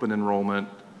 open enrollment,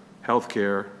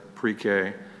 healthcare,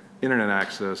 pre-K, internet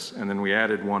access, and then we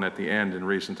added one at the end in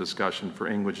recent discussion for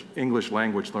English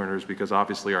language learners, because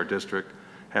obviously our district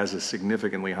has a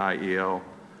significantly high EL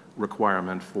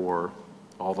requirement for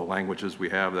all the languages we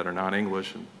have that are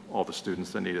non-English and all the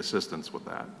students that need assistance with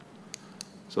that.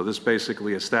 So this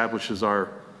basically establishes our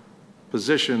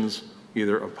positions,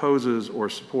 either opposes or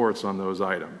supports on those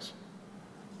items.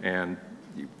 And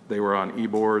they were on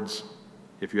e-boards.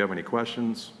 If you have any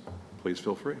questions, please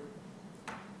feel free.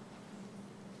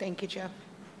 Thank you, Jeff.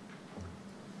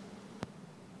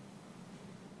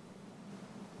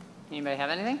 Anybody have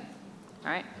anything?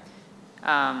 All right.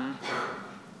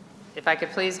 If I could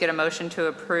please get a motion to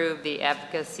approve the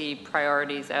advocacy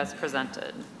priorities as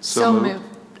presented. So moved.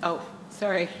 Oh,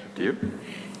 sorry. Do you?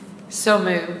 So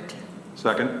moved.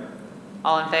 Second.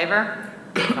 All in favor?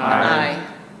 Aye.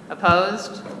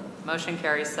 Opposed? Motion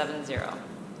carries 7-0.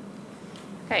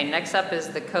 Okay, next up is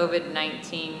the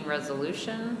COVID-19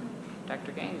 resolution.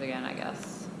 Dr. Gaines again, I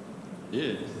guess.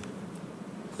 Yes.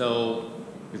 So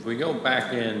if we go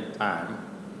back in time,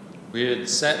 we had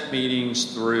set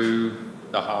meetings through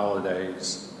the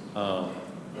holidays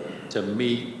to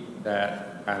meet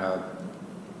that kind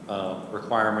of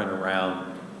requirement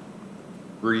around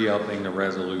re-upping the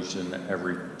resolution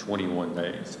every 21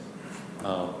 days.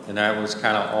 And that was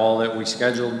kind of all that we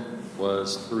scheduled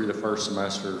was through the first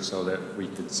semester so that we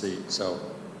could see. So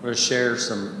I'm going to share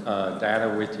some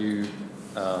data with you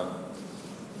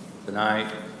tonight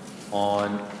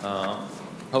on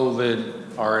COVID,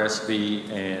 RSV,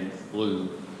 and flu,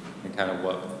 and kind of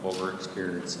what we're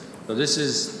experiencing. So this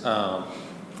is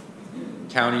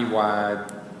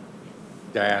countywide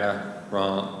data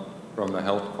from the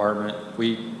health department.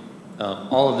 We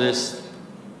all of this,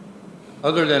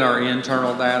 other than our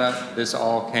internal data, this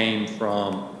all came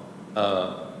from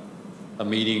a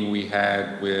meeting we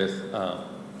had with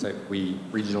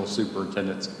regional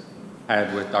superintendents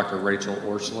had with Dr. Rachel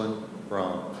Orslin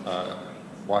from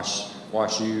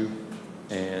WashU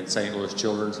and St. Louis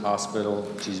Children's Hospital.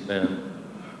 She's been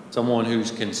someone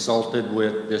who's consulted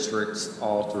with districts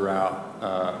all throughout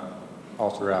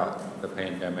the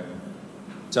pandemic.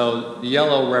 So the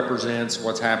yellow represents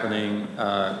what's happening,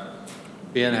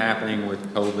 been happening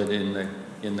with COVID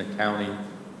in the county.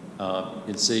 You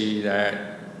can see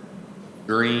that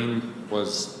green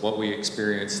was what we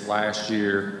experienced last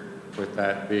year with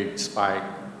that big spike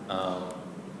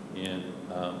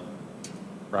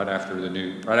right after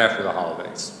the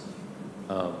holidays,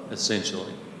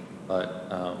 essentially. But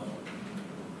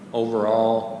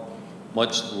overall,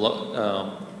 much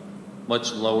lower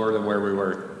than where we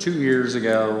were 2 years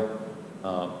ago,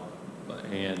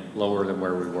 and lower than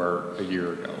where we were a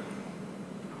year ago.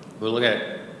 We'll look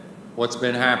at what's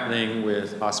been happening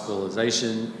with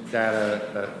hospitalization data.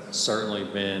 That's certainly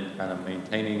been kind of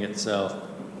maintaining itself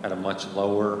at a much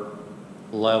lower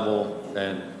level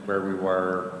than where we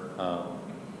were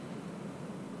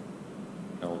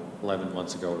 11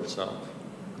 months ago or so.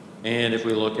 And if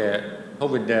we look at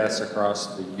COVID deaths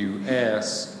across the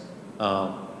U.S.,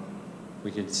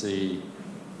 we can see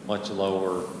much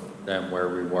lower than where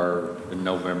we were in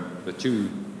November, the two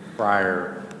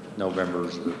prior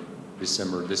Novembers or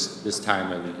December, this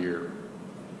time of the year.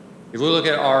 If we look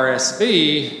at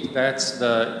RSV, that's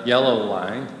the yellow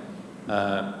line.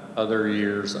 Other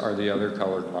years are the other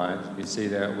colored lines. You can see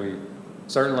that we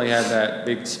certainly had that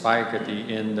big spike at the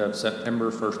end of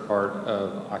September, first part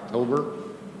of October.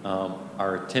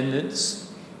 Our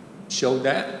attendance showed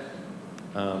that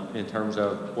in terms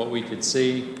of what we could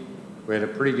see. We had a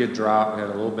pretty good drop. We had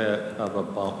a little bit of a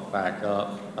bump back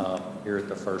up here at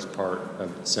the first part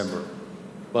of December.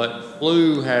 But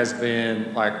flu has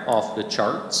been like off the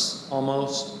charts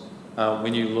almost.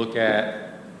 When you look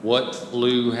at what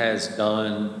flu has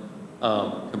done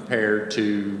compared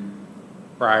to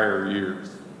prior years.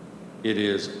 It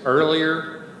is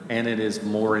earlier and it is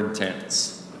more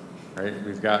intense, right?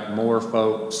 We've got more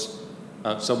folks.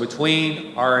 So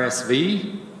between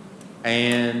RSV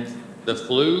and the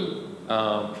flu,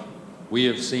 we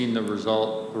have seen the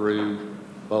result through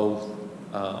both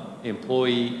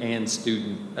employee and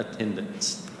student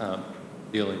attendance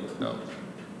dealing with those.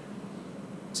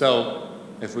 So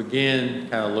if we again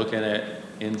kind of looking at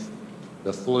in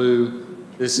the flu,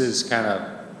 this is kind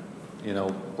of, you know,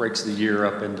 breaks the year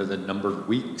up into the numbered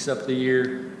weeks of the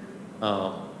year.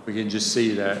 We can just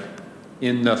see that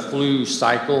in the flu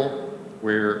cycle,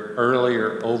 we're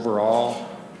earlier overall.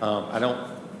 I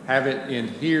don't have it in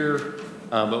here,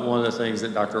 but one of the things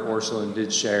that Dr. Orsolin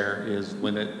did share is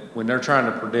when they're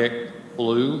trying to predict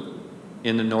flu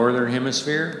in the northern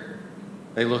hemisphere,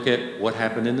 they look at what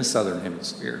happened in the southern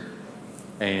hemisphere.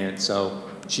 And so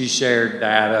she shared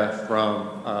data from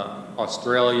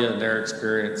Australia and their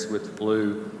experience with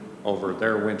flu over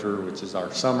their winter, which is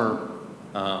our summer,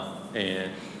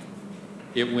 and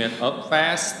it went up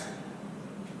fast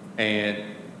and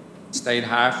stayed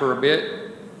high for a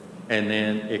bit, and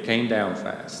then it came down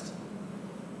fast.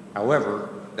 However,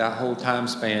 that whole time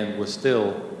span was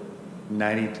still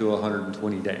 90 to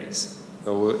 120 days.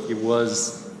 So it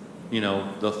was, you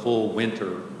know, the full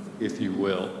winter, if you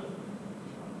will.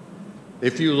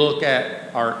 If you look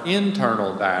at our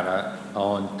internal data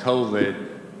on COVID,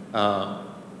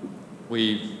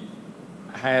 we've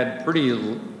had pretty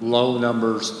low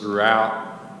numbers throughout.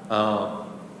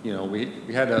 You know, we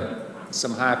had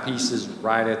some high pieces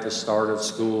right at the start of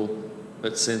school,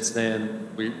 but since then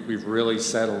we've really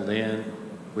settled in.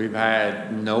 We've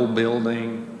had no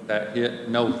building that hit,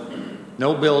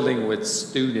 no building with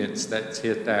students that's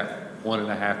hit that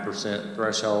 1.5%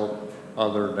 threshold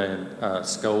other than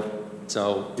scope.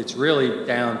 So it's really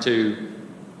down to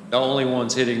the only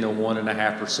ones hitting the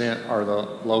 1.5% are the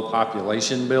low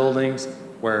population buildings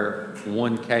where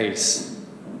one case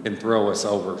can throw us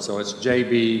over. So it's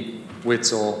JB,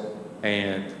 Witzel,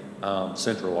 and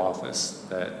central office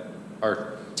that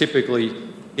are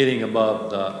typically hitting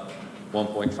above the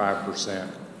 1.5%.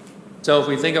 So if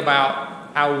we think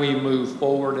about how we move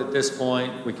forward at this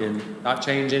point, we can not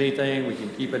change anything. We can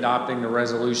keep adopting the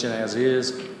resolution as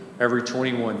is every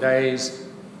 21 days.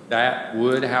 That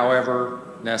would, however,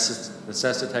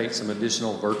 necessitate some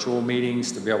additional virtual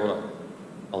meetings to be able to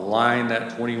align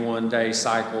that 21-day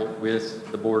cycle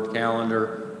with the board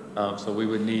calendar. So we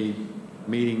would need a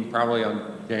meeting probably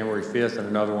on January 5th and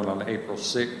another one on April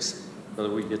 6th so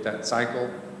that we get that cycle.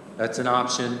 That's an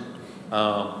option.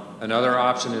 Another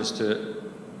option is to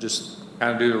just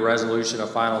kind of do the resolution a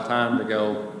final time to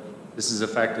go, this is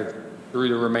effective through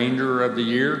the remainder of the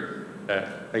year.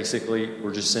 That basically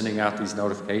we're just sending out these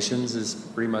notifications is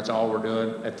pretty much all we're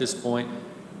doing at this point.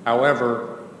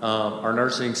 However, our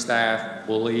nursing staff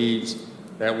believes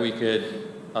that we could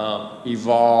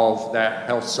evolve that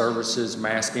health services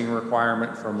masking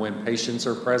requirement from when patients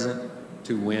are present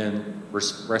to when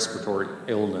respiratory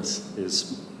illness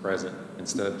is present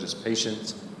instead of just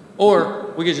patients.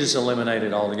 Or we could just eliminate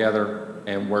it altogether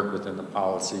and work within the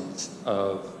policies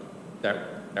of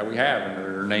that we have and that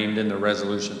are named in the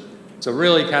resolution. So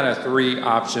really kind of three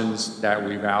options that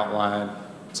we've outlined.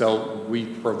 So we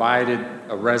provided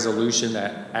a resolution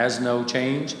that has no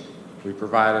change. We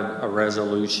provided a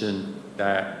resolution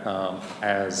that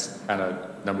has kind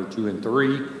of number 2 and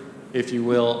 3, if you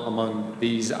will, among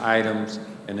these items,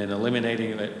 and then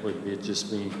eliminating it would be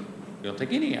just mean you don't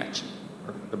take any action,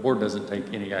 or the board doesn't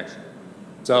take any action.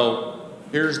 So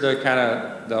here's the kind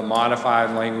of the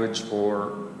modified language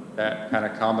for that kind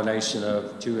of combination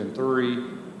of 2 and 3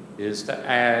 is to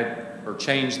add or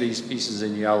change these pieces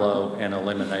in yellow and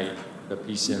eliminate the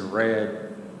piece in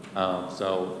red.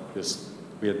 So just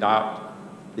we adopt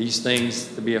these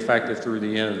things to be effective through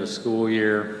the end of the school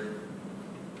year.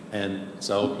 And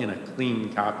so in a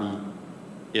clean copy,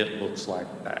 it looks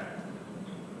like that.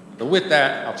 So with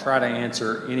that, I'll try to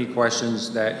answer any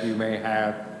questions that you may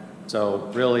have. So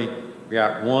really, we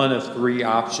got one of 3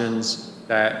 options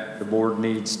that the board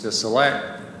needs to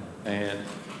select, and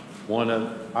one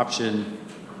of option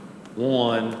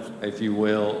 1, if you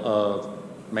will, of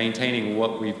maintaining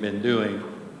what we've been doing.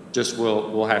 Just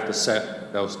we'll have to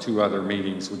set those 2 other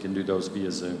meetings. We can do those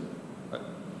via Zoom. But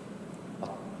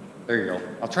there you go.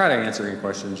 I'll try to answer any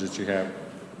questions that you have.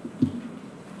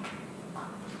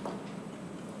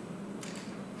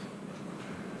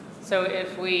 So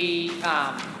if we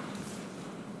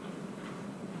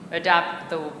adopt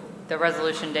the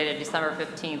resolution dated December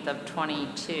 15th of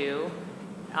 22,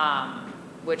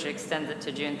 which extends it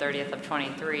to June 30th of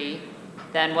 23,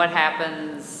 then what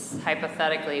happens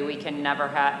hypothetically? We can never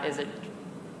have, is it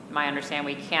my understanding,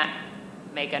 we can't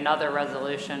make another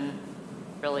resolution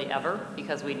really ever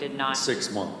because we did not?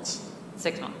 6 months.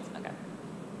 6 months, okay.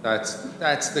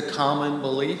 That's the common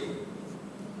belief.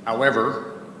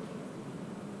 However,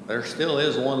 there still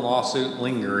is one lawsuit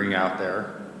lingering out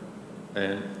there.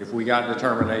 And if we got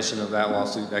determination of that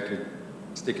lawsuit, that could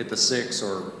stick it to 6,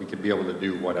 or we could be able to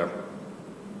do whatever.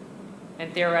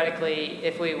 And theoretically,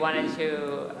 if we wanted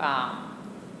to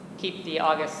keep the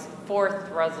August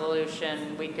fourth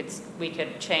resolution, we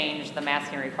could change the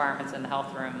masking requirements in the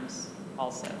health rooms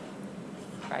also,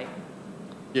 right?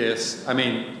 Yes, I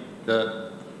mean,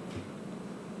 the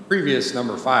previous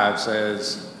number 5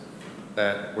 says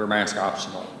that we're mask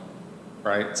optional,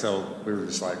 right? So we were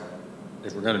just like,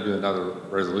 if we're gonna do another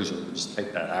resolution, we just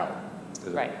take that out.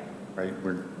 Right. Right,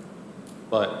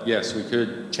 but yes, we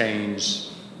could change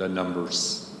the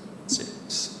numbers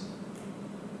 6.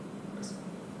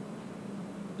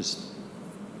 Just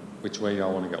which way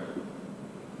y'all want to go?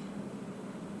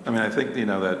 I mean, I think, you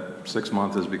know, that 6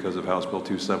 month is because of House Bill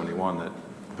 271 that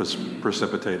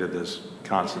precipitated this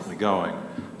constantly going.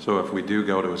 So if we do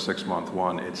go to a 6 month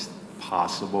one, it's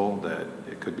possible that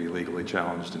it could be legally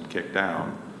challenged and kicked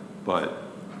down. But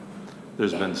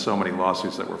there's been so many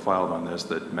lawsuits that were filed on this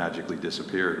that magically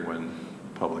disappeared when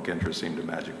public interest seemed to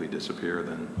magically disappear.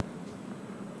 Then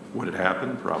would it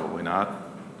happen? Probably not.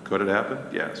 Could it happen?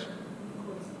 Yes.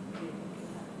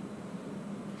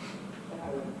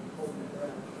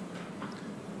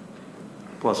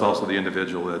 Plus also the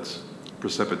individual that's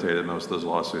precipitated most of those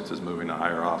lawsuits is moving to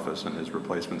higher office, and his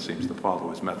replacement seems to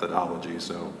follow his methodology.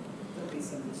 So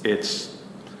it's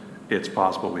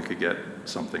possible we could get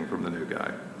something from the new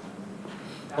guy.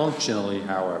 Functionally,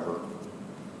 however,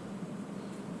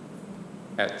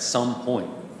 at some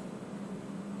point,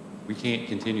 we can't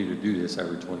continue to do this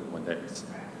every 21 days.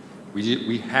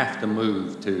 We have to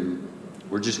move to,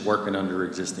 we're just working under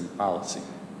existing policy.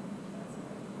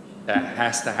 That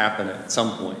has to happen at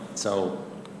some point. So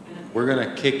we're going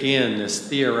to kick in this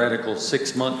theoretical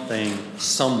 6 month thing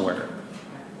somewhere.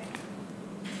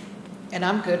 And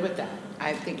I'm good with that.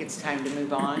 I think it's time to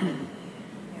move on.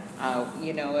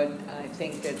 You know, I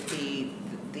think that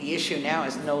the issue now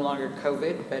is no longer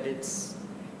COVID, but it's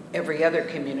every other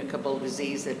communicable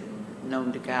disease that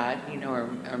known to God, you know,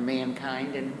 or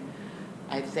mankind. And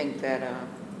I think that,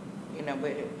 you know,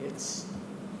 it's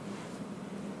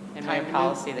And time we have to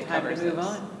policy move, that time covers to move this.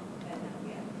 on.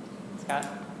 Scott?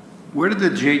 Where did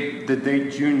the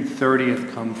date June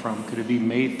 30th come from? Could it be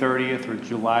May 30th or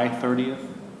July 30th?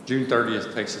 June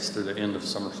 30th takes us to the end of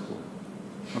summer school.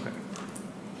 Okay.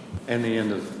 And the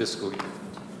end of fiscal year.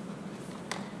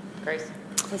 Grace?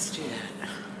 Let's do that.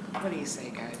 What do you say,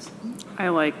 guys? I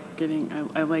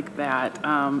like that.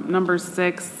 Number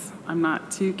 6, I'm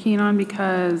not too keen on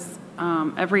because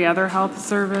every other health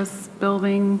service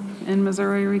building in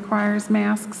Missouri requires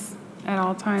masks at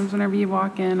all times whenever you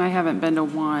walk in. I haven't been to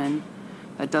one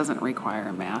that doesn't require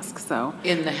a mask, so.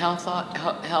 In the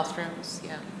health rooms,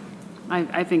 yeah.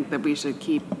 I think that we should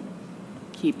keep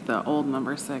the old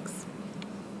number 6.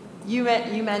 You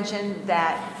mentioned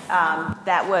that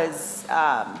that was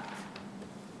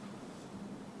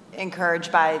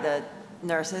encouraged by the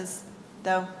nurses,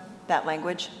 though, that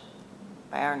language,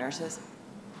 by our nurses.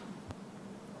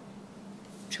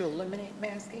 To eliminate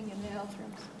masking in the health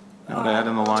rooms? No, to add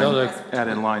in the line, So add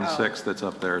in line 6 that's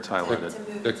up there, it's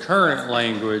highlighted. The current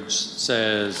language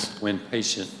says when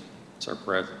patients are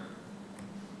present.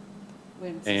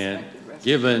 And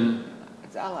given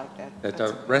I like that. that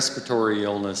the respiratory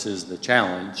illness is the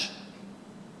challenge,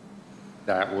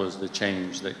 that was the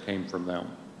change that came from them.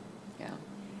 Yeah.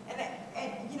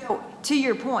 And you know, to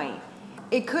your point,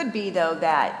 it could be though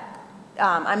that,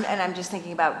 I'm just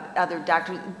thinking about other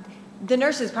doctors. The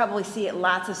nurses probably see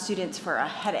lots of students for a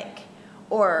headache,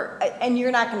 and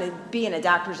you're not going to be in a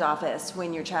doctor's office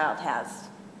when your child has,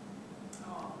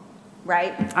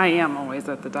 right? I am always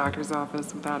at the doctor's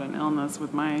office without an illness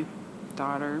with my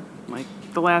daughter. Like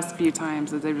the last few times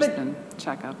that they've just been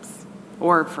checkups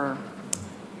or for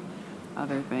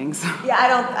other things. Yeah,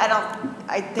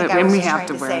 I think But I was we just have trying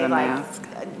to to wear say the like mask.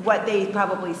 what they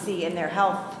probably see in their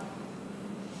health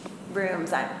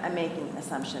rooms, I'm making an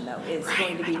assumption though, is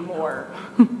going to be more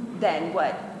than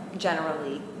what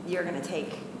generally you're going to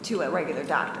take to a regular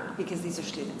doctor, because these are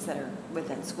students that are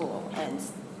within school and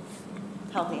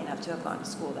healthy enough to have gone to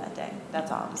school that day.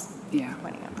 That's all I was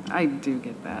pointing out. I do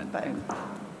get that. But,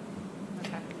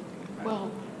 okay.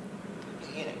 Well,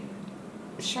 you know,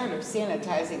 short of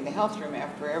sanitizing the health room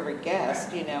after every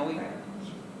guest, you know,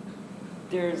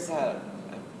 there's a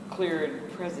clear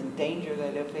and present danger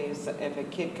that if a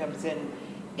kid comes in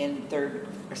 3rd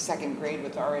or 2nd grade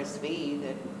with RSV,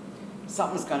 that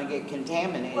something's going to get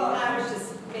contaminated. Well, I was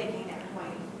just making that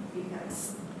point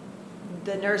because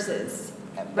the nurses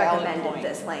Valid recommended point.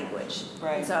 this language.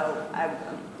 Right. So,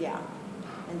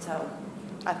 and so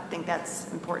I think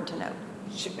that's important to note.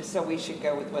 So we should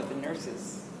go with what the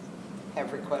nurses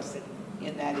have requested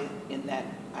in that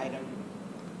item.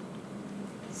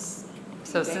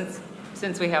 So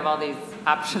since we have all these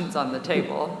options on the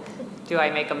table, do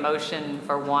I make a motion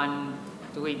for one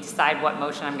do we decide what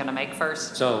motion I'm gonna make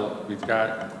first? So we've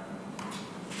got,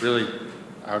 really,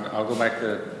 I'll go back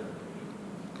to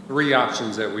 3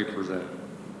 options that we present,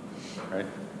 right?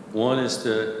 One is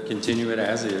to continue it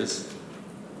as is.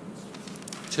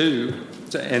 2,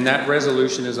 and that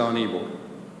resolution is on e-board,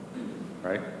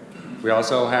 right? We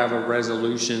also have a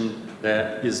resolution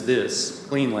that is this,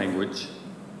 clean language.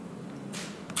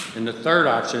 And the 3rd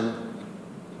option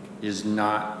is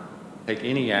not take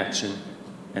any action,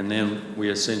 and then we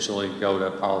essentially go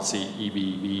to policy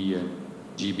EBB and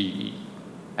GBE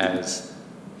as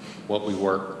what we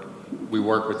work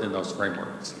within those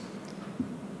frameworks.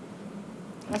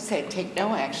 I say take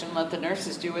no action, let the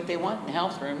nurses do what they want in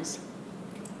health rooms.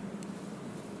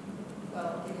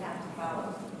 Well, you have to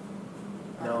follow.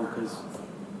 No, because,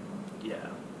 yeah.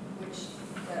 Which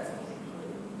doesn't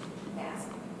include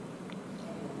masking.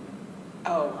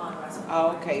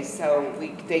 Oh, okay, so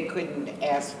they couldn't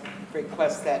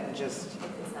request that and just,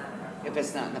 if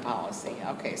it's not in the policy.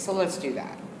 Okay, so let's do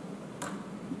that.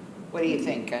 What do you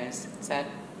think, guys? Is that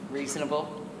reasonable?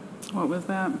 What was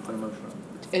that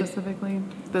specifically?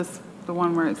 The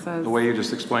one where it says? The way you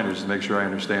just explained it, just to make sure I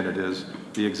understand it, is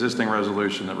the existing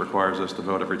resolution that requires us to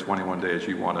vote every 21 days,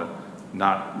 you want to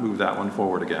not move that one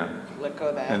forward again. Let go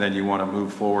of that. And then you want to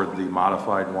move forward the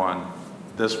modified one,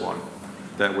 this one,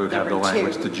 that would have the Number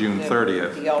language 2, to June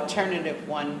 30th. The alternative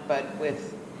one, but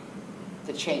with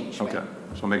the change. Okay,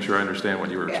 so make sure I understand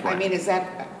what you were Yeah, I explaining.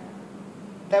 mean,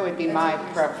 that would be my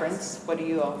preference. What do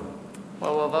you all?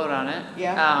 Well, we'll vote on it.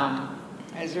 Yeah.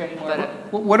 Is there any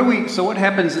more? So what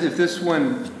happens if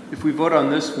if we vote on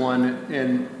this one,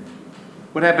 and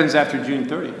what happens after June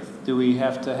 30th? Do we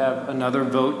have to have another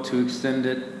vote to extend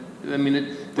it? I mean,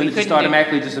 then it just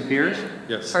automatically disappears?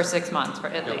 Yes. For 6 months,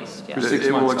 at least, yes. For 6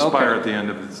 It will months, expire okay. at the end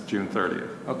of June 30th.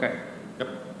 Okay. Yep.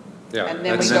 Yeah, And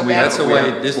then that's, we go back that's the to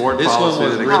way, the this board one policy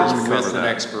was that exists to written cover with an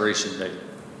that. expiration date.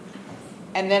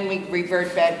 And then we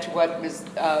revert back to what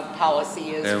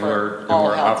policy is And for we're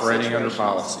all health operating under situations.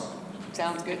 policy.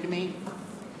 Sounds good to me.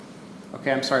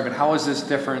 Okay, I'm sorry, but how is this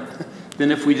different than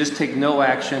if we just take no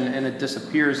action and it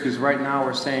disappears? Because right now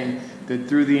we're saying that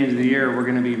through the end of the year, we're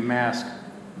going to be mask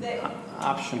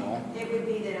optional. It would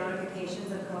be the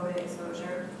notifications of COVID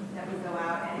exposure that would go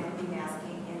out, and it would be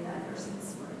masking in the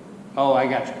nurses' room. Oh, I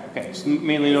got you. Okay, so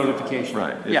mainly notification.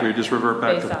 Right, if Yeah. we just revert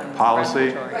back Based to on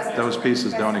policy, respiratory. those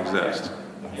pieces don't exist.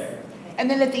 And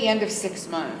then at the end of 6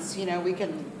 months, we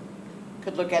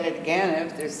could look at it again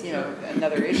if there's,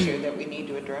 another issue that we need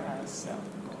to address, so.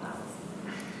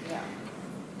 Yeah.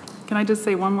 Can I just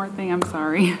say one more thing? I'm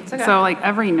sorry. okay. So like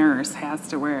every nurse has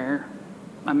to wear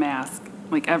a mask.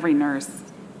 Like every nurse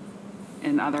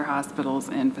in other hospitals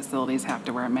and facilities have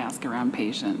to wear a mask around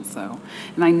patients. So,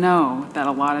 and I know that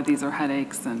a lot of these are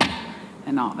headaches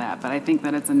and all that, but I think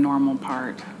that it's a normal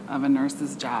part of a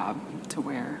nurse's job to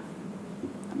wear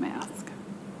a mask.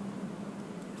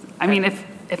 I mean,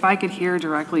 if I could hear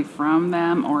directly from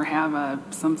them or have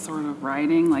some sort of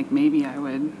writing, like maybe I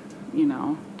would,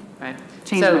 Right.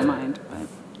 change my mind,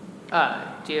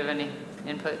 but. Do you have any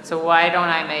input? So why don't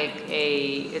I make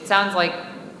it sounds like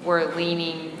we're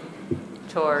leaning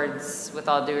towards, with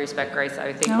all due respect, Grace,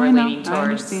 I think No, we're I know. leaning I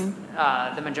towards,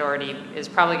 understand. the majority is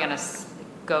probably going to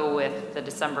go with the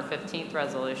December 15th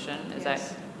resolution. Is that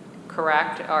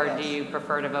correct? Or do you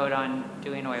prefer to vote on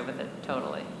doing away with it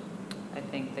totally? I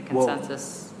think the Well,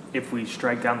 consensus. If we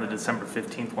strike down the December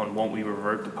 15th one, won't we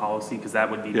revert to policy? Because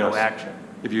that would be no Yes. action.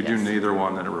 If you do neither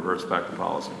one, then it reverts back to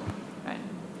policy. Right.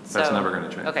 That's So- never going to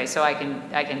change. Okay, so I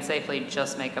can safely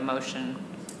just make a motion.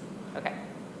 Okay.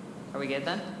 Are we good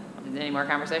then? Any more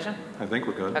conversation? I think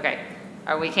we're good. Okay.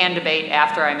 We can debate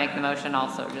after I make the motion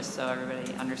also, just so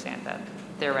everybody understands that.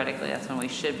 Theoretically, that's when we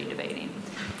should be debating.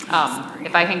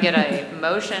 If I can get a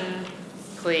motion,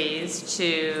 please,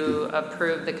 to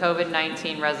approve the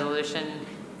COVID-19 resolution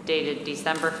dated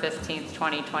December 15th,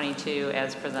 2022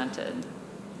 as presented.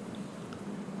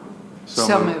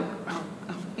 So moved. Oh,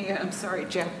 yeah, I'm sorry,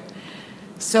 Jeff.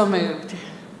 So moved.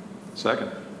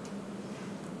 Second.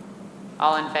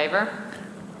 All in favor?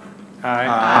 Aye.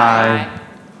 Aye.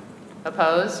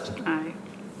 Opposed? Aye.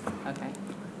 Okay.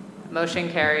 Motion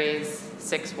carries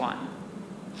 6-1.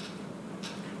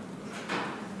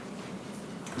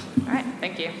 All right,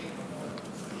 thank you.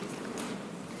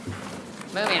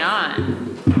 Moving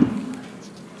on.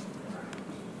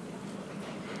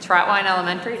 Trotwine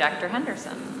Elementary, Dr.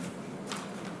 Henderson.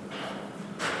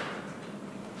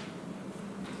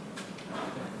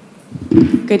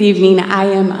 Good evening. I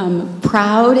am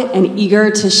proud and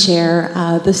eager to share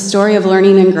the story of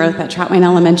learning and growth at Trotwine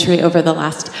Elementary over the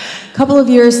last couple of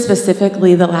years,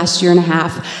 specifically the last year and a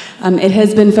half. It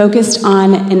has been focused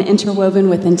on and interwoven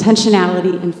with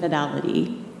intentionality and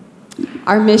fidelity.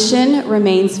 Our mission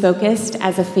remains focused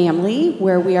as a family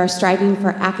where we are striving for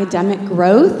academic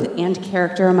growth and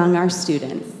character among our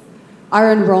students.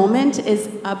 Our enrollment is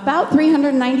about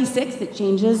 396. It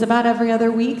changes about every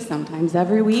other week, sometimes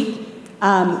every week.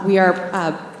 We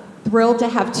are thrilled to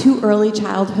have 2 early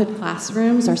childhood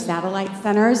classrooms, our satellite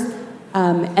centers.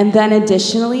 And then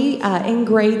additionally, in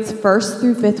grades 1st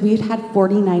through 5th, we've had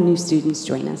 49 new students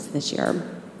join us this year.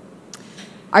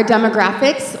 Our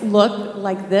demographics look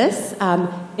like this.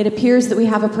 It appears that we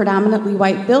have a predominantly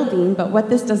white building, but what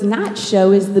this does not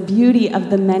show is the beauty of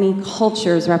the many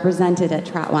cultures represented at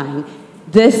Troutwine.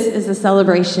 This is a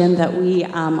celebration that we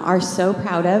are so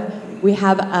proud of. We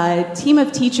have a team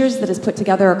of teachers that has put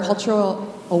together a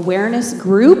cultural awareness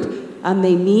group.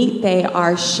 They meet, they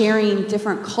are sharing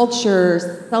different cultures,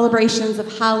 celebrations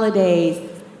of holidays,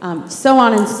 so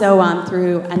on and so on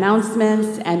through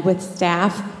announcements and with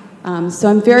staff. So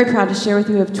I'm very proud to share with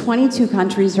you we have 22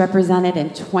 countries represented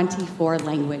in 24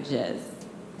 languages.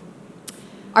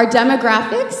 Our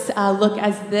demographics look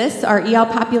as this. Our EL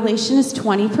population is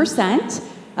 20%.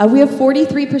 We have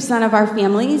 43% of our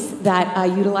families that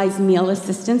utilize meal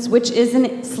assistance, which is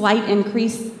a slight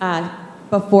increase.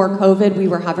 Before COVID, we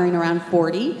were hovering around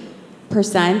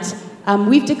 40%.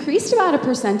 We've decreased about a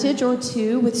percentage or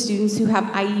 2 with students who have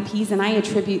IEPs, and I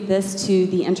attribute this to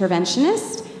the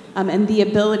interventionist and the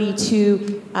ability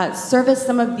to service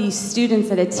some of these students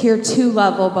at a tier 2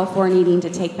 level before needing to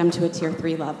take them to a tier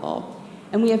 3 level.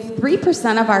 And we have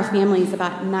 3% of our families,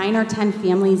 about 9 or 10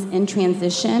 families in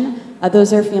transition.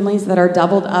 Those are families that are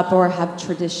doubled up or have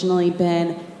traditionally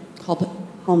been called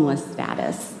homeless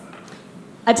status.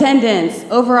 Attendance,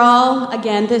 overall,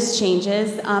 again, this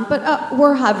changes, but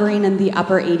we're hovering in the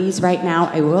upper 80s right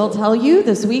now. I will tell you,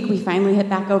 this week we finally hit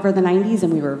back over the 90s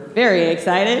and we were very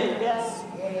excited.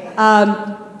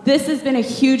 This has been a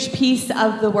huge piece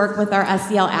of the work with our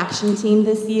SEL action team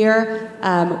this year.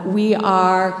 We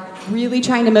are really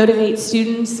trying to motivate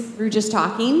students through just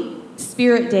talking,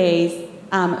 spirit days,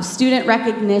 student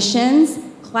recognitions,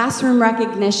 classroom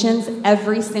recognitions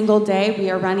every single day. We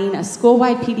are running a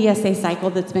school-wide PDSA cycle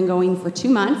that's been going for 2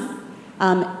 months.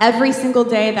 Every single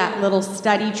day, that little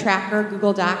study tracker,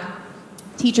 Google Doc,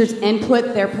 teachers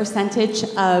input their percentage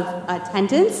of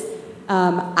attendance.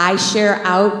 I share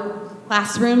out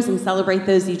classrooms and celebrate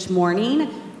those each morning.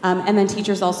 And then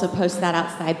teachers also post that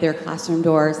outside their classroom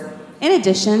doors. In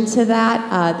addition to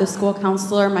that, the school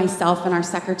counselor, myself, and our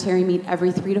secretary meet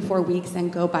every 3 to 4 weeks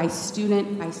and go by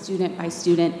student, by student, by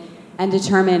student, and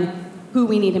determine who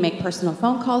we need to make personal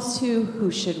phone calls to, who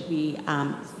should we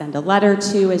send a letter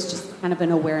to, as just kind of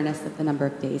an awareness of the number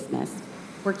of days missed.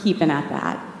 We're keeping at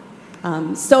that.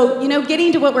 So,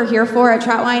 getting to what we're here for at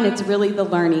Troutwine, it's really the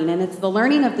learning, and it's the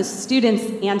learning of the students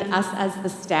and us as the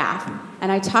staff.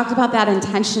 And I talked about that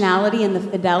intentionality and the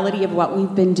fidelity of what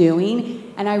we've been doing,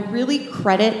 and I really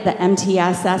credit the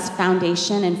MTSS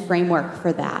Foundation and framework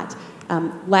for that.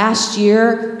 Last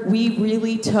year, we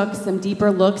really took some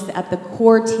deeper looks at the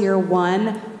core Tier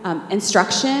 1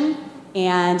 instruction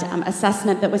and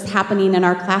assessment that was happening in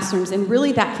our classrooms, and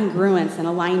really that congruence and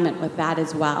alignment with that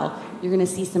as well. You're going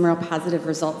to see some real positive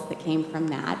results that came from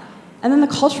that. And then the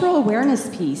cultural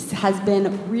awareness piece has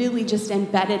been really just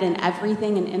embedded in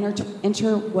everything and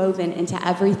interwoven into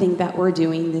everything that we're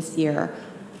doing this year.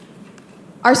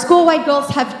 Our school-wide goals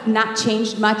have not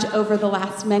changed much over the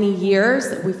last many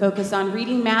years. We focus on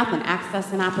reading, math, and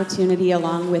access and opportunity,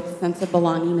 along with sense of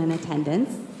belonging and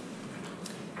attendance.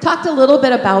 Talked a little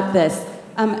bit about this.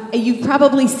 You've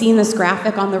probably seen this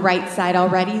graphic on the right side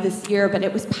already this year, but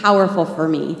it was powerful for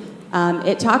me.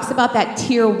 It talks about that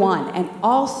Tier 1, and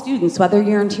all students, whether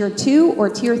you're in Tier 2 or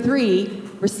Tier 3,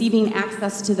 receiving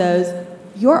access to those,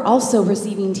 you're also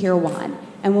receiving Tier 1.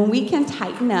 And when we can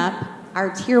tighten up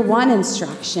our Tier 1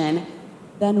 instruction,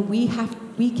 then we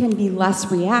can be less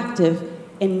reactive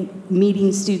in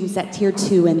meeting students at Tier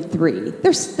 2 and 3.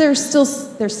 There's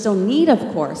still need, of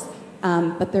course,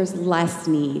 but there's less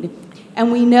need.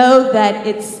 And we know that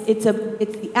it's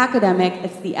the academic,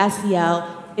 it's the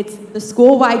SEL, it's the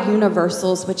school-wide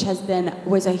universals, which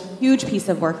was a huge piece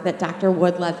of work that Dr.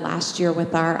 Wood led last year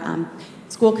with our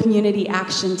school community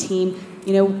action team.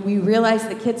 We realized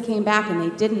that kids came back and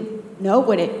they didn't know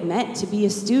what it meant to be a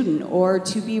student or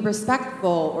to be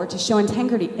respectful or to show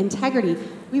integrity.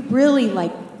 We really,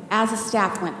 as a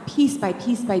staff, went piece by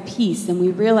piece by piece, and we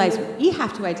realized we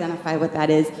have to identify what that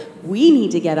is. We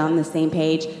need to get on the same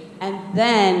page and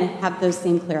then have those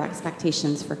same clear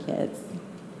expectations for kids.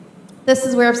 This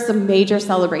is where some major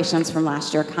celebrations from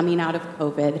last year coming out of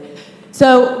COVID.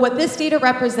 So what this data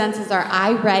represents is our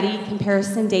iReady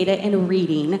comparison data in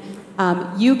reading.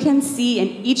 You can see in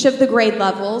each of the grade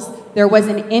levels, there was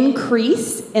an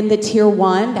increase in the Tier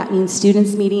 1, that means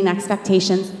students meeting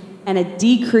expectations, and a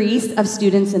decrease of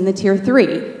students in the Tier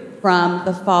 3 from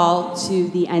the fall to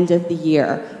the end of the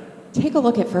year. Take a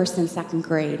look at first and second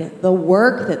grade. The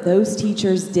work that those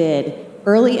teachers did,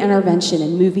 early intervention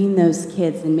and moving those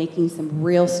kids and making some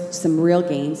real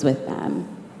gains with them.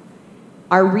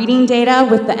 Our reading data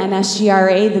with the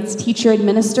NSGRA that's teacher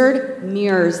administered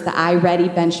mirrors the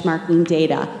iReady benchmarking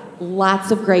data.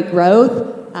 Lots of great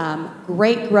growth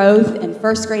in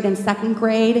first grade and second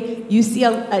grade. You see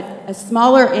a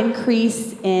smaller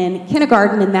increase in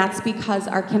kindergarten, and that's because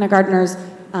our kindergartners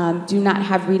do not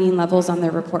have reading levels on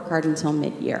their report card until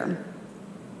mid-year.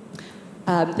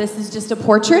 This is just a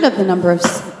portrait of the number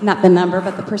of, not the number,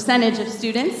 but the percentage of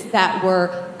students that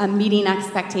were meeting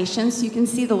expectations. So you can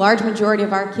see the large majority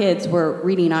of our kids were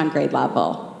reading on grade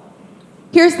level.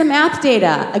 Here's the math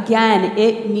data. Again,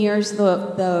 it mirrors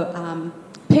the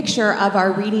picture of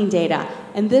our reading data.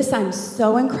 And this I'm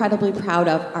so incredibly proud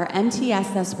of. Our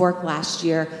MTSS work last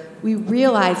year, we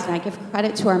realized, and I give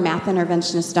credit to our math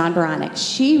interventionist, Dawn Baronic,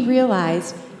 she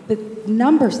realized that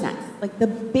number sense, like the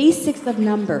basics of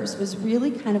numbers, was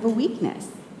really kind of a weakness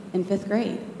in 5th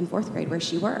grade and 4th grade where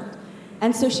she worked.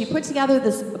 And so she put together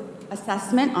this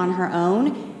assessment on her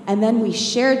own, and then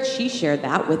she shared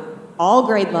that with all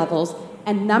grade levels,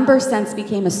 and number sense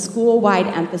became a school-wide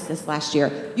emphasis last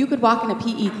year. You could walk in a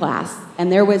PE class,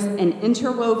 and there was an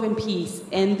interwoven piece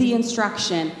in the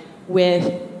instruction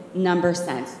with number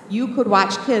sense. You could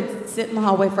watch kids sit in the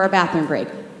hallway for a bathroom break,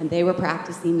 and they were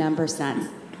practicing number sense.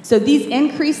 So these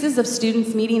increases of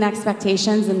students meeting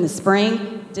expectations in the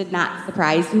spring did not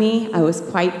surprise me. I was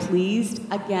quite pleased.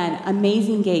 Again,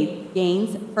 amazing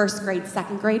gains, 1st grade,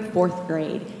 2nd grade, 4th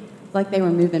grade. It's like they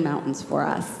were moving mountains for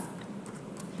us.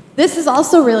 This is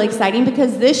also really exciting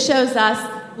because this shows us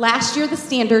last year the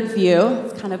standard view.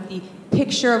 It's kind of the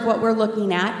picture of what we're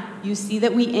looking at. You see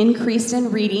that we increased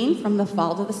in reading from the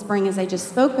fall to the spring, as I just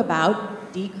spoke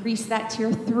about, decreased that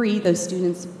Tier 3, those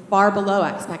students far below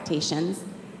expectations.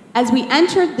 As we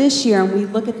entered this year and we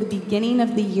look at the beginning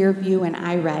of the year view in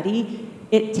iReady,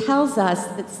 it tells us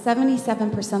that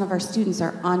 77% of our students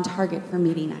are on target for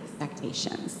meeting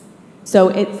expectations. So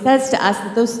it says to us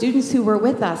that those students who were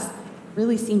with us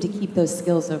really seem to keep those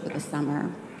skills over the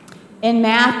summer. In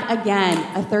math, again,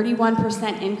 a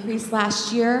 31% increase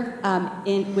last year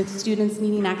with students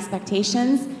meeting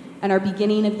expectations, and our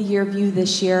beginning of the year view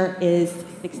this year is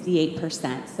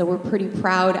 68%. So we're pretty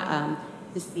proud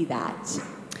to see that.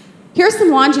 Here's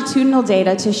some longitudinal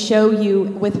data to show you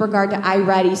with regard to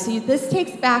iReady. So this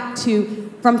takes back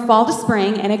from fall to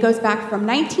spring, and it goes back from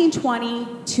 1920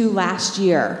 to last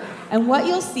year. And what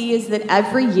you'll see is that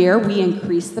every year we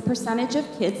increase the percentage of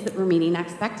kids that were meeting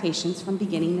expectations from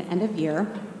beginning to end of year,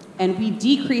 and we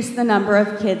decrease the number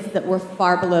of kids that were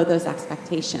far below those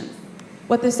expectations.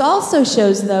 What this also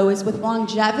shows, though, is with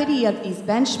longevity of these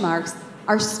benchmarks,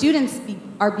 our students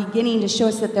are beginning to show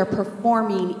us that they're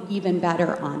performing even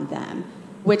better on them,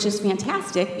 which is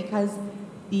fantastic because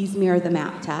these mirror the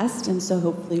MAP test, and so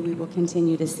hopefully we will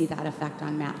continue to see that effect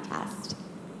on MAP test.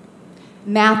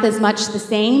 Math is much the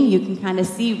same. You can kind of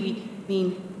see we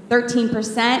mean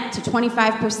 13% to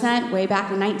 25% way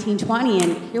back in 1920,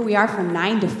 and here we are from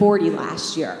 9 to 40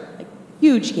 last year. Like,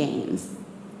 huge gains.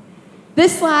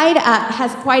 This slide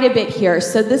has quite a bit here.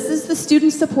 So this is the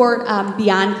student support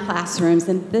beyond classrooms,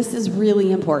 and this is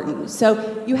really important.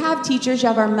 So you have teachers, you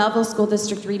have our Mehlville School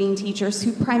District reading teachers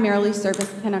who primarily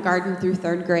service kindergarten through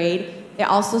 3rd grade. They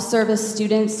also service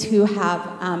students who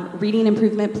have reading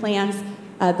improvement plans.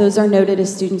 Those are noted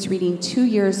as students reading 2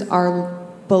 years or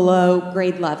below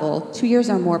grade level, 2 years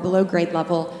or more below grade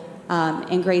level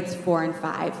in grades 4 and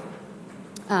 5.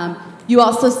 You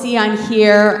also see on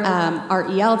here our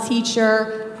EL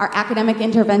teacher, our academic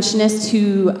interventionist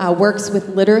who works with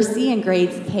literacy in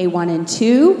grades K1 and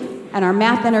 2, and our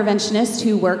math interventionist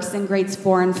who works in grades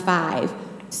 4 and 5.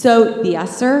 So the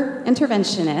ESSER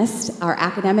interventionist, our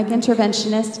academic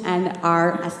interventionist, and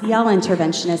our SEL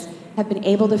interventionist have been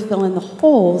able to fill in the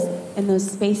holes in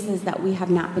those spaces that we have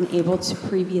not been able to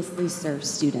previously serve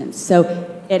students. So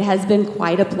it has been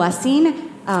quite a blessing.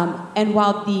 And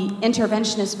while the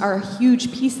interventionists are a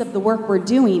huge piece of the work we're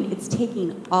doing, it's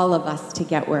taking all of us to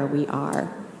get where we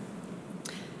are.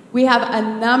 We have a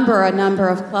number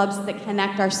of clubs that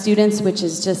connect our students, which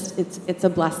is just, it's a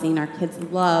blessing. Our kids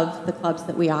love the clubs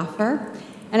that we offer.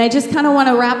 And I just kind of want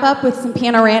to wrap up with some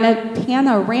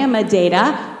panorama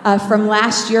data from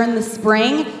last year in the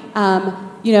spring.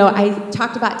 I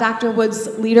talked about Dr.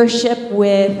 Wood's leadership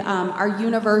with our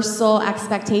universal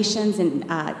expectations and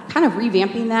kind of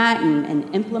revamping that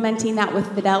and implementing that with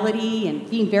fidelity and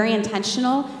being very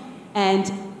intentional. And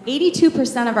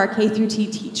 82% of our K through T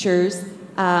teachers,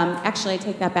 actually I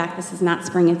take that back, this is not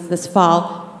spring, it's this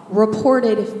fall,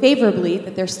 reported favorably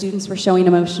that their students were showing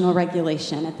emotional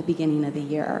regulation at the beginning of the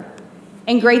year.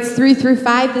 In grades 3 through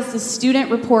 5, this is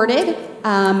student reported,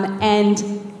 and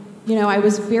I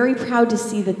was very proud to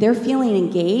see that they're feeling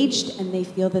engaged and they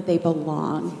feel that they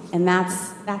belong. And that's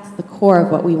the core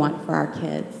of what we want for our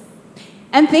kids.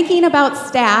 And thinking about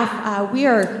staff, we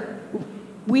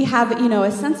have,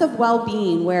 a sense of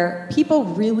well-being where people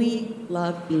really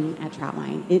love being at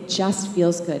Troutline. It just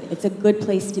feels good. It's a good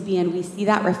place to be, and we see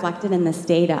that reflected in this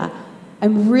data.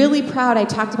 I'm really proud. I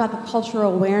talked about the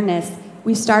cultural awareness.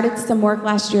 We started some work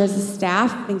last year as a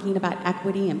staff thinking about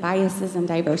equity and biases and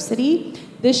diversity.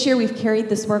 This year we've carried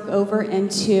this work over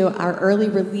into our early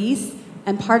release,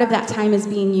 and part of that time is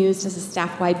being used as a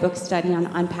staff-wide book study on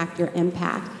Unpack Your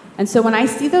Impact. And so when I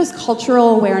see those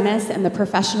cultural awareness and the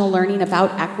professional learning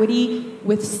about equity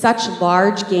with such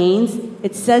large gains,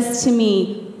 it says to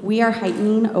me, we are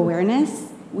heightening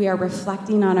awareness, we are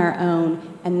reflecting on our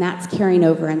own, and that's carrying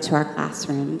over into our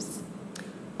classrooms.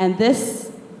 And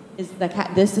this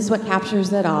is what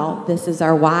captures it all. This is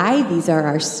our why. These are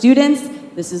our students.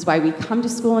 This is why we come to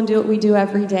school and do what we do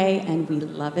every day, and we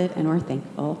love it and we're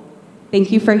thankful.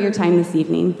 Thank you for your time this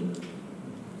evening.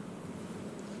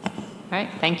 All right,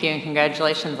 thank you, and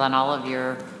congratulations on all of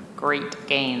your great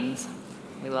gains.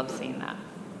 We love seeing that.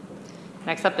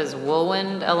 Next up is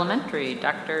Woolwind Elementary,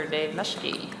 Dr. Dave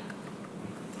Meschke.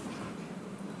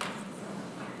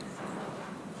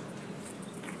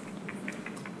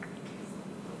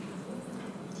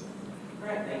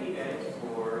 Thank you guys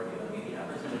for giving me the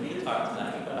opportunity to talk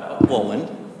tonight about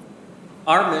Woolwind.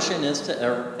 Our mission is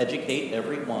to educate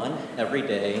everyone every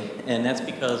day, and that's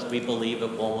because we believe at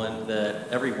Woolwind that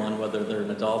everyone, whether they're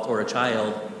an adult or a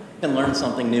child, can learn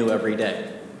something new every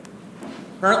day.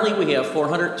 Currently, we have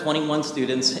 421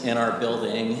 students in our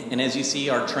building, and as you see,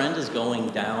 our trend is going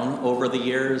down over the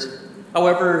years.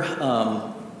 However,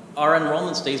 our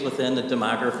enrollment stays within the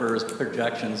demographer's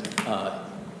projections.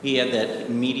 He had that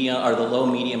the low,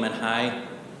 medium, and high.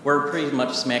 We're pretty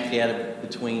much smack dab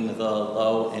between the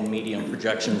low and medium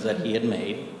projections that he had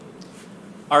made.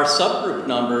 Our subgroup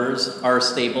numbers are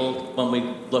stable when we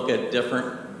look at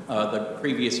the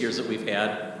previous years that we've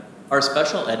had. Our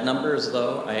special ed numbers,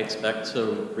 though, I expect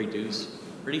to reduce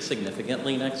pretty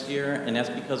significantly next year, and that's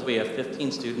because we have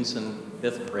 15 students in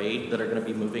 5th grade that are going to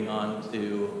be moving on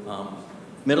to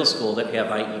middle school that have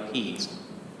IEPs.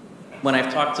 When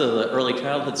I've talked to the Early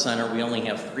Childhood Center, we only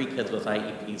have 3 kids with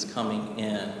IEPs coming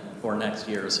in for next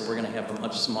year, so we're going to have a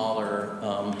much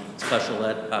smaller special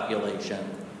ed population.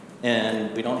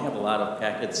 And we don't have a lot of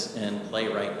packets in play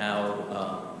right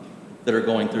now that are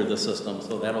going through the system,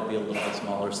 so that'll be a little bit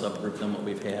smaller subgroup than what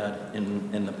we've had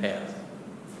in the past.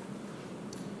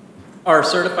 Our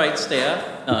certified staff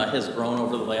has grown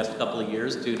over the last couple of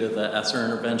years due to the ESSER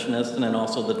interventionists and then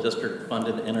also the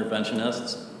district-funded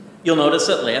interventionists. You'll notice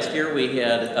that last year we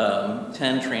had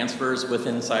 10 transfers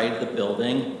inside the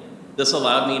building. This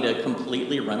allowed me to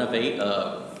completely renovate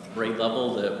a grade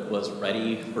level that was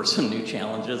ready for some new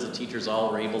challenges. The teachers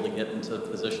all were able to get into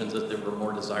positions that were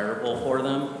more desirable for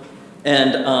them.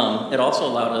 And it also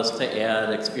allowed us to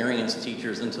add experienced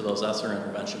teachers into those ESSER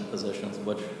intervention positions,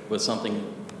 which was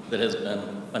something that has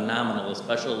been phenomenal,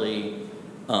 especially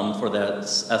for that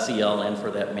SEL and for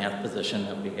that math position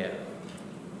that we have.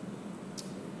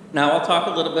 Now I'll talk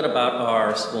a little bit about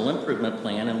our school improvement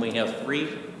plan, and we have 3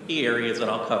 key areas that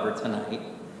I'll cover tonight.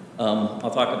 I'll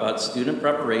talk about student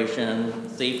preparation,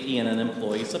 safety, and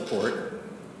employee support.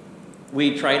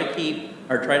 We try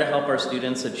to help our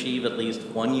students achieve at least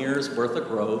 1 year's worth of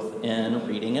growth in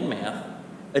reading and math.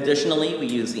 Additionally, we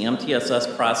use the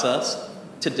MTSS process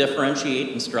to differentiate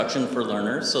instruction for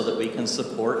learners so that we can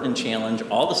support and challenge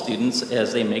all the students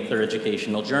as they make their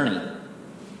educational journey.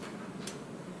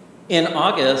 In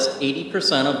August,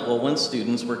 80% of Woolwind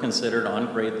students were considered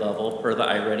on grade level per the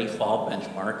iReady Fall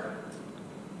benchmark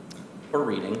for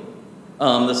reading.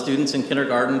 The students in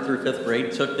kindergarten through 5th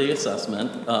grade took the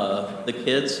assessment. The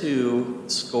kids who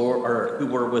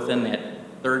were within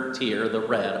that 3rd tier, the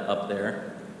red up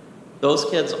there, those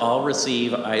kids all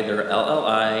receive either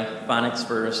LLI, Phonics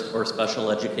First, or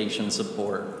special education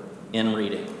support in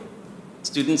reading.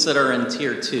 Students that are in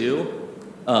tier 2,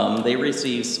 they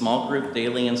receive small group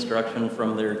daily instruction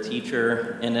from their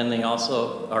teacher, and then they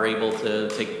also are able to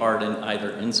take part in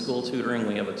either in-school tutoring.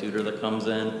 We have a tutor that comes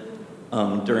in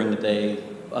during the day,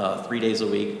 3 days a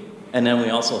week, And then we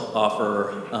also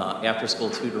offer after-school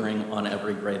tutoring on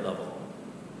every grade level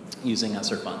using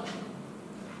ESSER funds.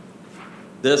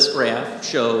 This graph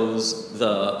shows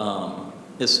the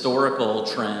historical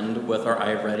trend with our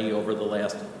iReady over the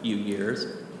last few years.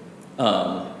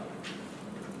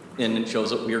 And it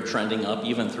shows that we are trending up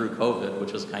even through COVID,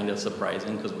 which is kind of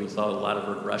surprising because we saw a lot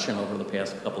of regression over the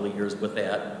past couple of years with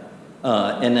that.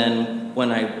 And then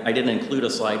when I didn't include a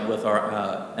slide with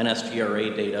our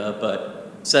NSGRA data, but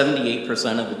 78%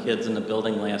 of the kids in the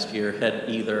building last year had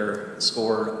either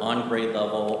scored on grade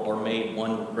level or made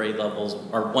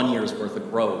 1 year's worth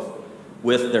of growth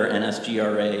with their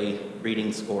NSGRA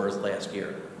reading scores last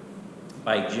year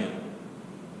by June.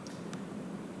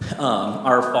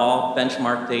 Our fall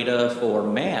benchmark data for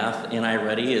math in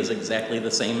iReady is exactly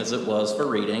the same as it was for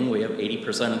reading. We have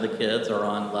 80% of the kids are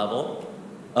on level.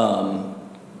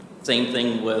 Same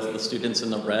thing with the students in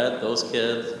the red. Those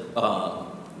kids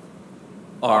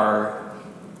are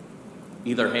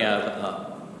either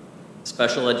have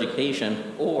special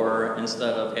education, or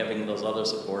instead of having those other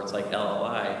supports like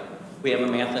LLI, we have a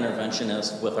math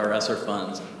interventionist with our ESSER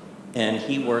funds, and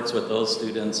he works with those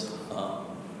students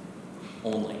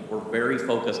only. We're very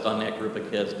focused on that group of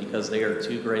kids because they are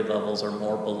 2 grade levels or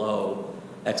more below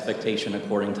expectation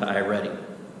according to iReady.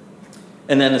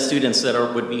 And then the students that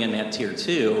would be in that tier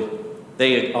 2,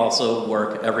 they also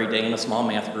work every day in a small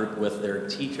math group with their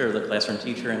teacher, the classroom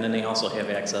teacher, and then they also have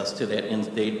access to that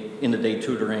in-the-day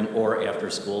tutoring or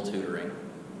after-school tutoring.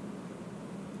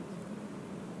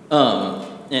 And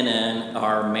then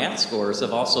our math scores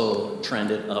have also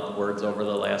trended upwards over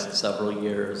the last several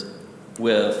years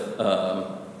with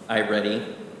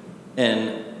iReady.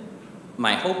 And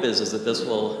my hope is that this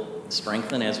will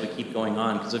strengthen as we keep going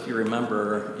on, because if you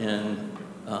remember in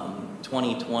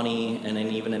 2020 and then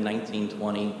even in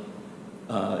 1920,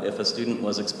 if a student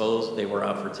was exposed, they were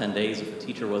out for 10 days. If a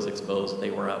teacher was exposed,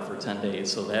 they were out for 10 days.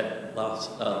 So that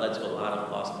led to a lot of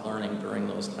lost learning during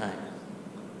those times.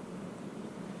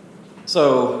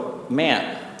 So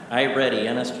math, iReady,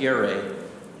 NSGRA,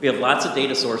 we have lots of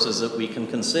data sources that we can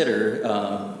consider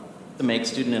to make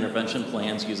student intervention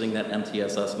plans using that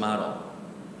MTSS model.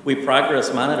 We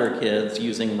progress monitor kids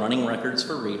using running records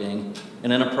for reading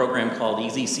and in a program called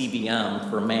EasyCBM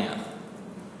for math.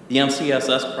 The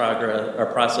MTSS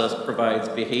process provides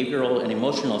behavioral and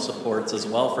emotional supports as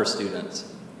well for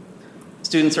students.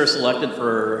 Students are selected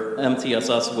for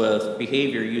MTSS with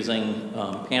behavior using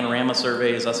panorama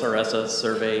surveys, SRSS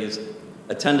surveys,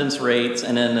 attendance rates,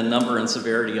 and then the number and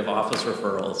severity of office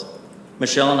referrals.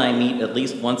 Michelle and I meet at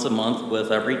least once a month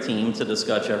with every team to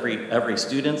discuss every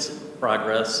student's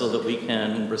progress so that we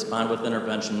can respond with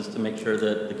interventions to make sure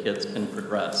that the kids can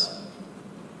progress.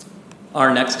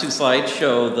 Our next 2 slides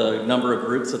show the number of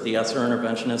groups that the ESSER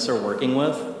interventionists are working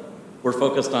with. We're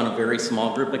focused on a very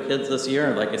small group of kids this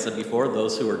year, like I said before,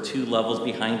 those who are 2 levels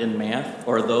behind in math,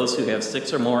 or those who have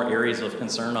 6 or more areas of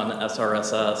concern on the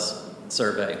SRSS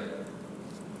survey.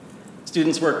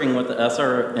 Students working with the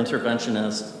ESSER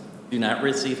interventionist do not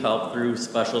receive help through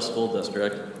special school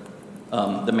district.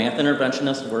 The math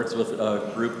interventionist works with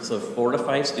groups of 4 to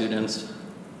 5 students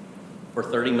for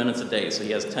 30 minutes a day. So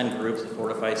he has 10 groups of 4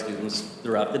 to 5 students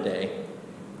throughout the day.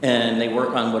 And they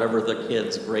work on whatever the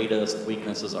kids' greatest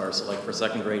weaknesses are. So like for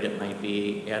 2nd grade, it might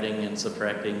be adding and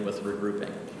subtracting with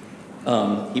regrouping.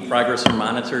 He progress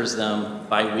monitors them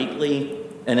bi-weekly,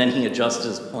 and then he adjusts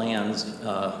his plans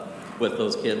with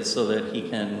those kids so that he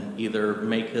can either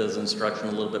make his instruction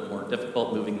a little bit more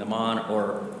difficult, moving them on,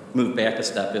 or move back a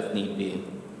step if need be.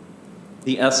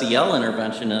 The SEL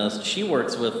interventionist, she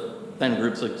works with 10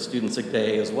 groups of students a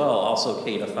day as well, also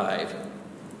K to 5.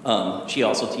 She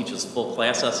also teaches full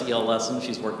class SEL lessons.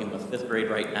 She's working with 5th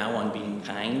grade right now on being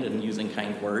kind and using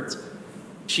kind words.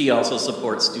 She also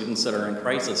supports students that are in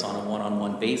crisis on a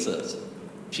one-on-one basis.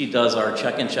 She does our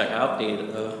check-in, check-out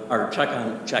data, our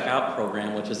check-on, check-out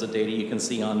program, which is the data you can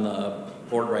see on the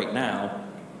board right now.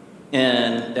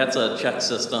 And that's a check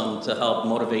system to help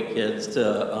motivate kids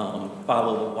to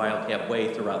follow the Wildcat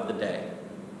Way throughout the day.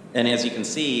 And as you can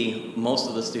see, most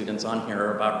of the students on here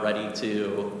are about ready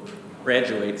to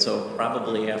graduate, so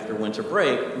probably after winter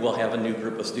break, we'll have a new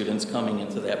group of students coming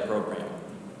into that program.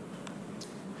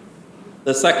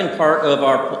 The second part of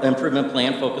our improvement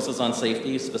plan focuses on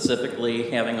safety, specifically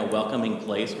having a welcoming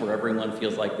place where everyone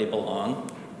feels like they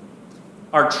belong.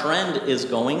 Our trend is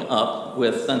going up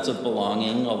with sense of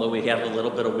belonging, although we have a little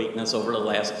bit of weakness over the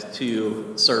last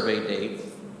 2 survey dates.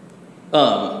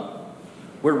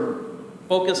 We're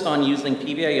focused on using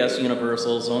PBIS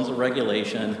Universal Zones of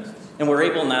Regulation, and we're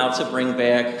able now to bring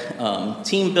back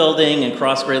team building and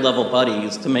cross-grade level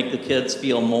buddies to make the kids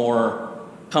feel more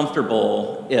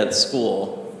comfortable at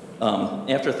school.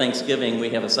 After Thanksgiving, we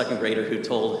have a second grader who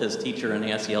told his teacher and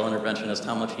SEL interventionist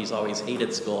how much he's always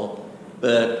hated school.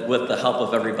 But with the help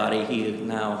of everybody, he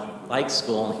now likes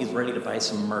school and he's ready to buy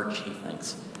some merch, he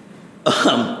thinks.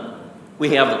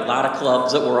 We have a lot of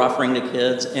clubs that we're offering to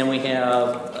kids, and we have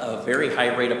a very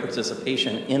high rate of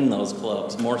participation in those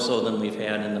clubs, more so than we've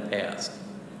had in the past.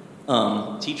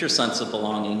 Teacher sense of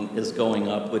belonging is going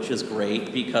up, which is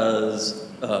great because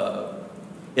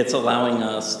it's allowing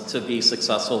us to be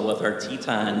successful with our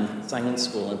Teton science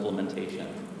school implementation,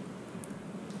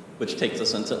 which takes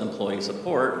us into employee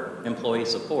support,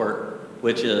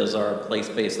 which is our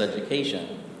place-based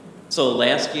education. So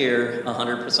last year,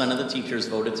 100% of the teachers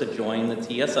voted to join the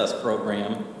TSS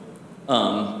program,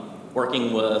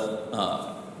 working with,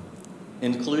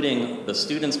 including the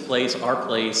student's place, our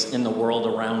place in the world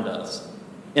around us.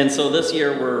 And so this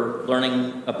year we're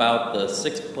learning about the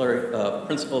 6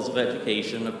 principles of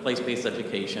education, of place-based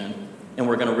education, and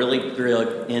we're gonna really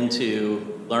drill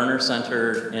into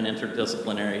learner-centered and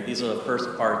interdisciplinary. These are the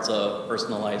first parts of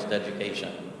personalized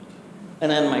education. And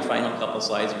then my final couple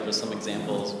slides are just some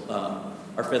examples.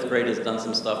 Our 5th grade has done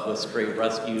some stuff with stray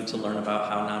rescue to learn about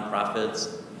how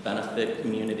nonprofits benefit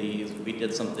communities. We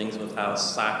did some things with how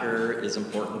soccer is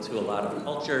important to a lot of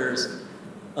cultures.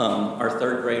 Our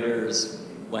 3rd graders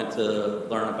went to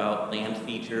learn about land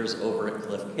features over at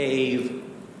Cliff Cave.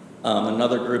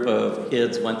 Another group of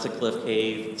kids went to Cliff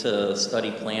Cave to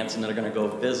study plants, and they're going to go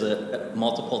visit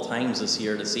multiple times this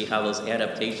year to see how those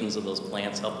adaptations of those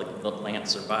plants help the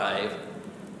plants survive.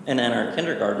 And then our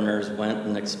kindergartners went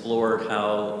and explored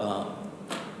how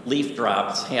leaf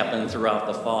drops happen throughout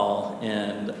the fall,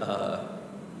 and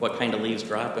what kind of leaves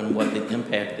drop and what the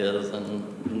impact is, and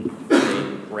they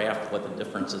graphed what the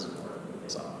differences were.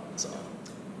 So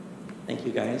thank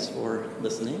you guys for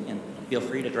listening, and feel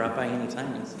free to drop by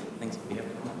anytime and see things we have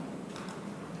come up.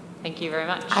 Thank you very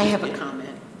much. I have a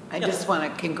comment. I just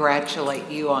want to congratulate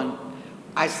you on,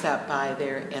 I stopped by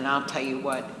there, and I'll tell you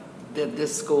what,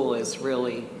 this school has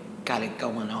really got it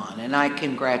going on, and I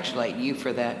congratulate you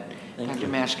for that, Dr.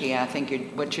 Maschke. I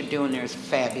think what you're doing there is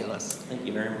fabulous. Thank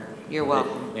you very much. You're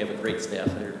welcome. We have a great staff.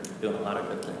 They're doing a lot of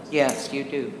good things. Yes, you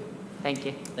do. Thank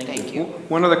you. Thank you.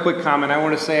 One other quick comment. I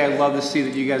want to say I love to see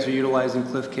that you guys are utilizing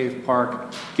Cliff Cave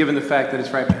Park, given the fact that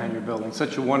it's right behind your building.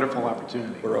 Such a wonderful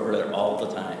opportunity. We're over there all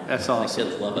the time. That's awesome. My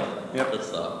kids love it. Yep. It's,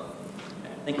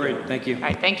 thank you. Great. Thank you. All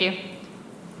right, thank you.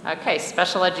 Okay,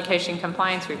 Special Education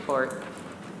Compliance Report.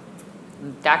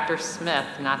 Dr. Smith,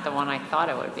 not the one I thought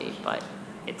it would be, but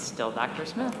it's still Dr.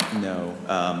 Smith. No,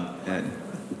 and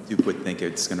Duke would think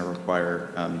it's going to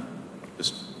require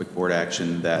just quick board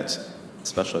action that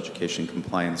special education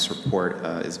compliance report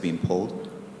is being pulled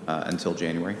until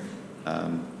January.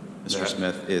 Mr.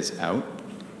 Smith is out,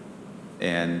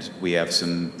 and we have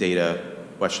some data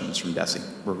questions from Desi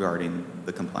regarding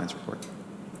the compliance report.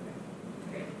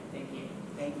 Great, thank you.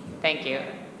 Thank you. Thank you.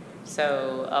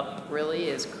 So up really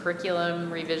is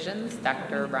curriculum revisions.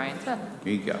 Dr. Brian Smith.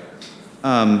 Here you go.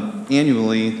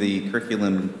 Annually, the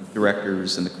curriculum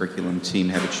directors and the curriculum team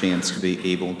have a chance to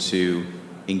be able to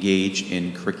engage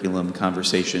in curriculum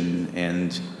conversation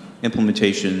and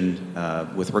implementation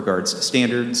with regards to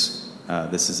standards.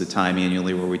 This is a time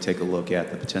annually where we take a look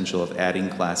at the potential of adding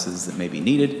classes that may be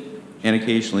needed, and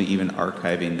occasionally even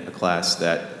archiving a class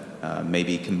that may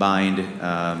be combined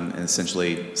and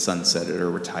essentially sunsetted or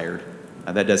retired.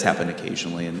 That does happen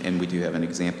occasionally, and we do have an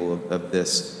example of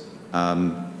this.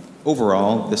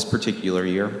 Overall, this particular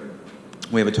year,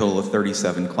 we have a total of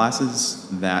 37 classes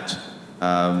that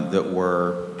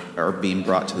are being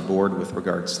brought to the board with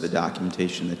regards to the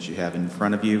documentation that you have in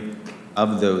front of you.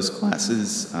 Of those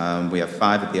classes, we have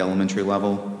 5 at the elementary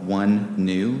level, 1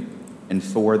 new, and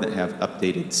 4 that have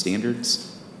updated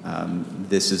standards.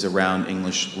 This is around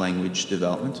English language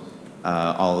development.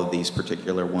 All of these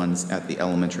particular ones at the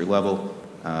elementary level.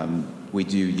 We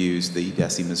do use the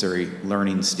Desi Missouri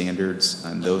learning standards,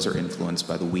 and those are influenced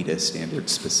by the WIDA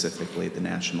standards specifically at the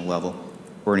national level,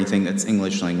 or anything that's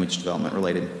English language development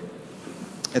related.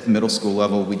 At the middle school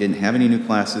level, we didn't have any new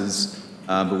classes,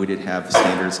 but we did have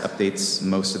standards updates.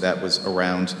 Most of that was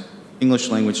around English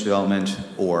language development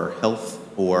or health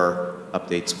or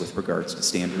updates with regards to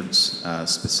standards,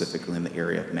 specifically in the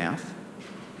area of math.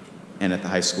 And at the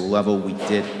high school level, we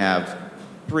did have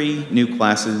 3 new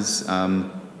classes.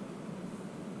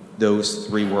 Those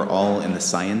 3 were all in the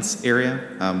science area.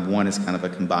 One is kind of a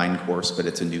combined course, but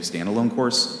it's a new standalone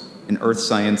course. In earth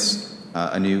science,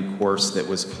 a new course that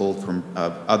was pulled from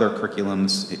other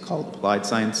curriculums called applied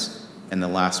science. And the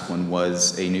last one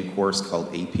was a new course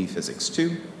called AP Physics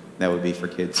 2. That would be for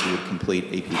kids who would complete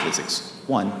AP Physics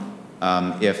 1.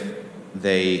 If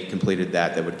they completed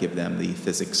that, that would give them the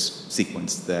physics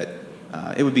sequence that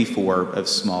it would be for a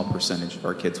small percentage of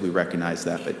our kids. We recognize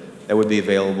that, but that would be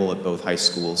available at both high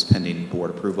schools pending board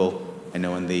approval. I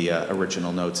know in the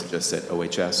original notes it just said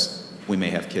OHS. We may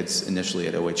have kids initially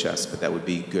at OHS, but that would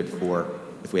be good for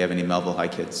if we have any Mehlville High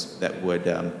kids that would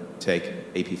take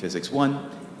AP Physics 1.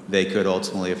 They could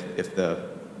ultimately, if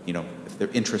their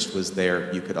interest was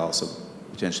there, you could also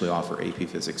potentially offer AP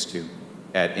Physics 2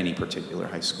 at any particular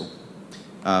high school.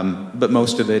 But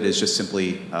most of it is just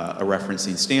simply a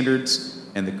referencing standards,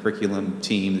 and the curriculum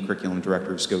team, the curriculum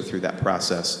directors go through that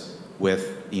process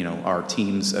with our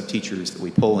teams of teachers that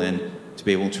we pull in to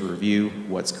be able to review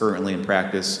what's currently in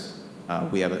practice.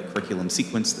 We have a curriculum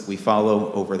sequence that we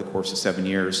follow over the course of 7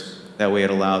 years. That way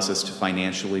it allows us to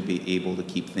financially be able to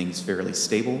keep things fairly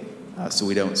stable. So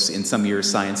we don't, in some years,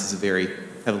 science is a very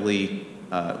heavily,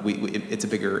 it's a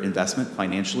bigger investment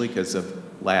financially because of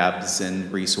labs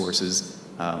and resources.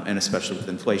 And especially with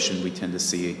inflation, we tend to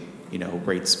see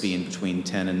rates being between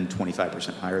 10 and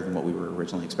 25% higher than what we were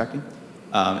originally expecting.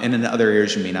 And in other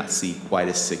areas, you may not see quite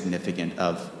as significant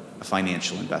of a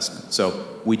financial investment. So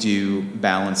we do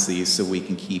balance these so we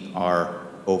can keep our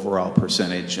overall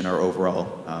percentage and our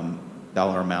overall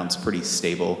dollar amounts pretty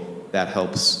stable. That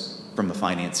helps from a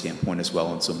finance standpoint as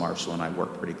well. And so Marshall and I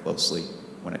work pretty closely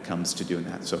when it comes to doing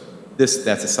that. So that's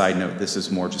a side note. This is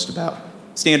more just about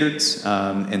standards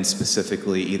and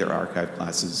specifically either archive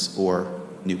classes or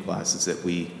new classes that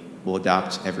we will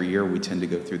adopt every year. We tend to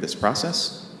go through this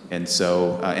process. And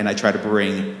so, and I try to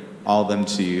bring all of them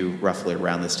to you roughly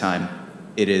around this time.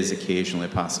 It is occasionally a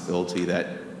possibility that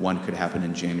one could happen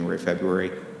in January, February.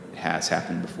 It has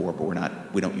happened before, but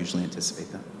we don't usually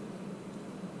anticipate that.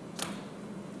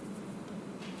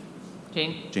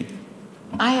 Jean?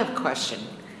 I have a question.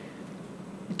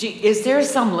 Is there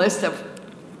some list of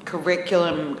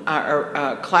curriculum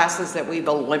or classes that we've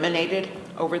eliminated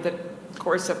over the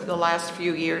course of the last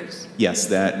few years? Yes,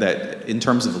 that in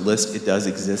terms of a list, it does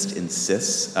exist in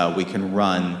SIS. We can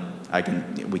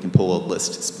pull a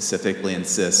list specifically in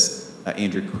SIS.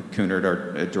 Andrew Kunert,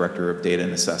 our Director of Data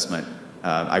and Assessment,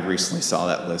 I recently saw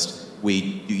that list.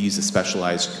 We use a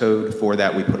specialized code for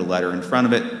that. We put a letter in front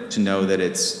of it to know that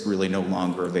it's really no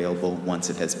longer available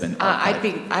once it has been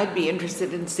archived. I'd be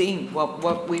interested in seeing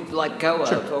what we've let go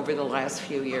of over the last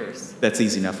few years. That's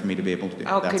easy enough for me to be able to do.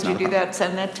 Oh, could you do that?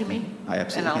 Send that to me? I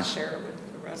absolutely can. And I'll can. share it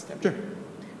with the rest of you. Sure.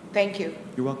 Thank you.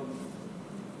 You're welcome.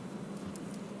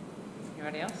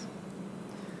 Anybody else?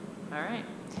 All right.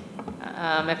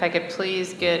 If I could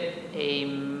please get a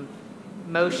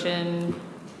motion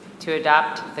to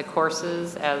adopt the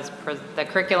courses the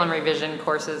curriculum revision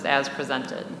courses as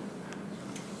presented.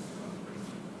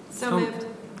 So moved.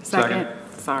 Second.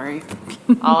 Sorry.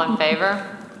 All in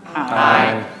favor?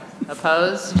 Aye.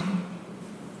 Opposed?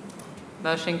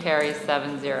 Motion carries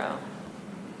 7-0.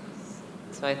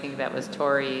 So I think that was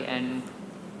Tori and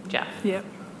Jeff. Yep.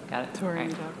 Got it? Tori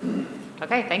and Jeff.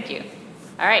 Okay, thank you.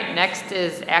 All right, next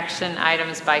is action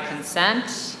items by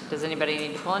consent. Does anybody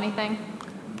need to pull anything?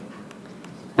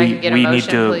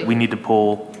 We need to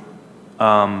pull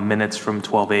minutes from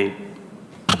 12/8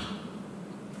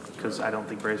 because I don't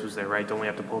think Brace was there, right? Don't we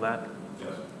have to pull that? Yes.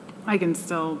 I can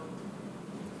still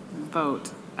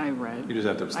vote, I read. You just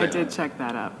have to abstain. I did check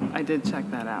that up. I did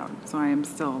check that out. So I am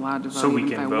still allowed to vote So we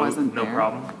even if I can vote, wasn't no there.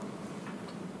 problem?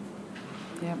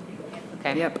 Yep.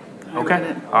 Okay. Yep. I Okay.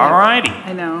 read it. All righty.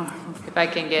 I know. If I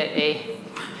can get a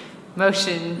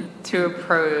motion to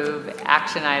approve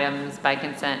action items by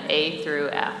consent A through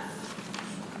F.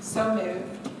 So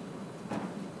moved.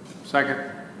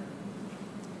 Second.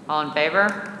 All in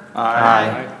favor?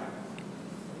 Aye.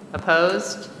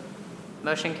 Opposed?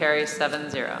 Motion carries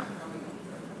 7-0.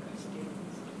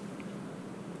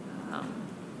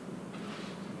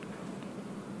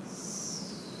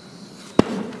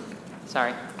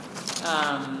 Sorry.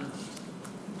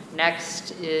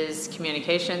 Next is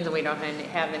communications, and we don't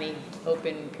have any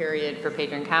open period for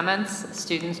patron comments.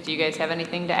 Students, do you guys have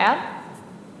anything to add?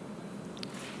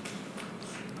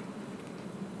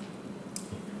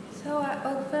 So at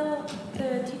Oakville,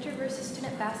 the teacher versus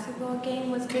student basketball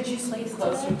game was taking place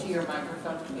Closer today. to your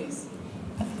microphone, please.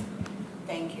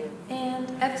 Thank you. And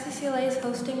FCCLA is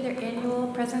hosting their annual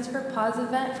Presents for Paws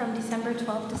event from December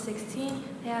 12th to 16th.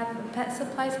 They have a pet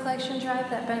supplies collection drive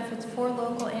that benefits 4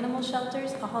 local animal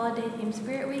shelters, a holiday-themed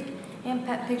Spirit Week, and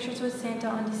pet pictures with Santa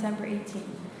on December 18th.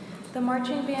 The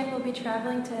marching band will be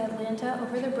traveling to Atlanta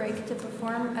over the break to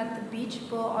perform at the Beach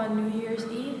Bowl on New Year's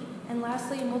Eve. And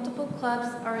lastly, multiple clubs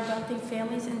are adopting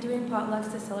families and doing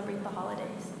potlucks to celebrate the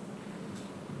holidays.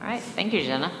 All right, thank you,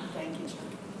 Jenna. Thank you, Jenna.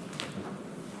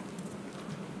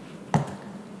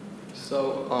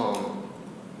 So,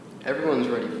 everyone's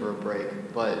ready for a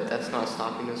break, but that's not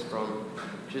stopping us from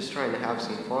just trying to have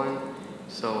some fun.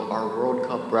 So our World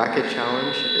Cup bracket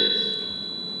challenge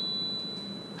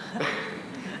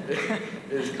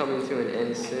is coming to an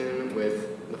end soon,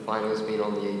 with the finals being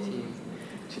on the 18th.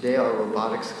 Today our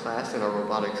robotics class and our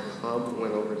robotics club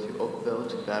went over to Oakville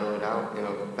to battle it out in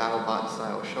a BattleBot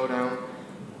style showdown.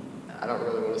 I don't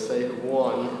really want to say who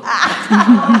won.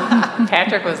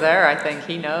 Patrick was there, I think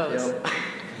he knows. Yep.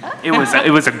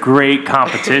 It was a great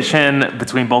competition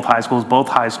between both high schools. Both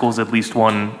high schools at least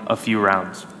won a few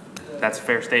rounds. That's a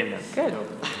fair statement. Good.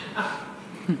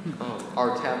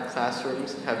 Our TAP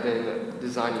classrooms have been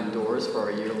designing doors for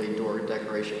our yearly door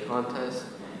decoration contest,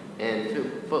 and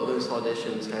Footloose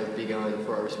auditions have begun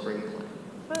for our spring play.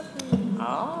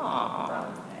 Oh.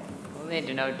 We'll need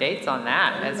to know dates on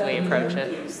that as we approach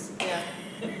it.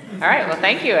 All right, well,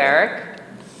 thank you, Eric.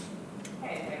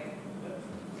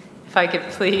 If I could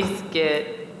please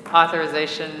get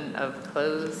authorization of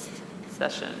closed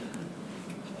session.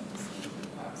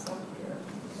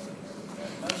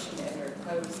 Motion to enter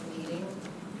closed meeting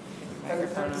for the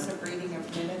purpose of reading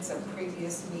of minutes of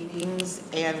previous meetings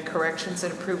and corrections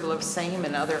and approval of same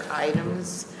and other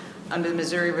items under the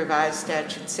Missouri Revised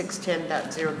Statute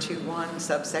 610.021,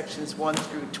 subsections 1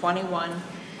 through 21,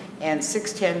 and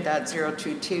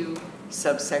 610.022,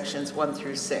 subsections 1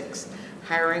 through 6.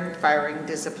 Hiring, firing,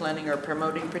 disciplining, or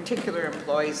promoting particular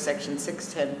employees, section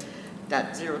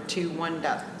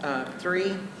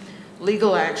 610.021.3.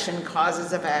 Legal action,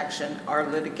 causes of action, or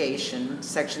litigation,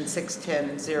 section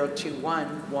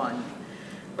 610.021.1.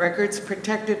 Records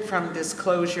protected from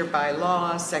disclosure by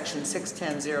law, section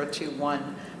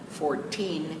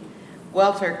 610.021.14.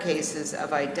 Welfare cases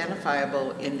of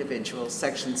identifiable individuals,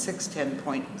 section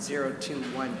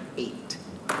 610.0218.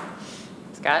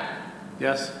 Scott?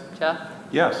 Yes. Jeff?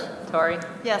 Yes. Tori?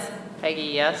 Yes.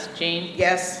 Peggy, yes. Jean?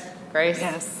 Yes. Grace?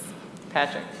 Yes.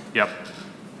 Patrick? Yep.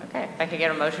 Okay, if I could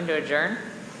get a motion to adjourn?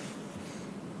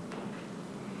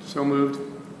 So moved.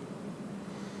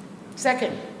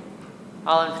 Second.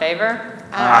 All in favor?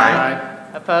 Aye.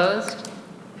 Opposed?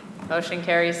 Motion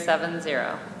carries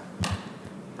 7-0.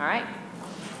 All right.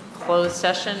 Closed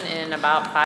session in about 5